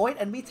 Avoid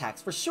enemy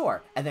attacks for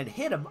sure, and then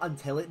hit them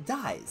until it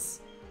dies.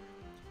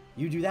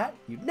 You do that,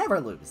 you'd never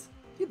lose.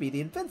 You'd be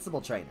the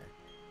invincible trainer.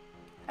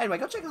 Anyway,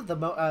 go check out the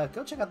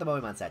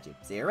Moemon statue.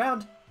 See you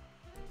around.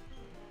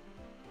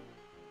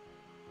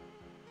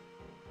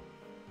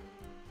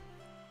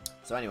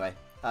 So anyway,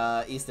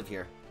 east of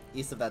here.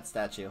 East of that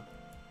statue.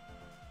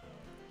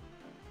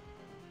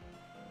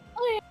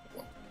 Oh,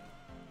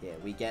 Yeah,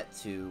 we get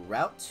to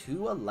Route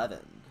 211.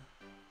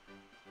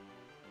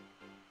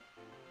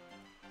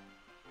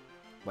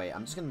 Wait,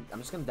 I'm just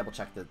gonna double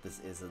check that this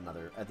is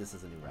another this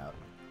is a new route.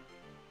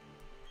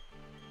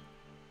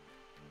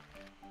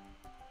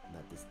 And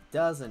that this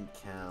doesn't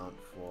count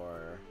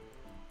for.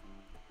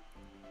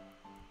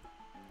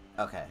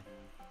 Okay.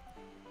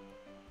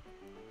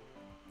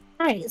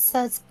 Alright,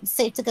 so it's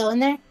safe to go in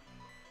there?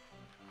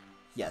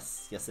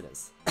 Yes, yes it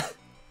is.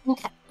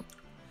 Okay.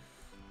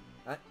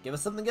 Alright, give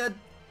us something good.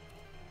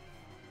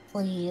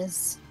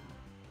 Please.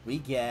 We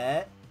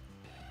get...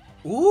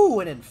 Ooh,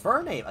 an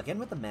Infernape! Again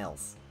with the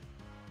males.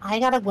 I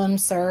got a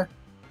Whimsir.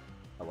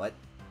 A what?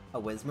 A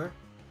Whismer?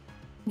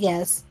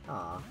 Yes.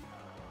 Aw.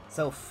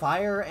 So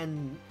fire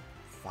and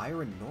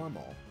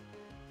normal.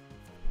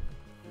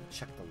 Let me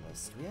check the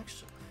list. We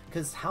actually...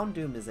 Because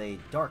Houndoom is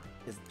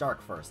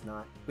dark first,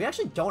 not... We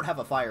actually don't have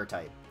a fire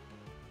type.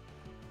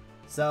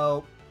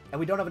 So... And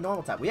we don't have a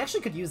normal type. We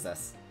actually could use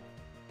this.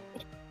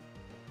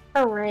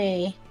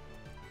 Hooray.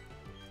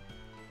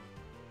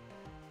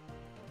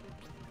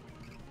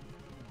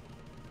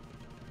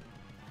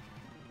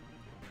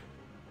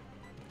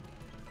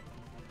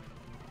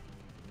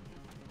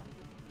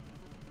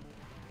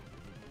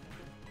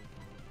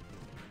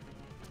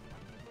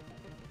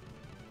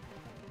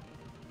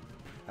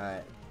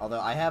 Alright.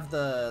 Although I have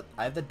the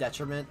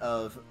detriment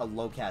of a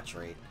low catch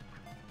rate.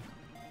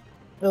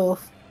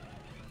 Oof.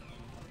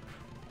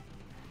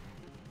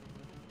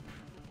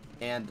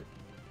 And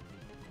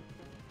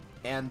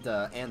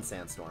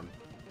Sandstorm.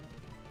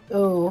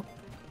 Ooh.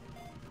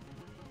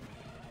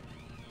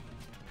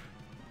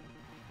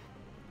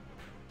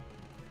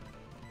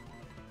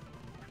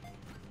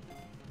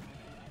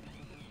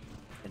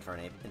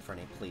 Infernape,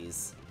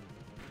 please.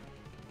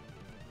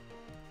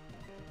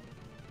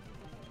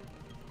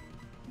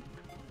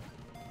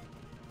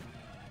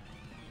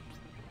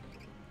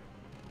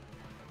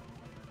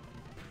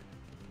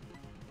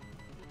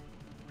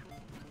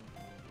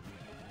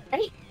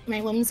 My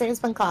whimsy has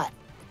been caught.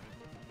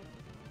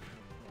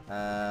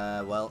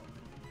 Well,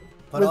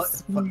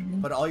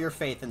 With- put all your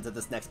faith into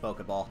this next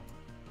Pokeball.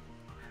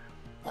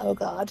 Oh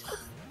god.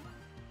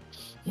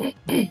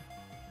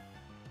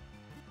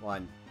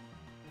 1,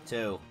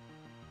 2,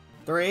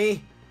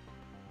 3.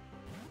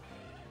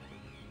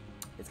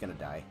 It's gonna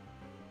die.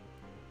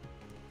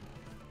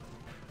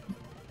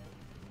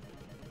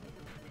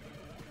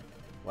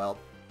 Well,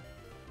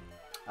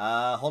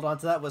 hold on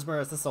to that.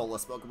 Whismer is the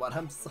soulless Pokemon.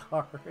 I'm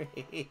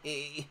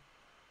sorry.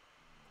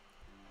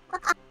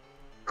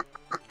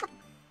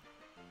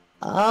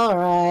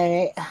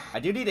 Alright. I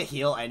do need a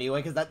heal anyway,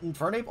 because that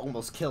Infernape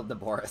almost killed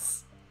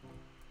Naboris.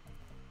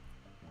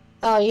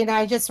 Oh, you know,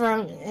 I just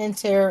run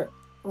into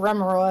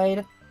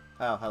Remoraid.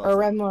 Oh, hello. Or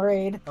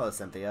Remoraid. Hello,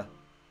 Cynthia.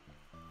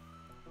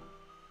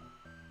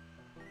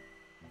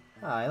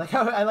 Oh, I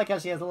like how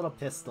she has a little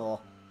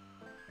pistol.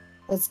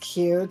 That's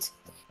cute.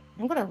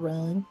 I'm gonna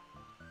run.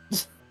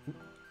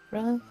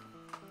 Run.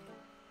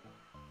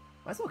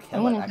 Might as well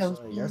kill it,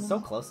 actually. Go... You're so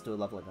close to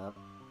leveling up.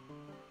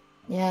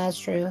 Yeah, that's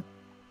true.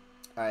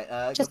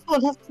 Alright, Just go...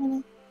 Let's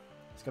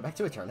go back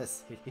to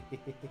Eternus.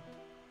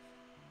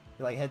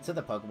 Like, head to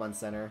the Pokemon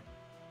Center.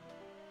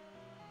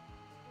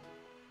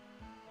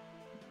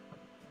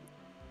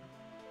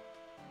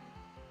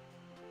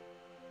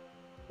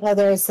 Oh,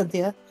 there is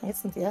Cynthia. Hi,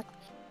 Cynthia.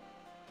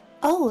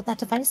 Oh, that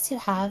device you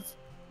have.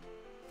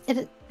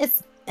 It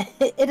is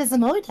a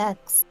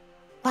Modex.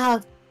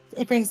 Wow,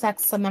 it brings back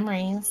some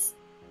memories.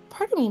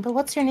 Pardon me, but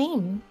what's your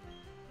name?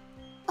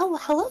 Oh,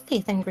 hello,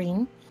 Faith and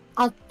Green.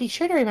 I'll be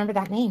sure to remember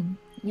that name.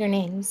 Your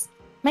names.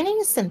 My name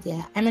is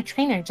Cynthia. I'm a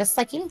trainer, just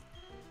like you.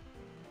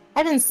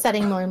 I've been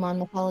studying Moemon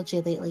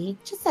mythology lately,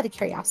 just out of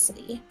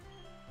curiosity.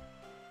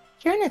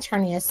 Here in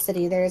Eternia's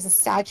city, there is a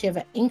statue of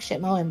an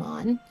ancient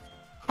Moemon.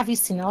 Have you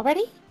seen it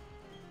already?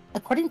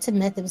 According to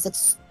myth, it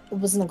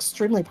was an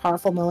extremely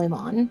powerful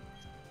Moemon.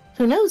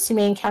 Who knows, you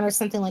may encounter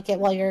something like it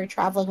while you're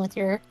traveling with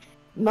your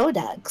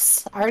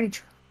Modex. I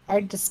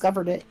already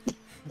discovered it.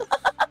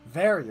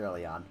 Very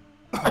early on.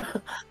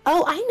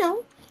 Oh, I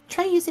know.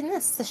 Try using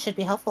this. This should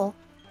be helpful.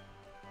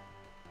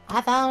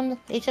 I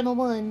found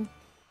HM01.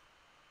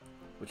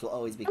 Which will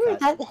always be Oh,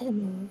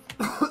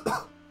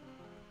 cut.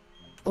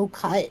 Oh,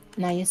 cut.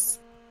 Nice.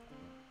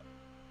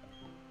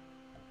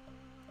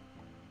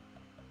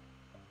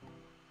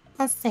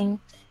 Last thing,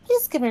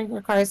 please give my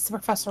regards to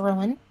Professor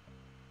Rowan.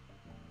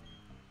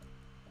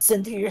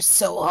 Cynthia, you're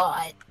so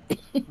hot.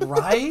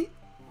 Right?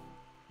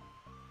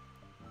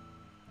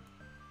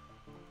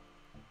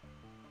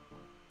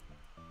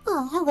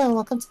 Oh, hello,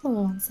 welcome to the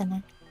Rowan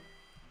Center.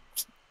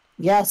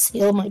 Yes,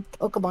 heal my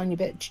Pokemon, you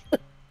bitch.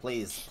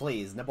 Please,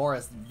 please.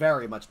 Naboris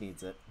very much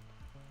needs it.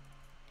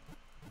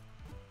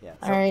 Yeah.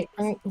 So, Alright.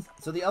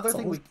 So the other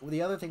thing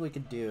we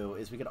could do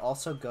is we could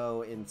also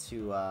go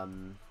into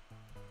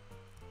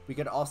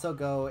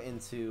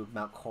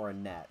Mount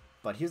Coronet.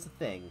 But here's the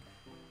thing.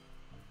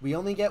 We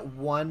only get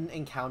one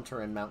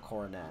encounter in Mount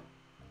Coronet.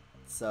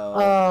 So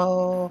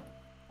Oh.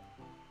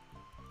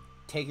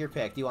 take your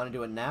pick. Do you want to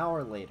do it now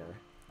or later?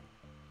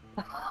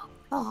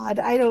 God,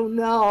 I don't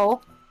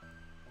know.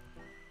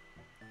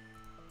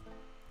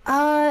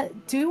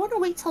 Do you want to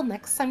wait till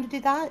next time to do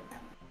that?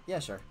 Yeah,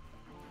 sure.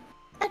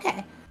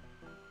 Okay.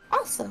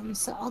 Awesome.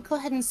 So I'll go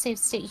ahead and save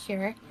state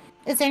here.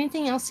 Is there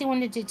anything else you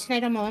want to do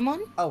tonight on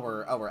Moemon? Oh,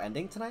 we're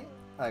ending tonight?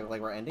 Like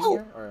we're ending Oh.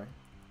 here, or?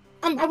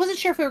 I wasn't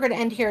sure if we were going to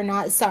end here or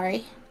not.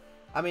 Sorry.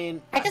 I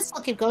mean, I guess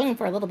I'll keep going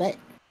for a little bit.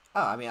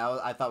 Oh, I mean,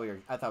 I thought we were.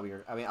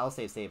 I mean, I'll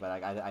save, but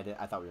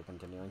I thought we were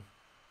continuing.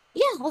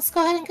 Yeah, let's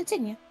go ahead and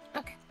continue.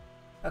 Okay.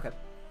 Okay.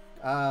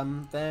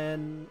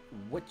 Then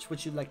which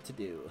would you like to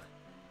do?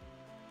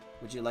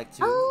 Would you like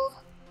to?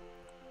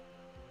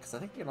 Because I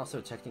think you can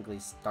also technically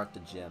start the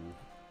gym,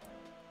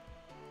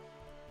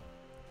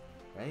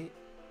 right?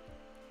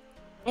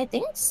 I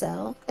think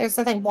so. There's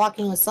nothing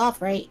blocking us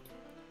off, right?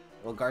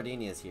 Well,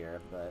 Gardenia's here,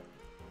 but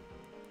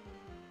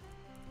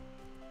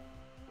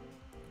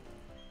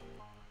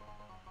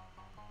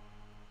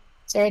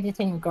Is there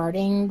anything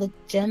regarding the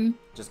gym?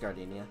 just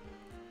Gardenia.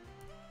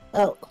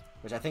 Oh,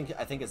 Which I think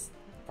is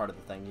part of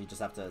the thing. You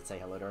just have to say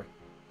hello to her.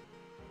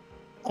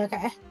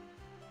 okay.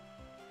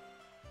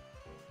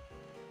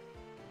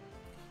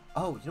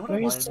 Oh, you know what Where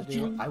I is wanted to the do?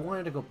 gym? I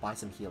wanted to go buy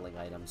some healing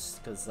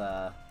items, because,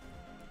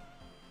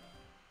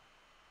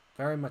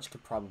 very much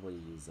could probably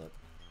use it.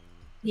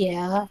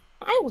 Yeah,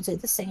 I will do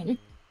the same.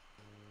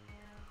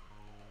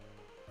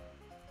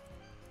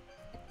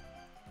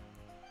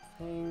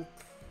 I think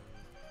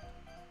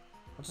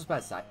I'll just buy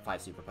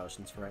 5 super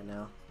potions for right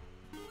now.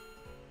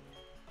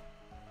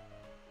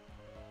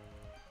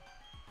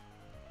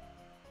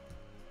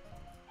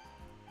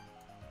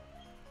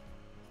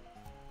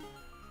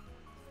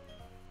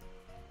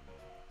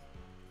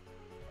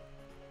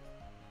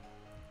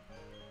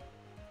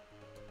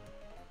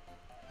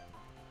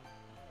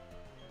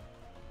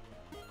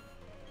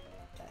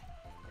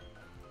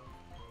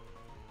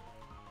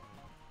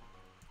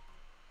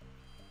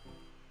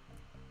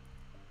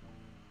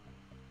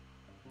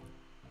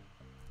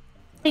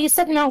 So you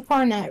said Mount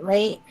Coronet,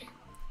 right?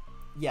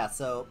 Yeah,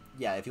 so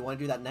yeah, if you want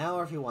to do that now,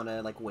 or if you want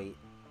to, like, wait,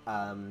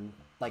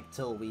 like,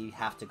 till we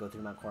have to go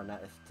through Mount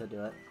Coronet to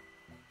do it.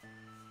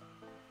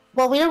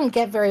 Well, we don't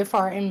get very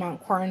far in Mount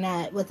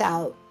Coronet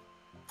without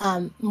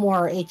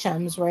more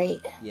HMs, right?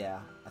 Yeah,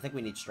 I think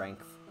we need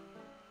strength.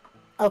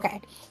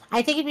 Okay.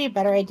 I think it'd be a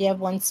better idea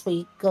once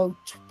we go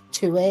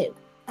to it,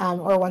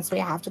 or once we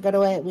have to go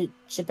to it, we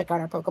should pick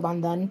out our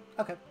Pokemon then.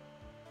 Okay.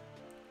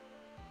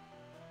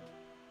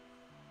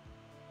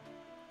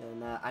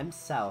 And I'm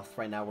south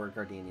right now where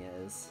Gardenia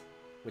is,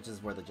 which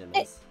is where the gym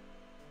is.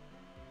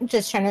 I'm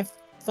just trying to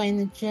find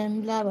the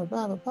gym, blah, blah,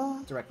 blah, blah,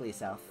 blah. Directly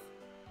south.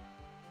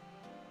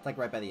 It's like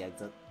right by the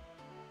exit.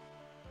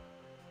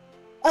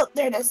 Oh,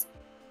 there it is.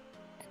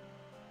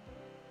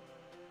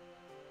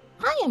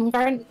 Hi, I'm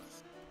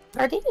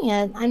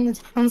Gardenia. I'm the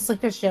town's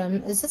leader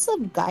gym. Is this a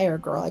guy or a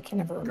girl? I can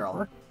never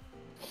remember.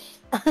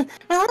 My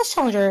last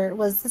challenger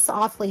was this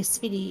awfully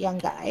speedy young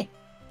guy.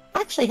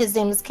 Actually, his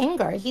name is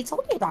Kangar. He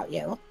told me about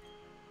you.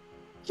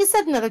 He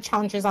said another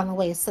challenger's on the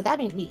way, so that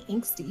made me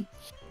angsty.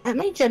 At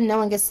my gym, no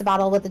one gets to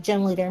battle with the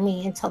gym leader,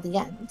 me, until the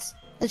end.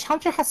 The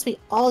challenger has to beat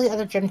all the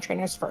other gym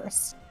trainers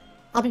first.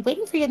 I'll be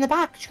waiting for you in the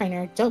back,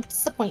 trainer. Don't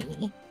disappoint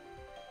me.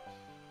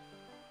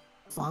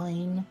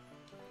 Fine.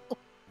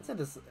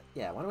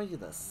 Yeah, why don't we do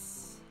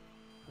this?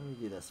 Why don't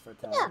we do this for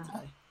today?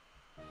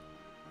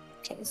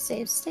 Okay,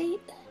 save state.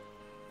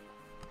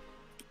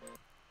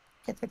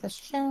 Get through this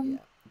gym. Yeah.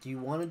 Do you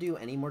want to do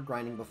any more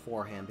grinding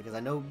beforehand? Because I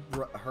know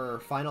her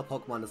final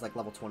Pokemon is like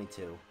level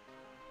 22.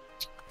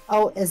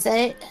 Oh, is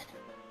it?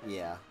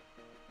 Yeah.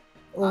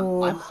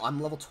 Ooh.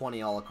 I'm level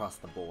 20 all across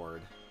the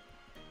board.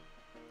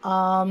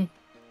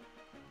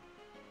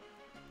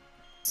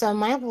 So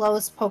my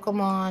lowest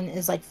Pokemon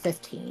is like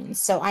 15,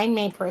 so I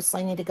may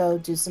personally need to go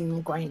do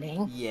some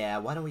grinding. Yeah,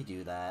 why don't we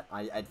do that?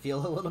 I'd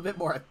feel a little bit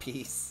more at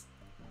peace.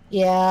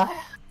 Yeah.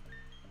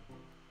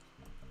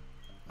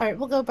 Alright,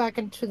 we'll go back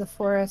into the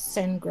forest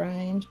and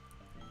grind.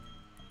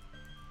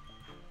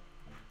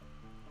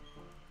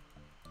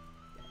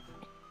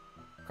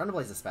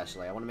 Chronoblaze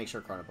especially. I want to make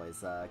sure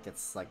Chronoblaze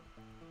gets, like,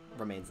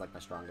 remains, like, my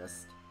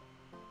strongest.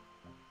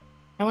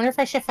 I wonder if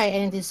I should fight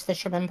any of these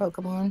fisherman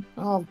Pokemon.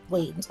 I'll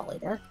wait until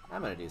later.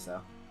 I'm gonna do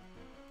so.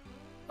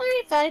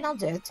 Alright, fine, I'll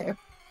do it too.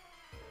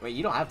 Wait,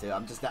 you don't have to. I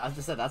just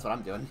said that's what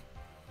I'm doing.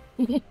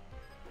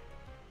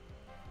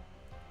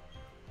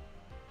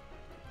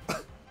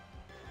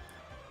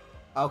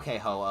 Okay,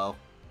 Ho-Oh.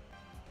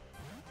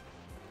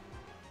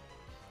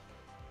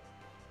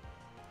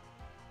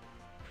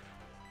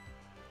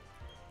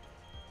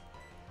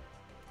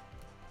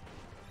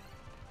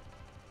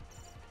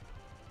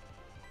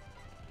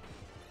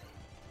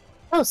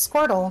 Oh,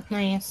 Squirtle.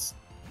 Nice.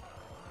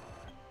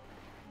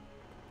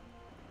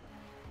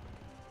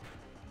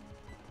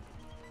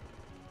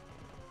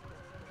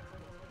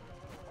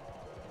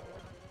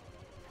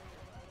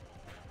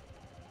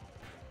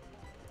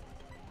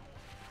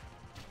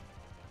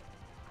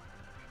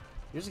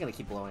 You're just gonna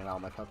keep blowing out all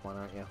my Pokemon,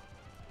 aren't you?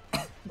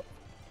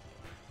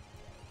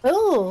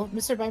 Oh,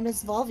 Mr. Mime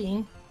is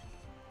evolving.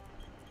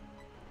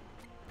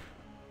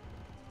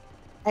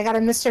 I got a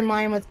Mr.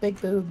 Mime with big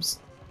boobs.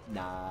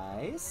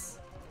 Nice.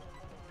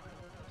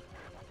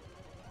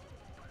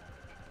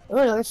 Oh,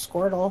 another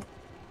Squirtle.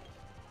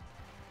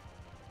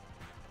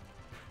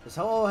 This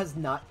Ho-Oh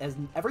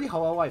every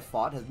Ho-Oh I've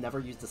fought has never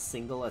used a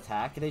single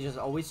attack. They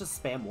always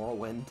just spam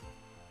Whirlwind.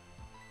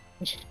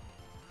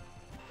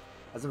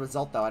 As a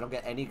result, though, I don't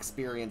get any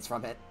experience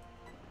from it.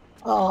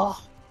 Oh.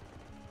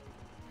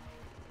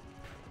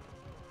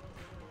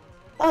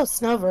 Oh,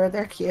 Snover,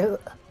 they're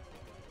cute.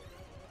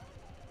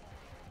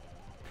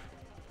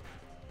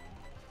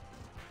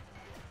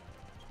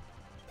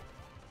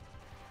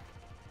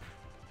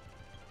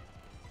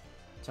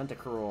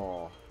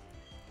 Tentacruel.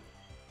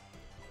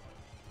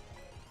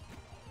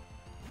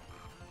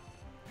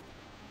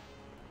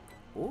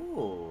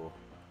 Ooh.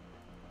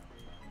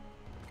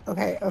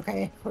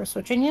 Okay. We're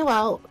switching you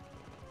out.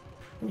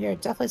 You're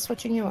definitely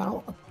switching you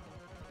out.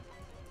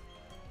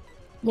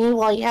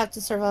 Meanwhile, you have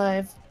to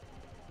survive.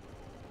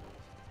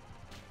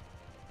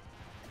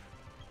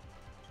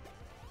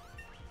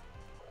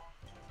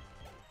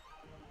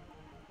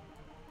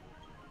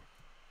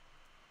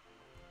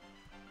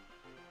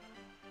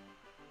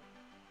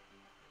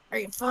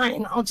 Alright,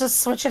 fine. I'll just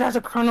switch it out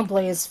to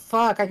Chronoblaze.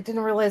 Fuck, I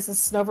didn't realize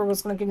this Snover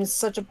was gonna give me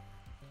such a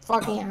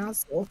fucking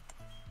hassle.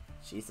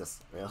 Jesus,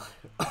 really?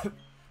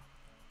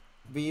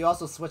 But you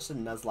also switched to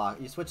Nuzlocke.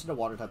 You switched to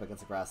Water type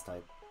against a Grass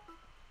type.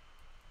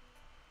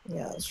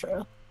 Yeah, that's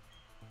true.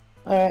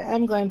 Alright,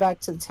 I'm going back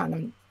to the town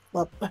and,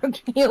 well,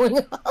 healing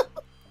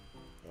up.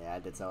 Yeah, I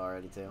did so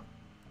already, too.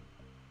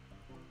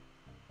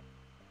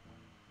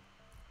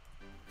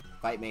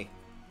 Fight me.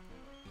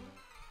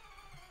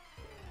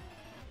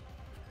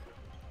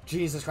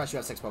 Jesus Christ, you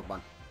have 6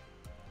 Pokemon.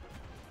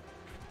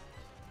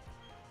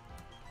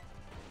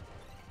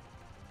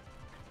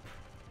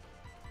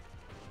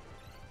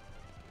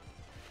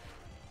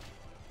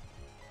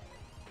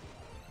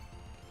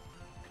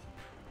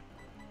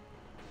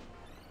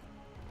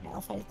 I'll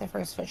fight the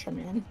first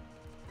fisherman.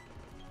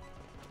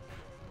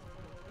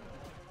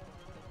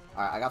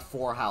 Alright, I got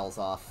 4 howls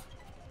off.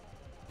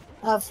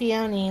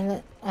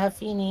 Feeny,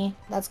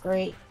 that's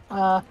great.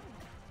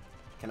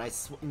 Can I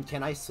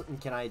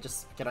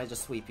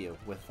just sweep you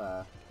with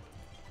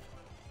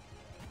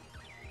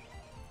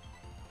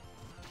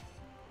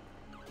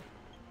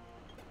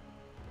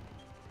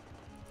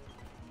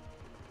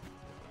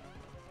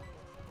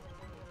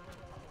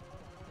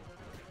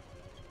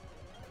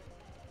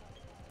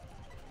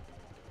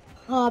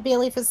Oh,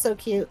 Bayleaf is so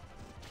cute.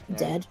 Yeah.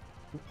 Dead.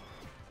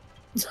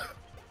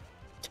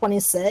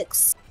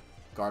 26.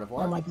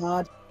 Gardevoir? Oh my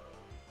god.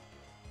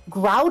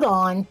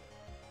 Groudon.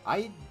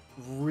 I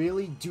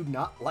really do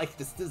not like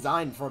this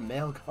design for a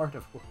male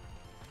Gardevoir.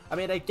 I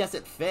mean, I guess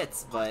it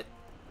fits, but...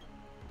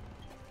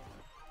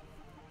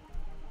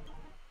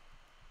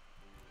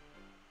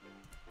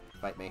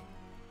 Fight me.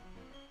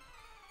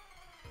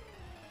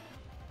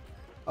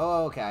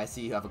 Oh, okay, I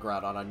see you have a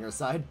Groudon on your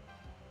side.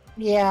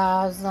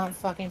 Yeah, it's not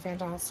fucking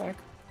fantastic.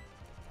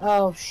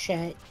 Oh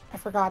shit. I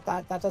forgot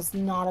that. That does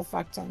not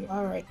affect him.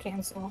 Alright,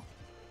 cancel.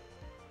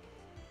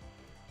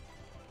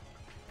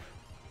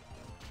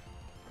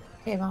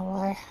 Okay, my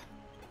boy.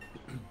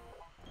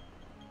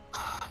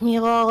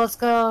 Milo, let's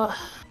go.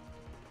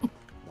 No,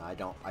 I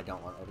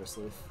don't want Odor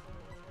Sleuth.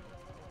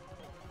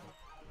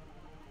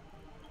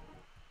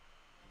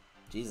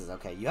 Jesus,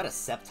 okay, you had a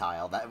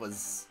Sceptile, that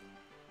was...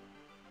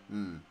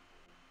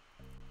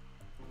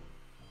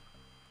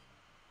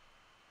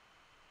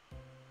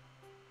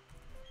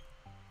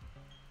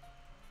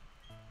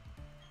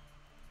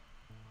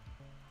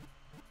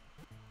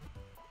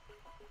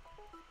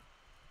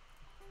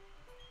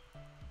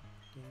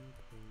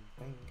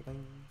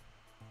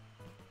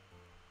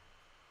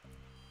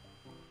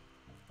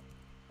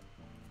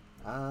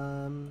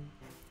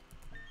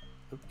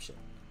 Oops, shit.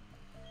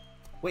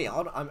 Wait,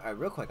 hold on,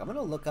 real quick. I'm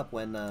gonna look up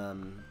when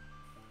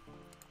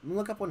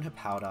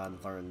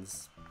Hippowdon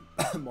learns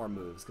more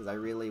moves, because I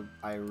really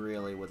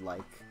would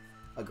like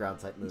a ground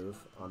type move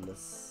on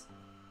this.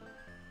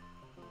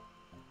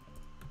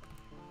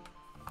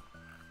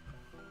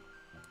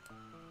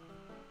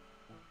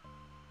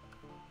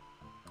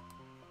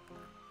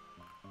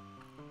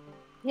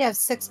 You have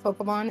 6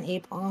 Pokemon,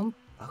 Apom.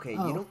 Okay,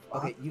 Oh, you don't.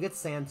 fuck. Okay, you get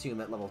Sand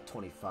Tomb at level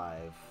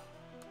 25.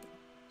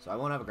 So I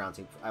won't have a ground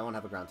type. I won't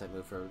have a ground type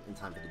move in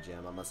time for the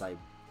gym unless I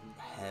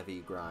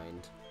heavy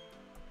grind,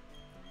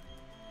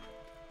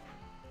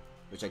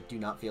 which I do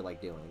not feel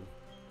like doing.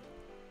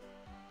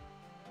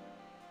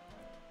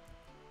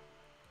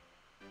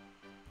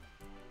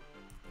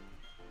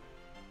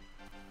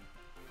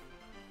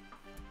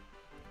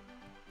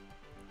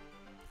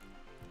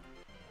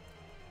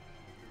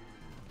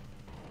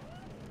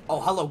 Oh,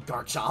 hello,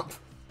 Garchomp.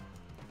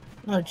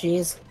 Oh,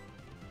 jeez.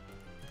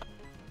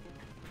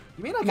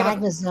 You mean I could have?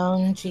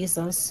 Magnezone,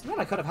 Jesus. You mean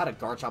I could have had a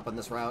Garchomp on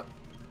this route?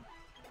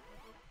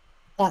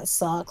 That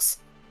sucks.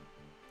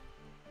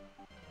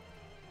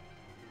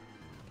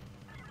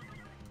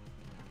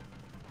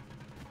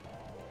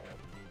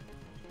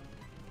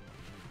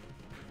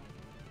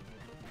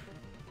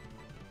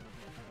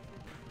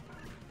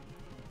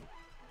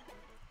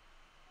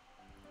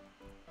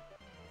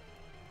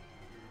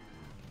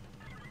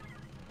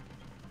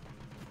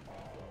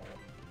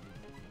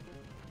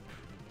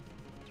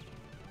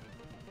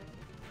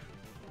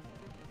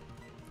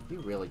 You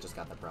really just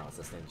got the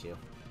paralysis, didn't you?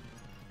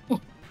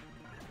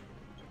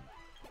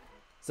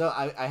 So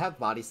I have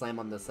Body Slam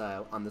on this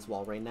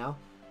wall right now.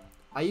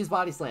 I use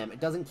Body Slam.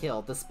 It doesn't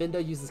kill. The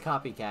Spindo uses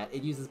Copycat.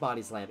 It uses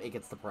Body Slam. It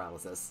gets the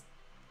paralysis.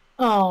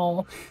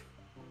 Oh.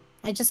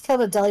 I just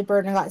killed a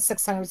Delibird and got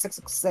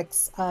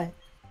 666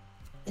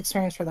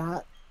 experience for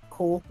that.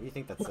 Cool. What do you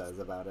think that says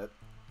about it?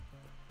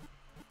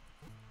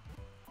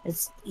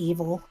 It's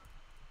evil.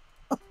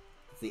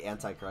 It's the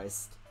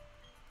Antichrist.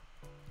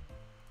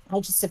 I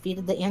just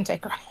defeated the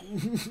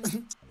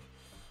Antichrist.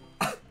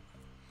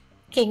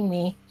 King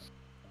me.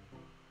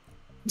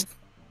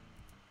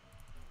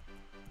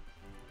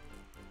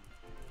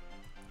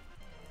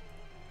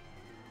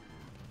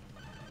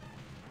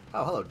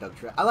 Oh, hello,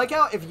 Dugtrio. I like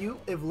how if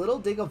Little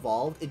Dig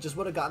evolved, it just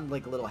would have gotten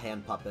like little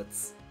hand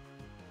puppets.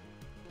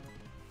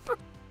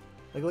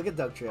 Like, look at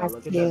Dugtrio.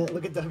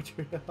 Look at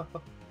Dugtrio.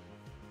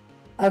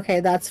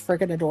 Okay, that's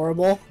freaking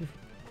adorable.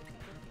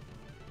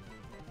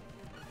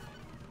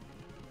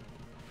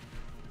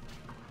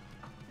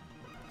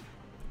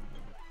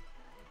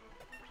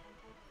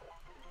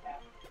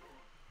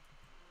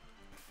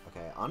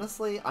 Okay,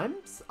 honestly, I'm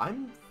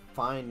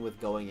fine with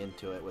going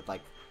into it with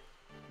like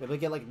maybe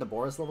get like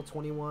Naboris level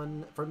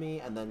 21 for me,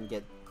 and then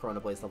get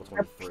Chronoblaze level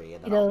 23,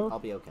 and then I'll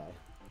be okay.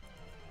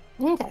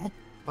 Okay.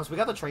 Plus, we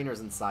got the trainers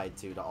inside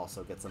too to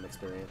also get some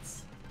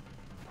experience.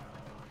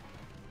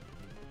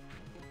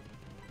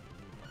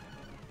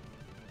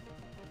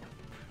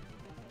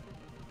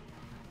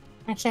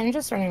 Actually, I'm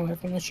just running away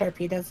from the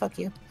Sharpedo. Fuck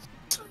you.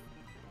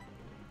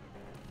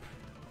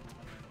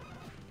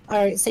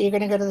 Alright, so you're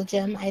gonna go to the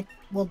gym. I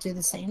will do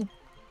the same.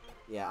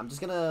 Yeah, I'm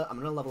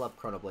gonna level up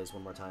Chronoblaze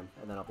one more time,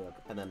 and then I'll be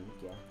okay. And then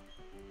yeah.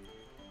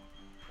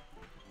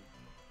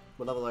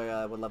 What level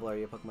are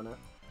your Pokemon at?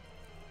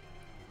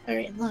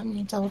 Alright, let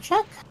me double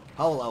check.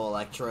 Hello,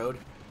 Electrode.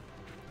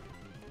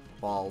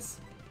 Balls.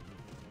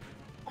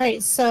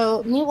 Alright,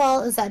 so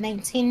Meanwhile is at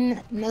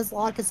 19,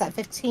 Nuzlocke is at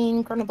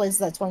 15, Chronoblaze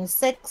is at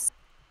 26,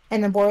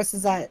 and then Boris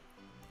is at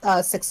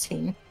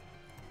 16.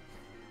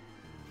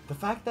 The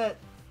fact that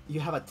you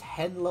have a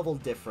 10 level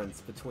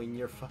difference between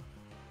your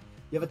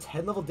you have a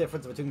 10 level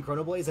difference between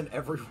Chronoblaze and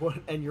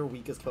everyone and your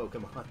weakest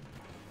Pokemon.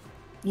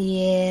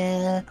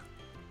 Yeah.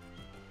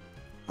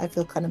 I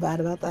feel kind of bad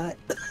about that.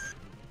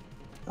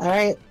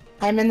 Alright,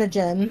 I'm in the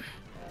gym.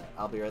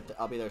 I'll be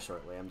there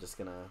shortly. I'm just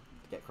gonna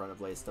get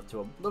Chronoblazed up to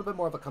a little bit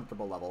more of a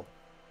comfortable level.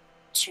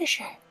 Sure.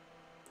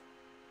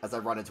 As I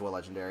run into a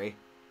legendary.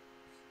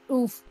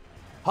 Oof.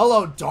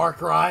 Hello,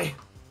 Darkrai!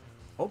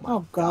 Oh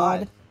my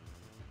god.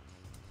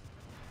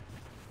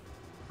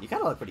 You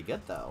kinda look pretty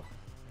good, though.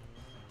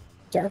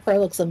 Darkrai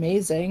looks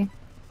amazing.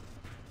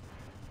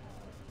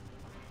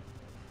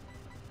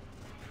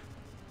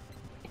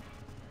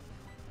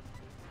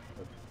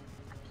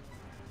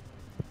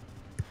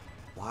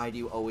 Why do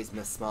you always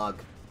miss Smog?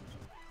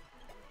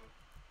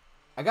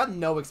 I got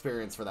no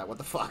experience for that, what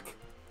the fuck?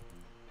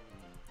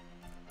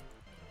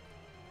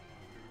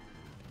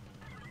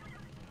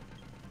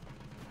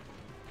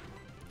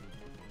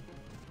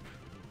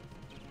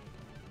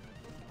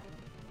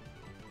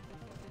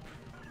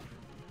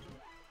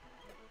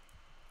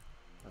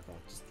 Okay,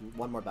 just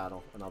one more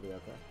battle and I'll be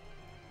okay.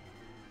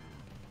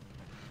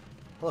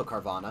 Hello,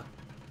 Carvana.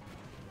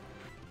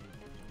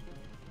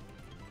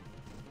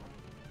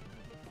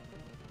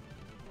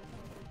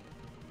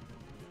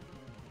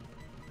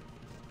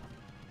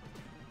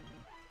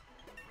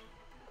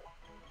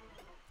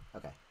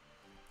 Okay.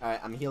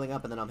 Alright, I'm healing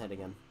up and then I'm heading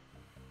in.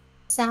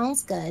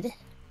 Sounds good.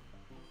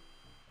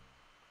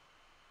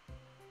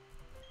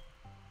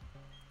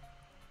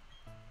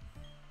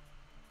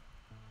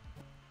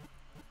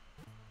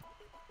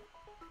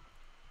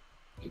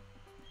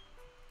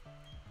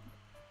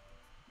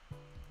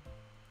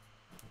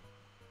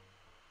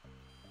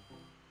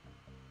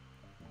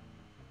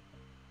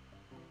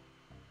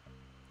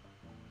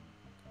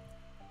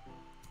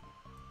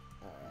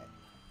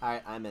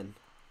 Alright, I'm in.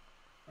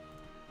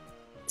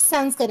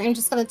 Sounds good. I'm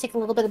just gonna take a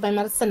little bit of my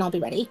medicine. I'll be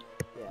ready.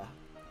 Yeah.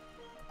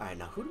 Alright,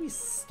 now who do we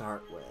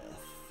start with?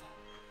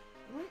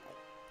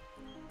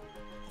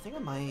 I think I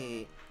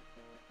might...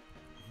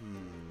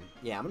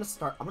 Yeah, I'm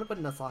gonna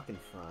put Nuzlocke in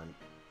front.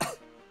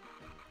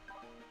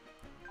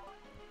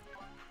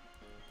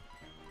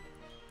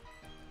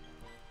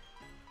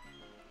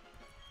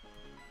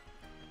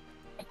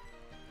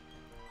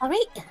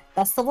 Alright,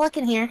 best of luck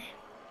in here.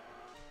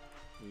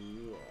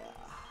 Yeah.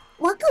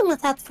 Welcome,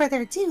 without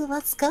further ado,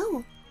 let's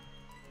go.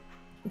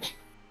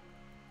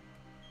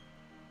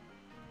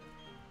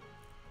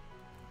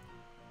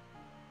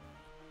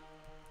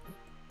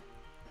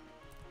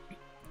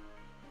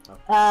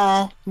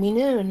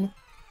 Minoon.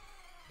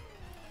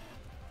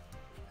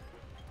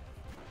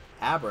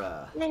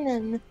 Abra.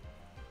 No.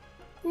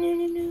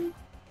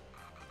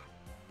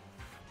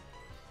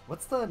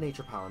 What's the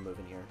nature power move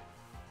in here?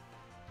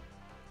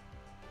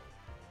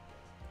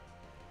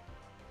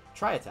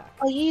 Try attack.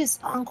 Oh, you used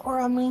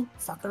Encore on me,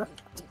 fucker.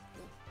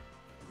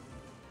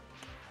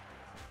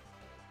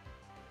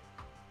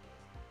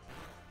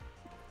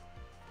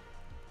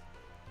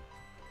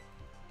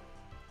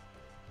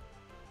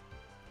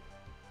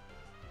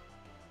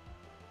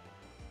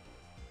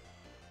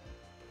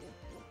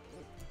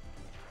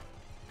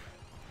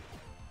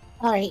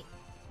 Alright.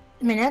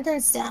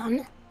 Minether's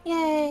down.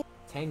 Yay.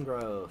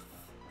 Tangrowth.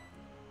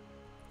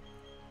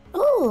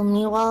 Ooh,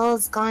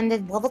 Meanwhile's gone to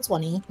level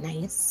 20.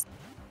 Nice.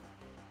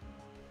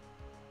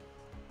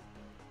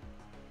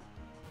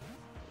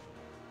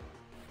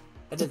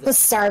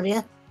 Starvia.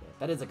 Yeah,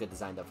 that is a good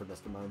design, though, for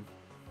Mr.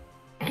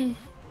 Mime.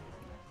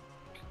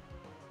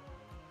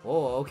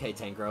 Oh, okay,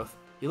 Tangrowth.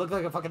 You look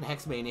like a fucking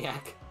Hex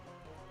Maniac.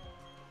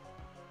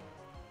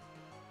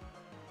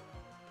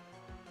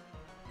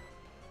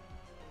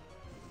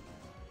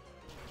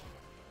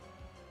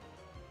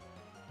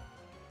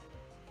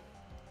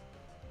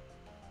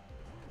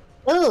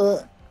 Ooh,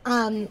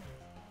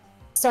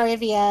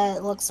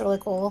 Staravia looks really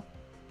cool.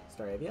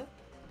 Staravia?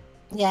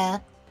 Yeah.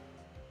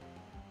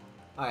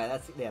 Alright,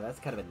 that's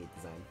kind of a neat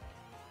design.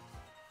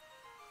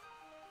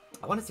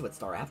 I want to see what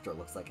Staraptor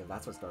looks like, if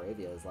that's what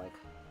Staravia is like.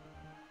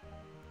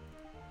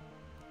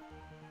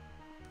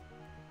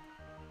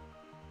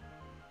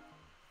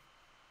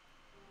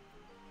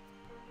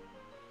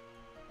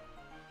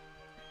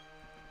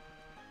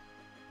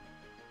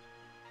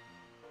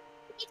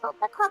 You hope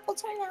the clock will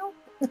turn out.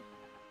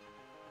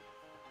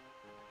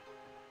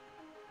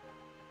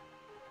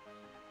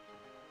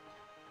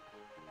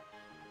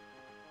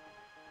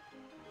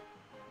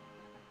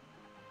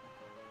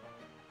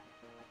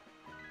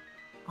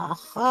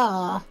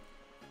 Aha!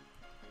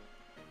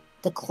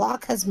 The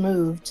clock has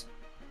moved.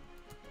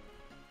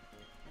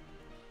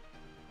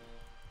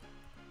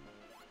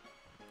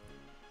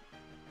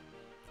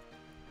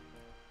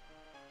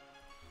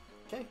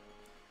 Okay.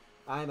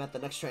 I'm at the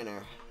next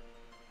trainer.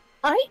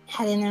 Alright,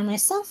 heading there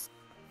myself.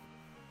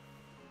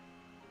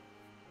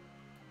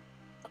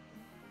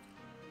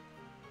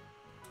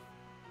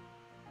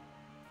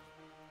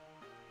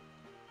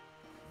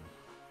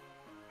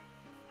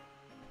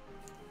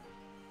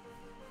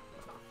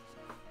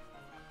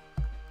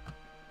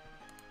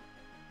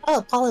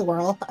 Oh,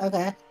 Poliwhirl.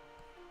 Okay.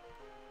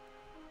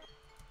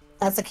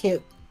 That's a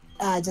cute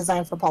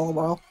design for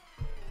Poliwhirl.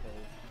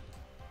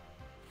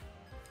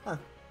 Huh.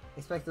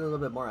 Expected a little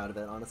bit more out of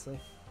it, honestly.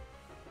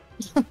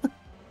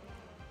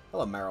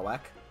 Hello, Marowak.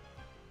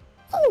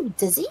 Oh,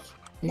 Dizzy?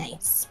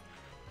 Nice.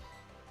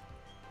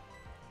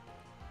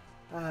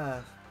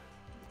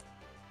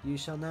 You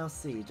shall now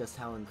see just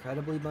how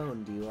incredibly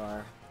boned you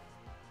are.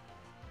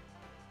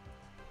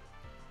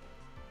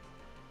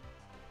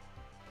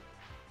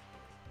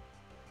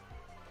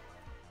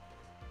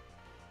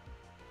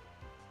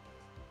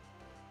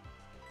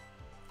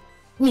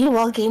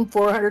 Meanwhile, gain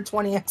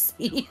 420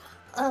 XP.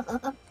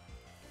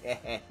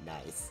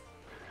 Nice.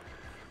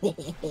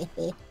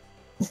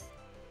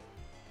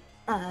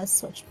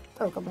 Switch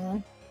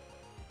Pokemon.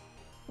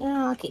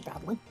 Yeah, I'll keep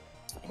battling.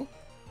 It's fine.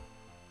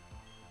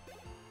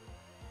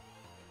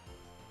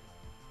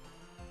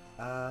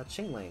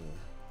 Chingling.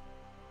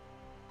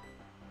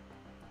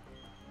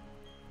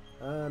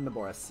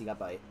 Naboris, you got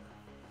bite.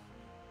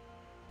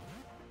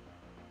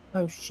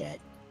 Oh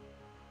shit.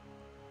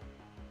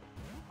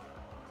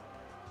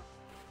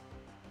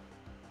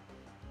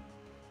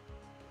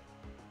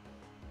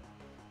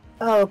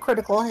 Oh,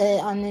 critical hit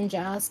on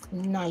Ninjask.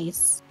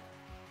 Nice.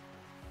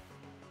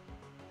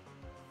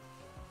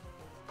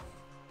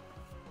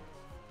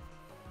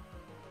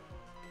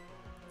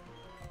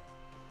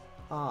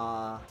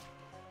 Aww.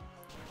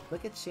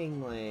 Look at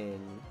Chingling.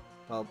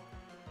 Well,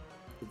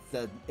 it's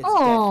dead. It's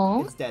Aww.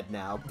 dead. It's dead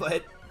now,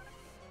 but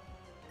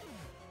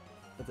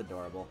that's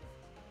adorable.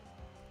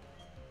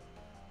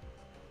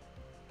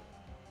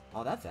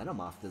 Oh, that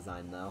Venomoth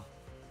design, though.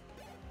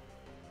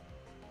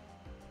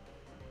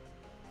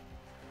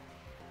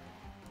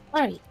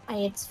 Alright,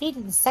 I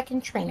defeated the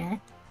second trainer.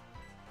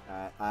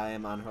 I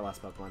am on her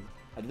last Pokemon.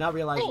 I did not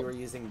realize you were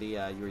using the,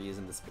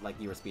 like,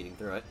 you were speeding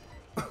through it.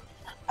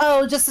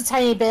 Oh, just a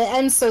tiny bit.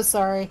 I'm so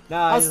sorry. No,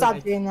 I'll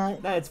stop doing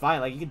that. No, it's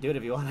fine. Like, you can do it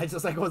if you want. I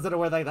just, like, wasn't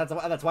aware, like,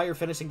 that's why you're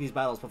finishing these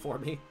battles before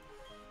me.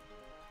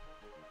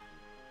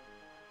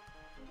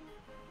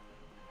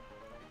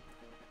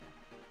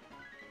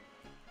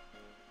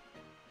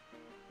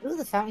 Ooh,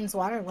 the fountain's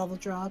water level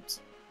dropped.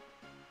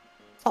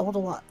 Told a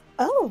lot.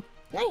 Oh,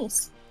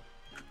 nice.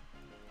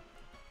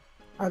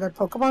 Are there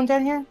Pokemon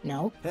down here?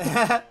 No.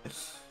 I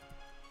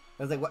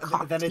was like, what?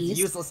 Cocktease. Then it's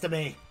useless to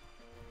me.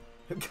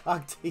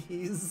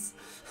 Cocktease.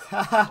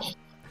 Alright,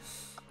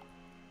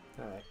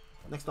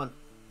 next one.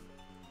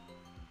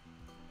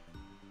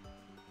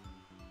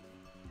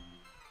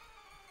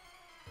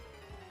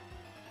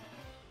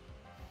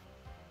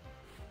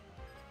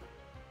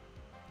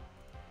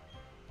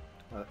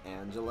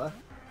 Angela.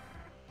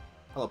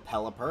 Hello,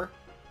 Pelipper.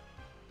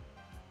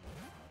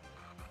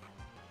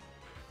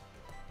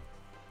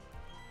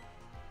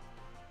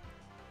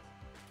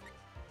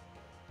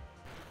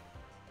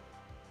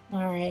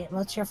 Alright,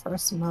 what's your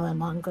first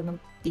Moemon gonna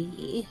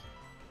be?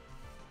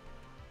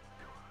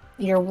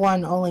 Your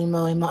one only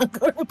Moemon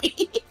gonna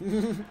be?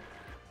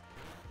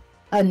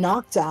 A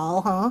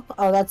Noctowl, huh?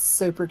 Oh, that's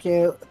super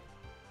cute.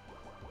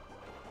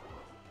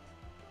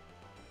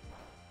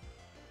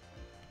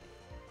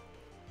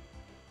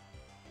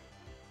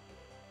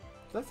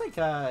 Looks like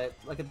a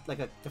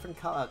different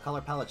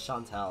color palette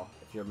Chantel,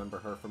 if you remember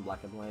her from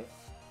Black and White.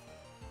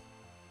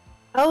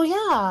 Oh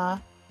yeah.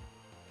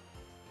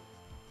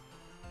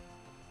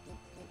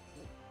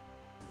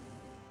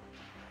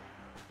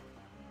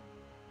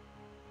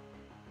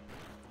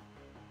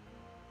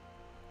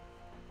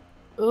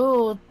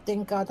 Ooh,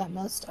 thank God that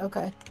missed.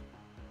 Okay.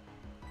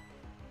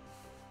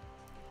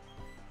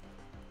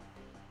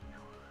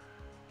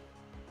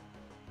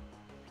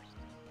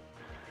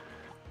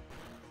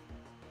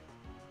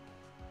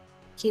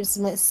 Keeps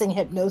missing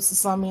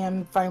hypnosis on me.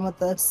 I'm fine with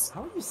this.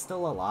 How are you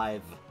still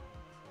alive?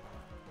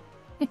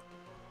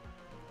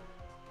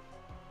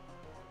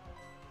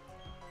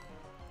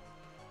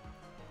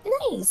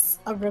 Nice!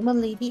 Aroma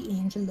Lady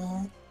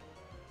Angela.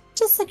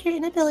 Just like your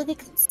inability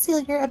to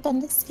conceal your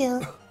abundant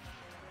skill.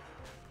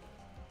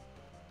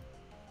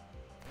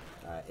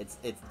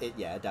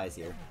 Yeah, it dies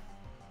here.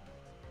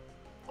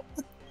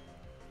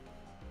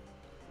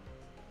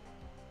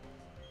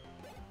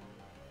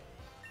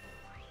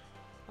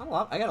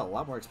 I got a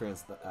lot more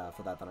experience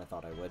for that than I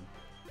thought I would.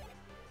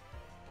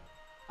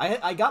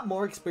 I got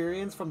more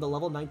experience from the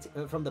level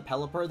 19 from the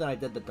Pelipper than I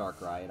did the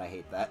Darkrai, and I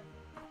hate that.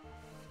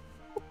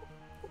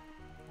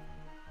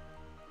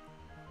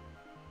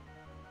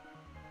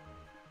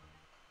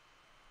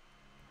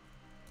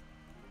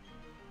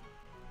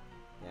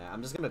 Yeah,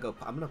 I'm just gonna go.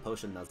 I'm gonna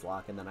potion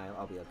Nuzlocke, and then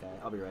I'll be okay.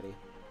 I'll be ready.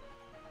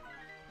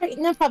 Alright,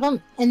 no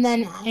problem. And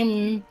then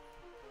I'm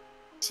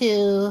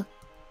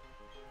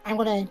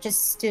gonna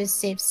just do a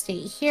save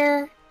state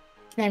here.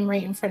 And I'm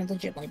right in front of the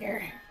gym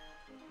leader.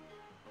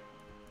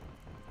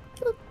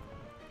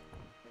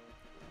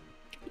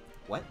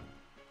 What?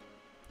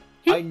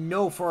 I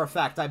know for a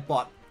fact I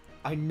bought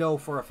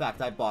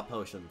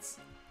potions.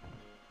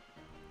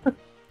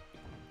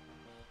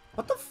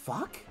 What the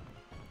fuck?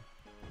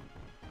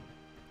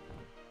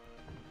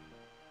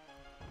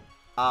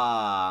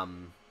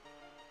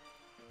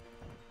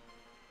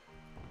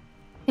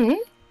 Hmm?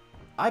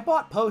 I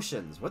bought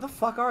potions. Where the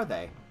fuck are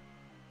they?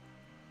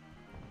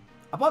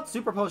 I bought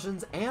super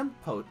potions and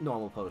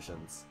normal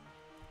potions.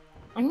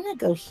 I'm gonna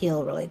go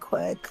heal really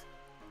quick.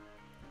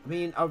 I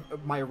mean,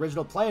 my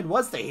original plan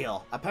was to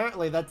heal.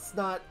 Apparently, that's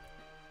not...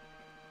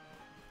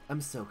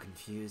 I'm so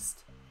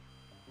confused.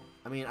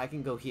 I mean, I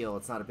can go heal.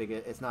 It's not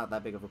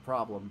that big of a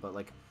problem, but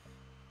like...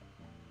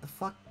 The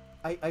fuck?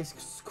 I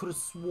could have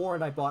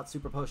sworn I bought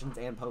super potions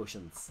and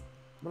potions.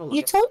 I'm gonna look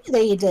You told me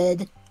that you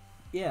did.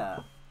 Yeah.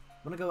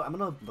 I'm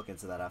gonna look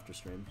into that after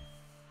stream.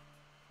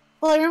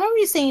 Well, I remember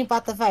you saying you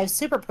bought the 5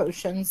 super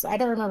potions. I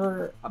don't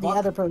remember the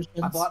other potions.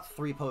 I bought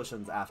 3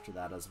 potions after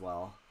that as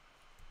well.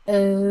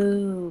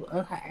 Oh,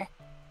 okay.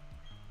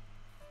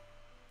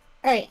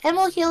 Alright,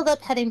 Emil healed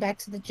up, heading back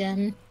to the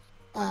gym.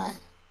 Let's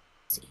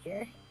see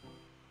here.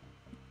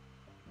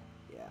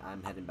 Yeah,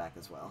 I'm heading back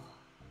as well.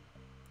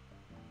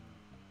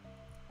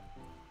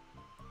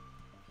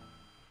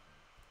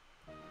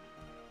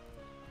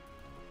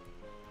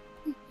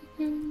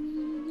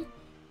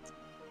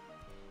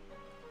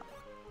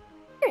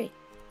 Alright,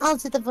 I'll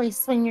do the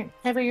voice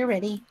whenever you're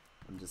ready.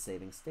 I'm just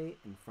saving state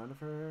in front of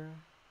her.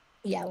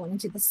 Yeah, I want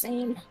to do the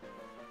same.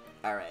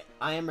 Alright,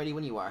 I am ready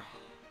when you are.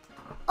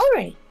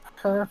 Alright,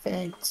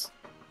 perfect.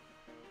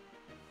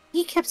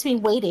 He keeps me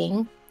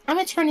waiting. I'm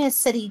a turning a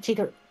city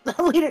gym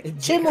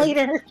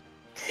leader.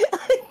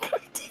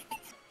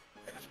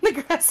 The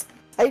grass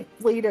type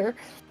leader.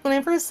 When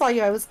I first saw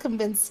you, I was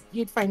convinced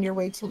you'd find your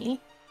way to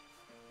me.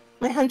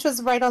 My hunch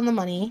was right on the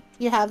money.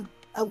 You have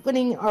a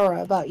winning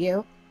aura about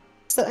you.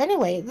 So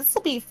anyway, this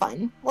will be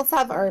fun. Let's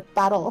have our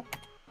battle.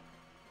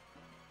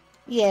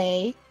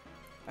 Yay.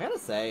 I gotta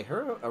say,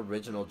 her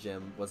original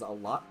gym was a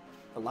lot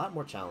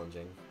more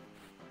challenging.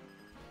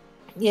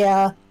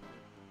 Yeah.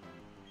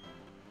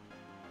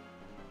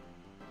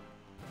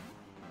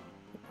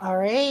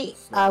 Alright.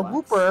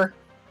 Whooper.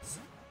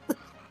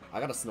 I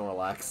got a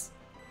Snorlax.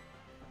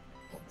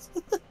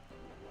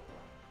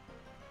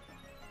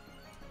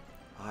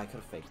 Oh, I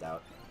could have faked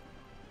out.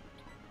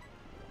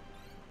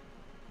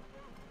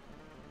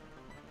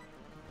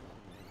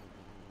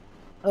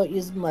 Oh,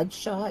 use Mud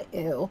Shot?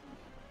 Ew.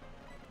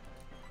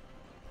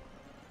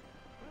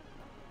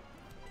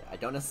 I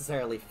don't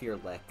necessarily fear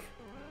Lick.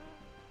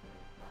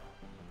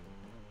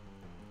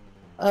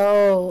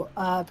 Oh,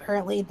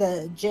 apparently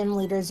the gym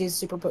leaders use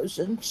super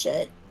potion.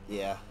 Shit.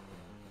 Yeah.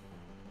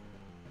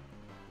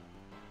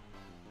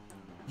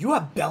 You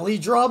have belly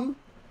drum?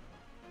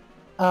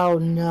 Oh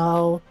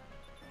no.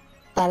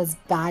 That is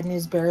bad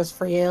news bears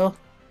for you.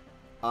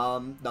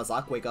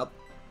 Nuzlocke, wake up.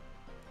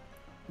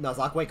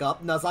 Nuzlocke, wake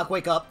up. Nuzlocke,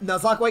 wake up.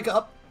 Nuzlocke, wake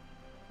up.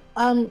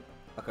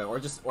 Okay, or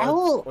just I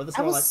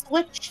will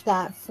switch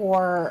that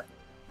for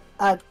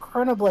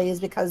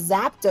Chronoblaze because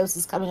Zapdos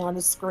is coming on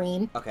the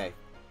screen. Okay.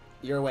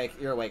 You're awake,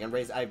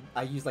 and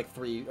I used like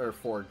 3 or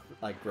 4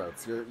 like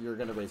growths. You're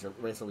gonna Razor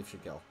Leaf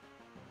should kill.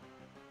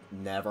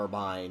 Never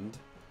mind.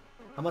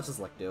 How much does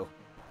Lick do?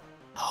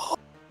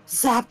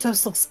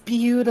 Zapdos looks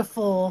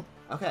beautiful.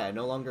 Okay, I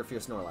no longer fear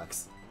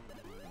Snorlax.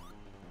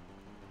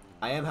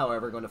 I am,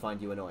 however, going to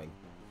find you annoying.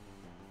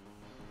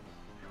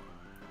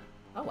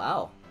 Oh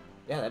wow.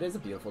 Yeah, that is a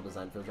beautiful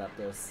design for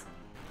Zapdos.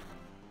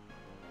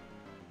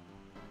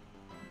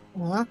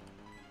 Huh?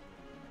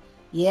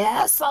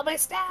 Yes, all my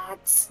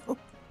stats!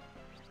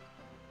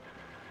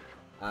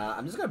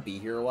 I'm just gonna be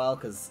here a while,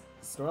 because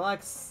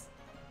Snorlax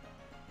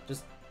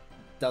just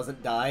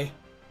doesn't die.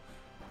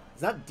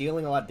 He's not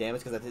dealing a lot of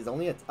damage, because his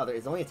only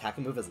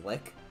attacking move is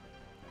Lick.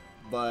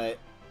 But...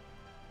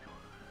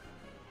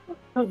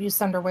 Don't use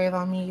Thunder Wave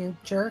on me, you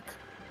jerk.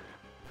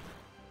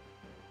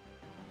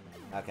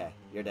 Okay,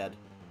 you're dead.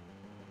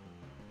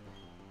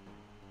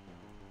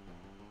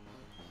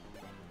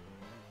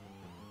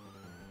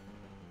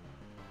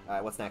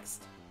 Alright, what's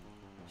next?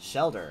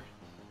 Shelter.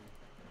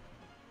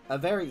 A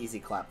very easy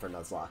clap for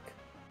Nuzlocke.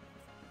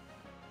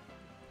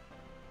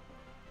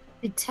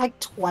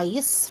 Detect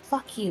twice?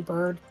 Fuck you,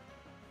 bird.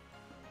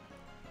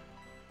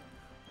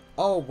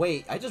 Oh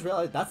wait, I just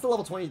realized that's the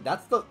level 20.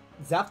 That's the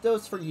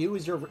Zapdos for you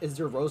is your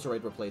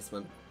Roserade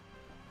replacement.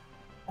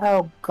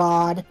 Oh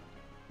god.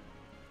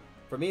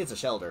 For me, it's a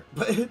Shelter,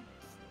 but I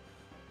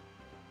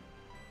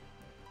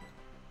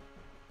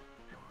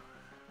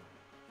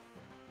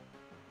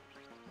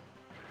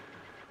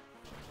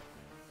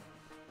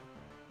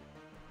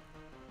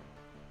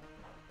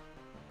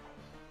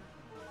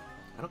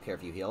don't care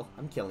if you heal.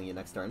 I'm killing you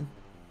next turn.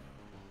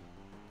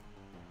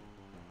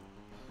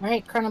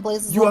 Alright, Chronoblaze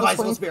is You have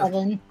level Ice Spear.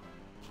 27.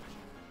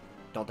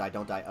 Don't die,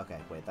 don't die. Okay,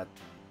 wait, that...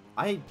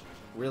 I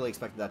really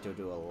expected that to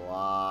do a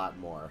lot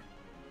more.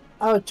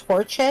 Oh,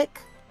 Torchic?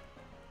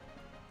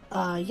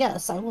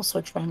 Yes, I will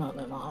switch my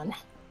Moemon on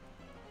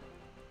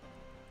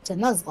to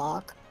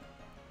Nuzlocke.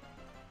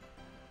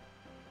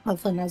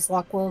 Hopefully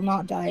Nuzlocke will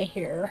not die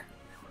here.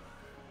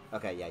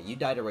 Okay, yeah, you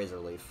died to Razor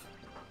Leaf.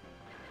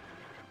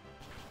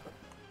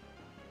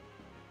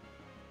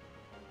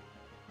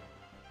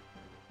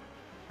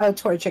 Oh,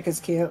 Torchic is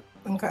cute.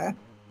 Okay.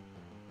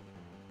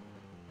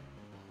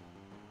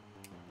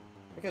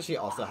 I guess she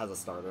also has a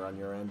starter on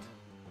your end.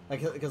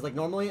 Because like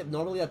normally a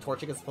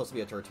Torchic is supposed to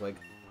be a Turtwig.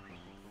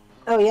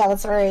 Oh yeah,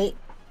 that's right.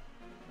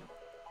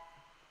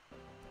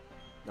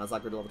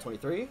 Nuzlocke grew to level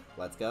 23.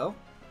 Let's go.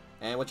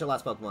 And what's your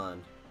last Pokemon?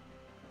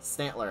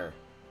 Stantler.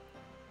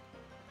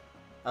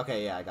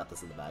 Okay, yeah, I got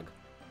this in the bag.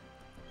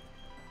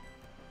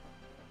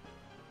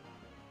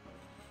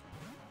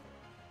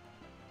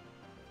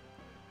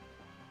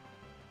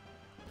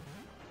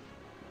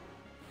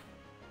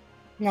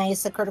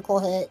 Nice, a critical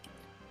hit.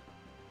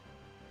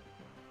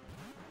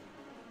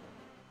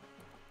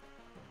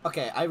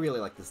 Okay, I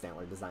really like the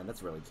Stantler design.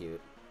 That's really cute.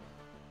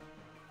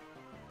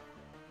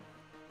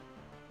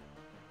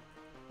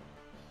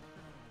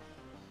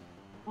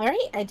 Alright,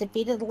 I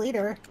defeated the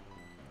leader.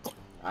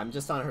 I'm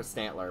just on her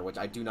Stantler, which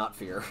I do not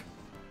fear.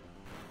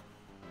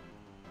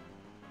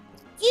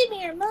 Give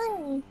me your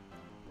money!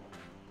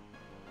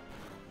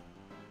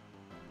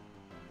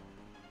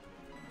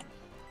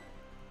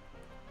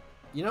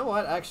 You know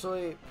what?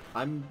 Actually,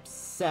 I'm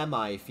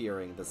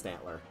semi-fearing the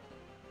Stantler.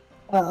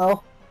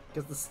 Uh-oh.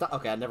 Because the Stomp...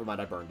 Okay, never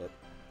mind, I burned it.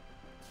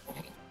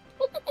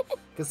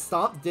 Because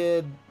Stomp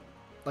did,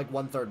 like,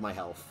 1/3 my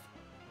health.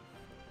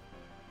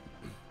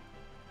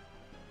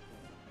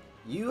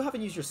 You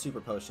haven't used your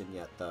Super Potion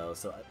yet, though,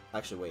 so...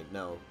 Actually, wait,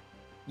 no.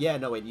 Yeah,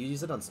 no, wait, you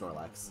use it on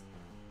Snorlax.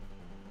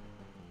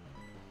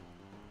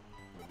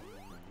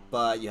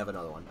 But you have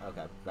another one.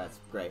 Okay, that's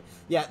great.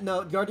 Yeah,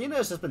 no, Gardena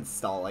has just been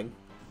stalling.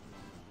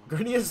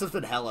 Gardena has just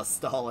been hella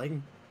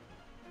stalling.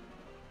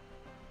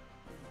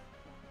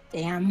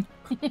 Damn.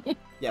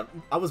 Yeah,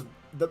 I was...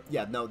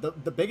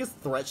 The biggest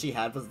threat she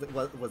had was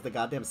the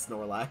goddamn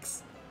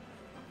Snorlax.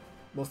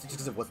 Mostly just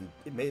because it wasn't...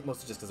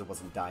 Mostly just because it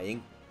wasn't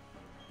dying.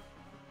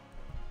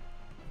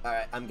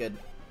 Alright, I'm good.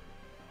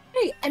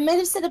 Hey, I might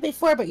have said it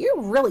before, but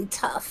you're really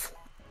tough.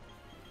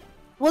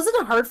 Wasn't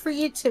it hard for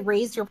you to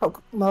raise your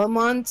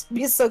Pokemon to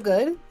be so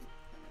good?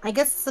 I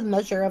guess it's a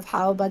measure of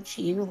how much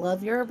you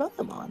love your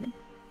Pokemon.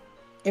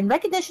 In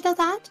recognition of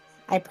that,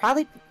 I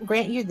proudly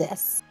grant you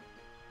this.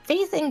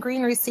 Faith in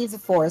Green receives a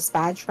forest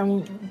badge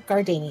from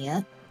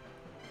Gardenia.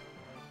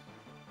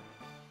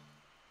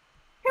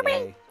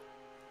 Hooray!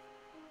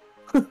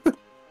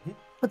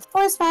 With the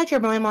forest badge, your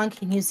Moemon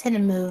can use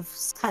hidden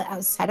moves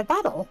outside of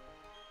battle.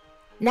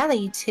 Now that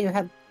you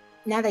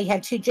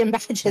have 2 gym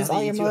badges,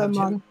 all your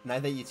Moemon. Now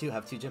that you two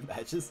have 2 gym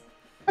badges.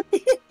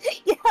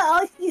 Yeah,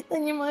 all you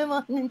and your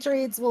Moemon in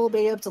trades will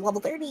be up to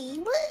level 30.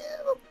 Woo!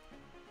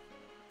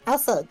 I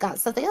also got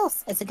something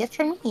else as a gift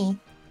from me.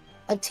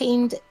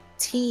 Obtained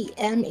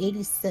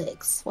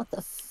TM86. What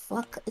the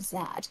fuck is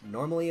that?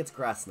 Normally it's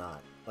Grass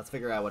Knot. Let's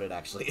figure out what it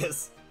actually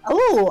is.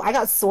 Oh, I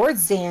got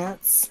Swords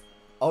Dance.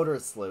 Odor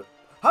Sloot.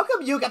 How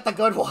come you got the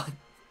good ones?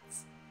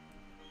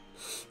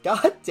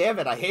 God damn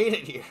it, I hate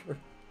it here.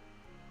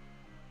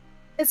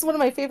 It's one of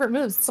my favorite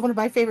moves. It's one of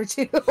my favorite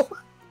too.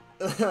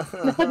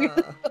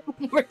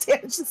 More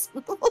damage.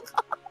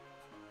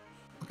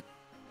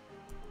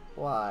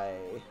 Why?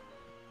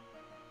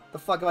 The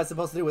fuck am I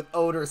supposed to do with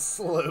Odor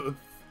Sleuth?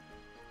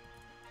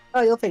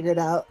 Oh, you'll figure it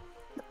out.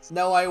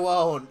 No, I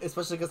won't.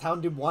 Especially because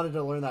Houndoom wanted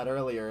to learn that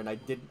earlier, and I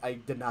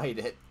denied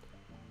it.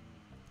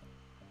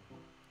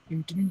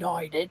 You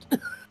denied it.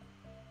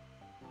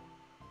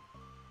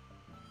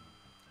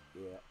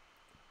 Yeah.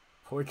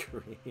 Poor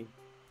Green.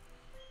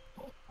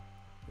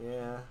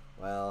 Yeah,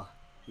 well,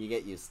 you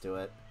get used to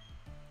it.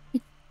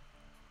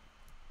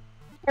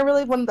 I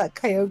really wanted that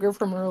Kyogre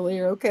from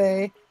earlier,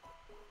 okay?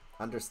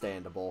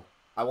 Understandable.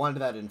 I wanted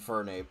that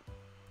Infernape.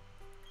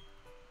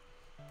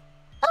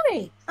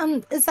 Alright,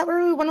 is that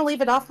where we want to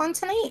leave it off on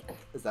tonight?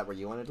 Is that where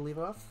you wanted to leave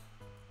it off?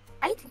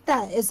 I think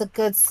that is a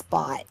good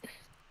spot.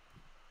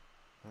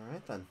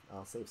 Alright then,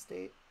 I'll save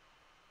state.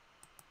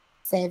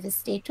 Save the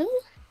state too?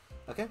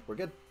 Okay, we're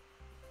good.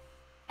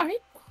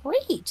 Alright,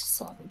 great.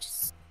 So let me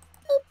just...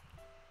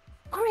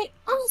 Alright,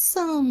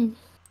 awesome.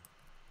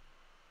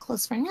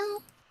 Close for now.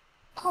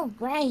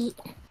 Alright.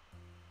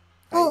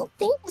 Well,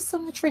 thank you so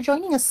much for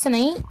joining us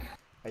tonight.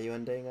 Are you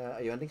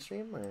ending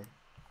stream, or?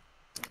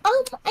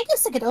 I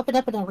guess I could open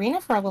up an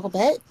arena for a little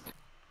bit.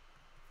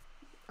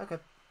 Okay.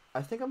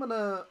 I think I'm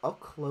gonna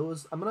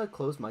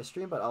close my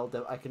stream, but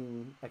I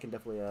can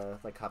definitely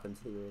like hop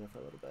into the arena for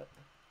a little bit.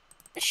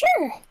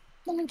 Sure.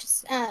 Let me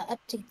just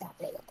update that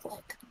real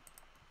quick.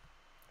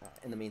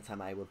 In the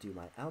meantime, I will do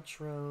my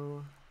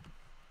outro.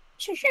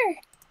 Sure.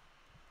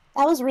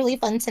 That was really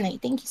fun tonight.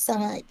 Thank you so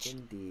much.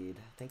 Indeed.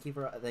 Thank you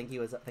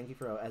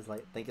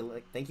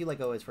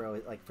like always for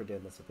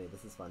doing this with me.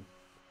 This is fun.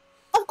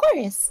 Of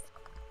course.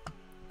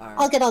 Right.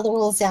 I'll get all the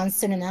rules down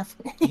soon enough.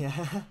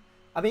 Yeah.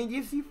 I mean,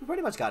 you've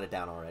pretty much got it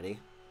down already.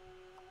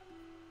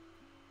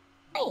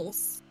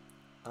 Nice.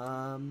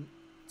 In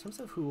terms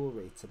of who will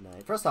rate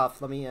tonight, first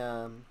off, let me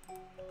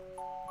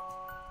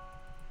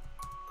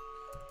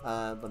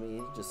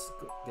just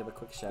give a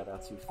quick shout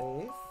out to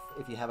Faith.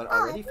 If you haven't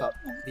already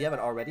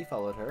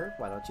followed her,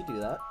 why don't you do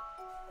that?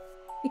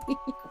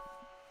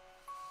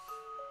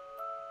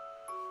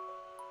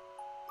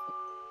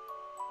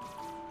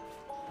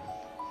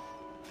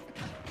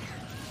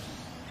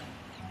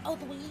 Oh,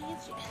 the way you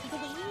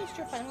used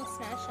your final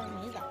smash on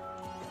me, that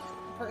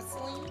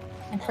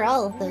And for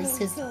all of those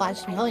who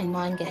watch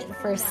Moemon get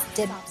first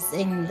dibs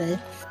in the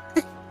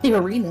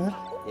arena.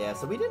 Yeah,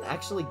 so we didn't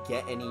actually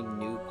get any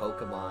new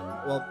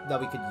Pokemon. Well, that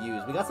we could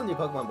use. We got some new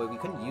Pokemon, but we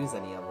couldn't use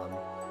any of them.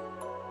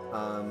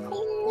 I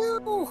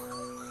know.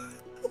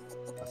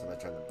 Also, I'm gonna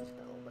turn the music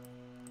down a little bit.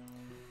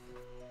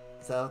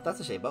 So that's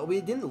a shame, but we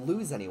didn't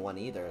lose anyone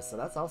either, so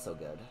that's also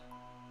good.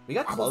 We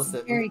got close.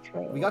 Very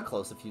true. We got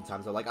close a few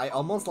times. Though. Like I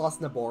almost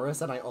lost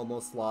Naboris, and I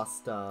almost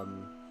lost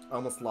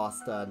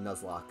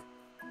Nuzlocke.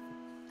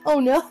 Oh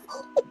no!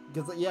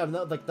 Because yeah,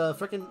 no, like the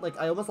freaking like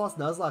I almost lost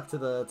Nuzlocke to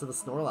the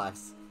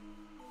Snorlax.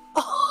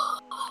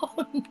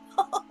 Oh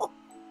no!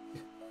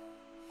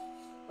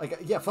 Like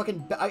yeah,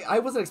 fucking. I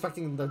wasn't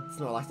expecting the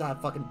Snorlax to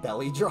have fucking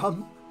belly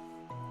drum.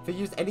 If it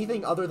used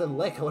anything other than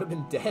Lick, I would have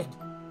been dead.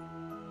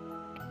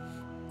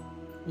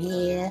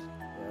 Yeah.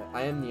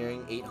 I am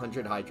nearing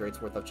 800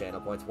 hydrates worth of channel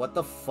points. What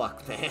the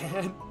fuck,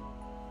 man?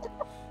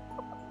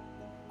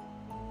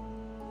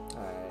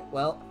 Alright,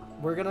 well,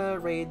 we're gonna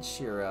raid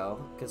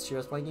Shiro, because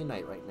Shiro's playing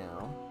Unite right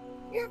now.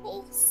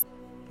 Nice.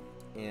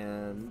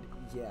 And,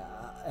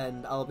 yeah,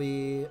 and I'll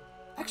be...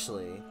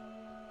 Actually...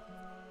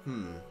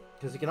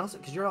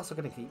 Because you're also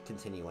gonna keep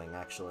continuing,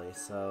 actually,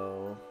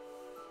 so...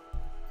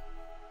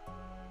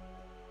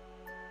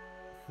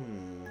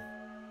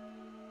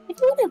 If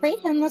you want to rate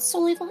him, that's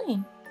totally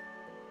fine.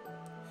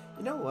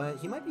 You know what?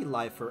 He might be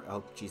live for...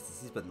 Oh,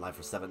 Jesus, he's been live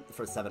for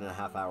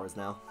 7.5 hours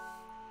now.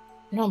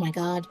 Oh my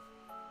god.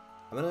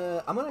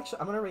 I'm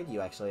gonna raid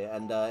you actually,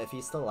 and if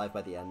he's still alive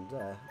by the end,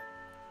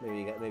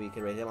 maybe you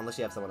could raid him unless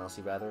you have someone else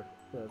you'd rather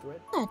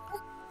raid. Yeah,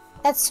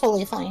 that's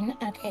totally fine.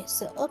 Okay,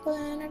 so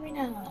open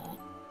arena.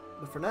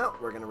 But for now,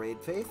 we're gonna raid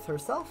Faith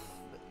herself.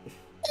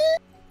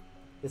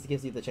 This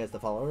gives you the chance to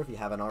follow her if you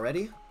haven't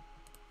already.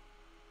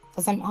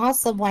 Because I'm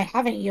awesome. Why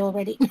haven't you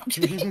already?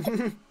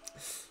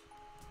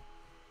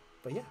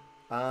 But yeah,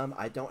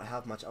 I don't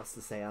have much else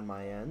to say on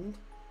my end.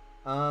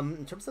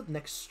 In terms of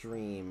next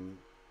stream,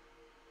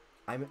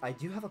 I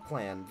do have a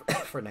plan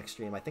for next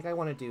stream. I think I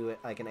want to do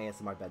like an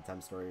ASMR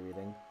bedtime story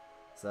reading.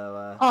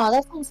 So oh,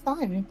 that sounds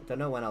fun. Don't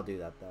know when I'll do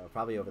that though.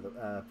 Probably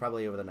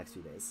over the next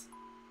few days.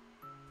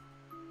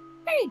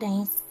 Very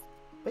nice.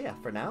 But yeah,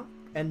 for now,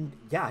 and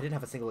yeah, I didn't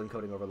have a single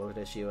encoding overload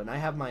issue, and I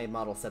have my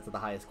model set to the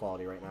highest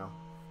quality right now.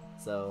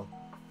 So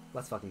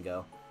let's fucking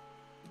go.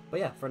 But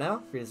yeah, for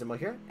now, Green Zimmo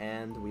here,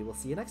 and we will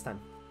see you next time.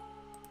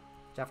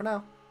 Ciao for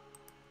now.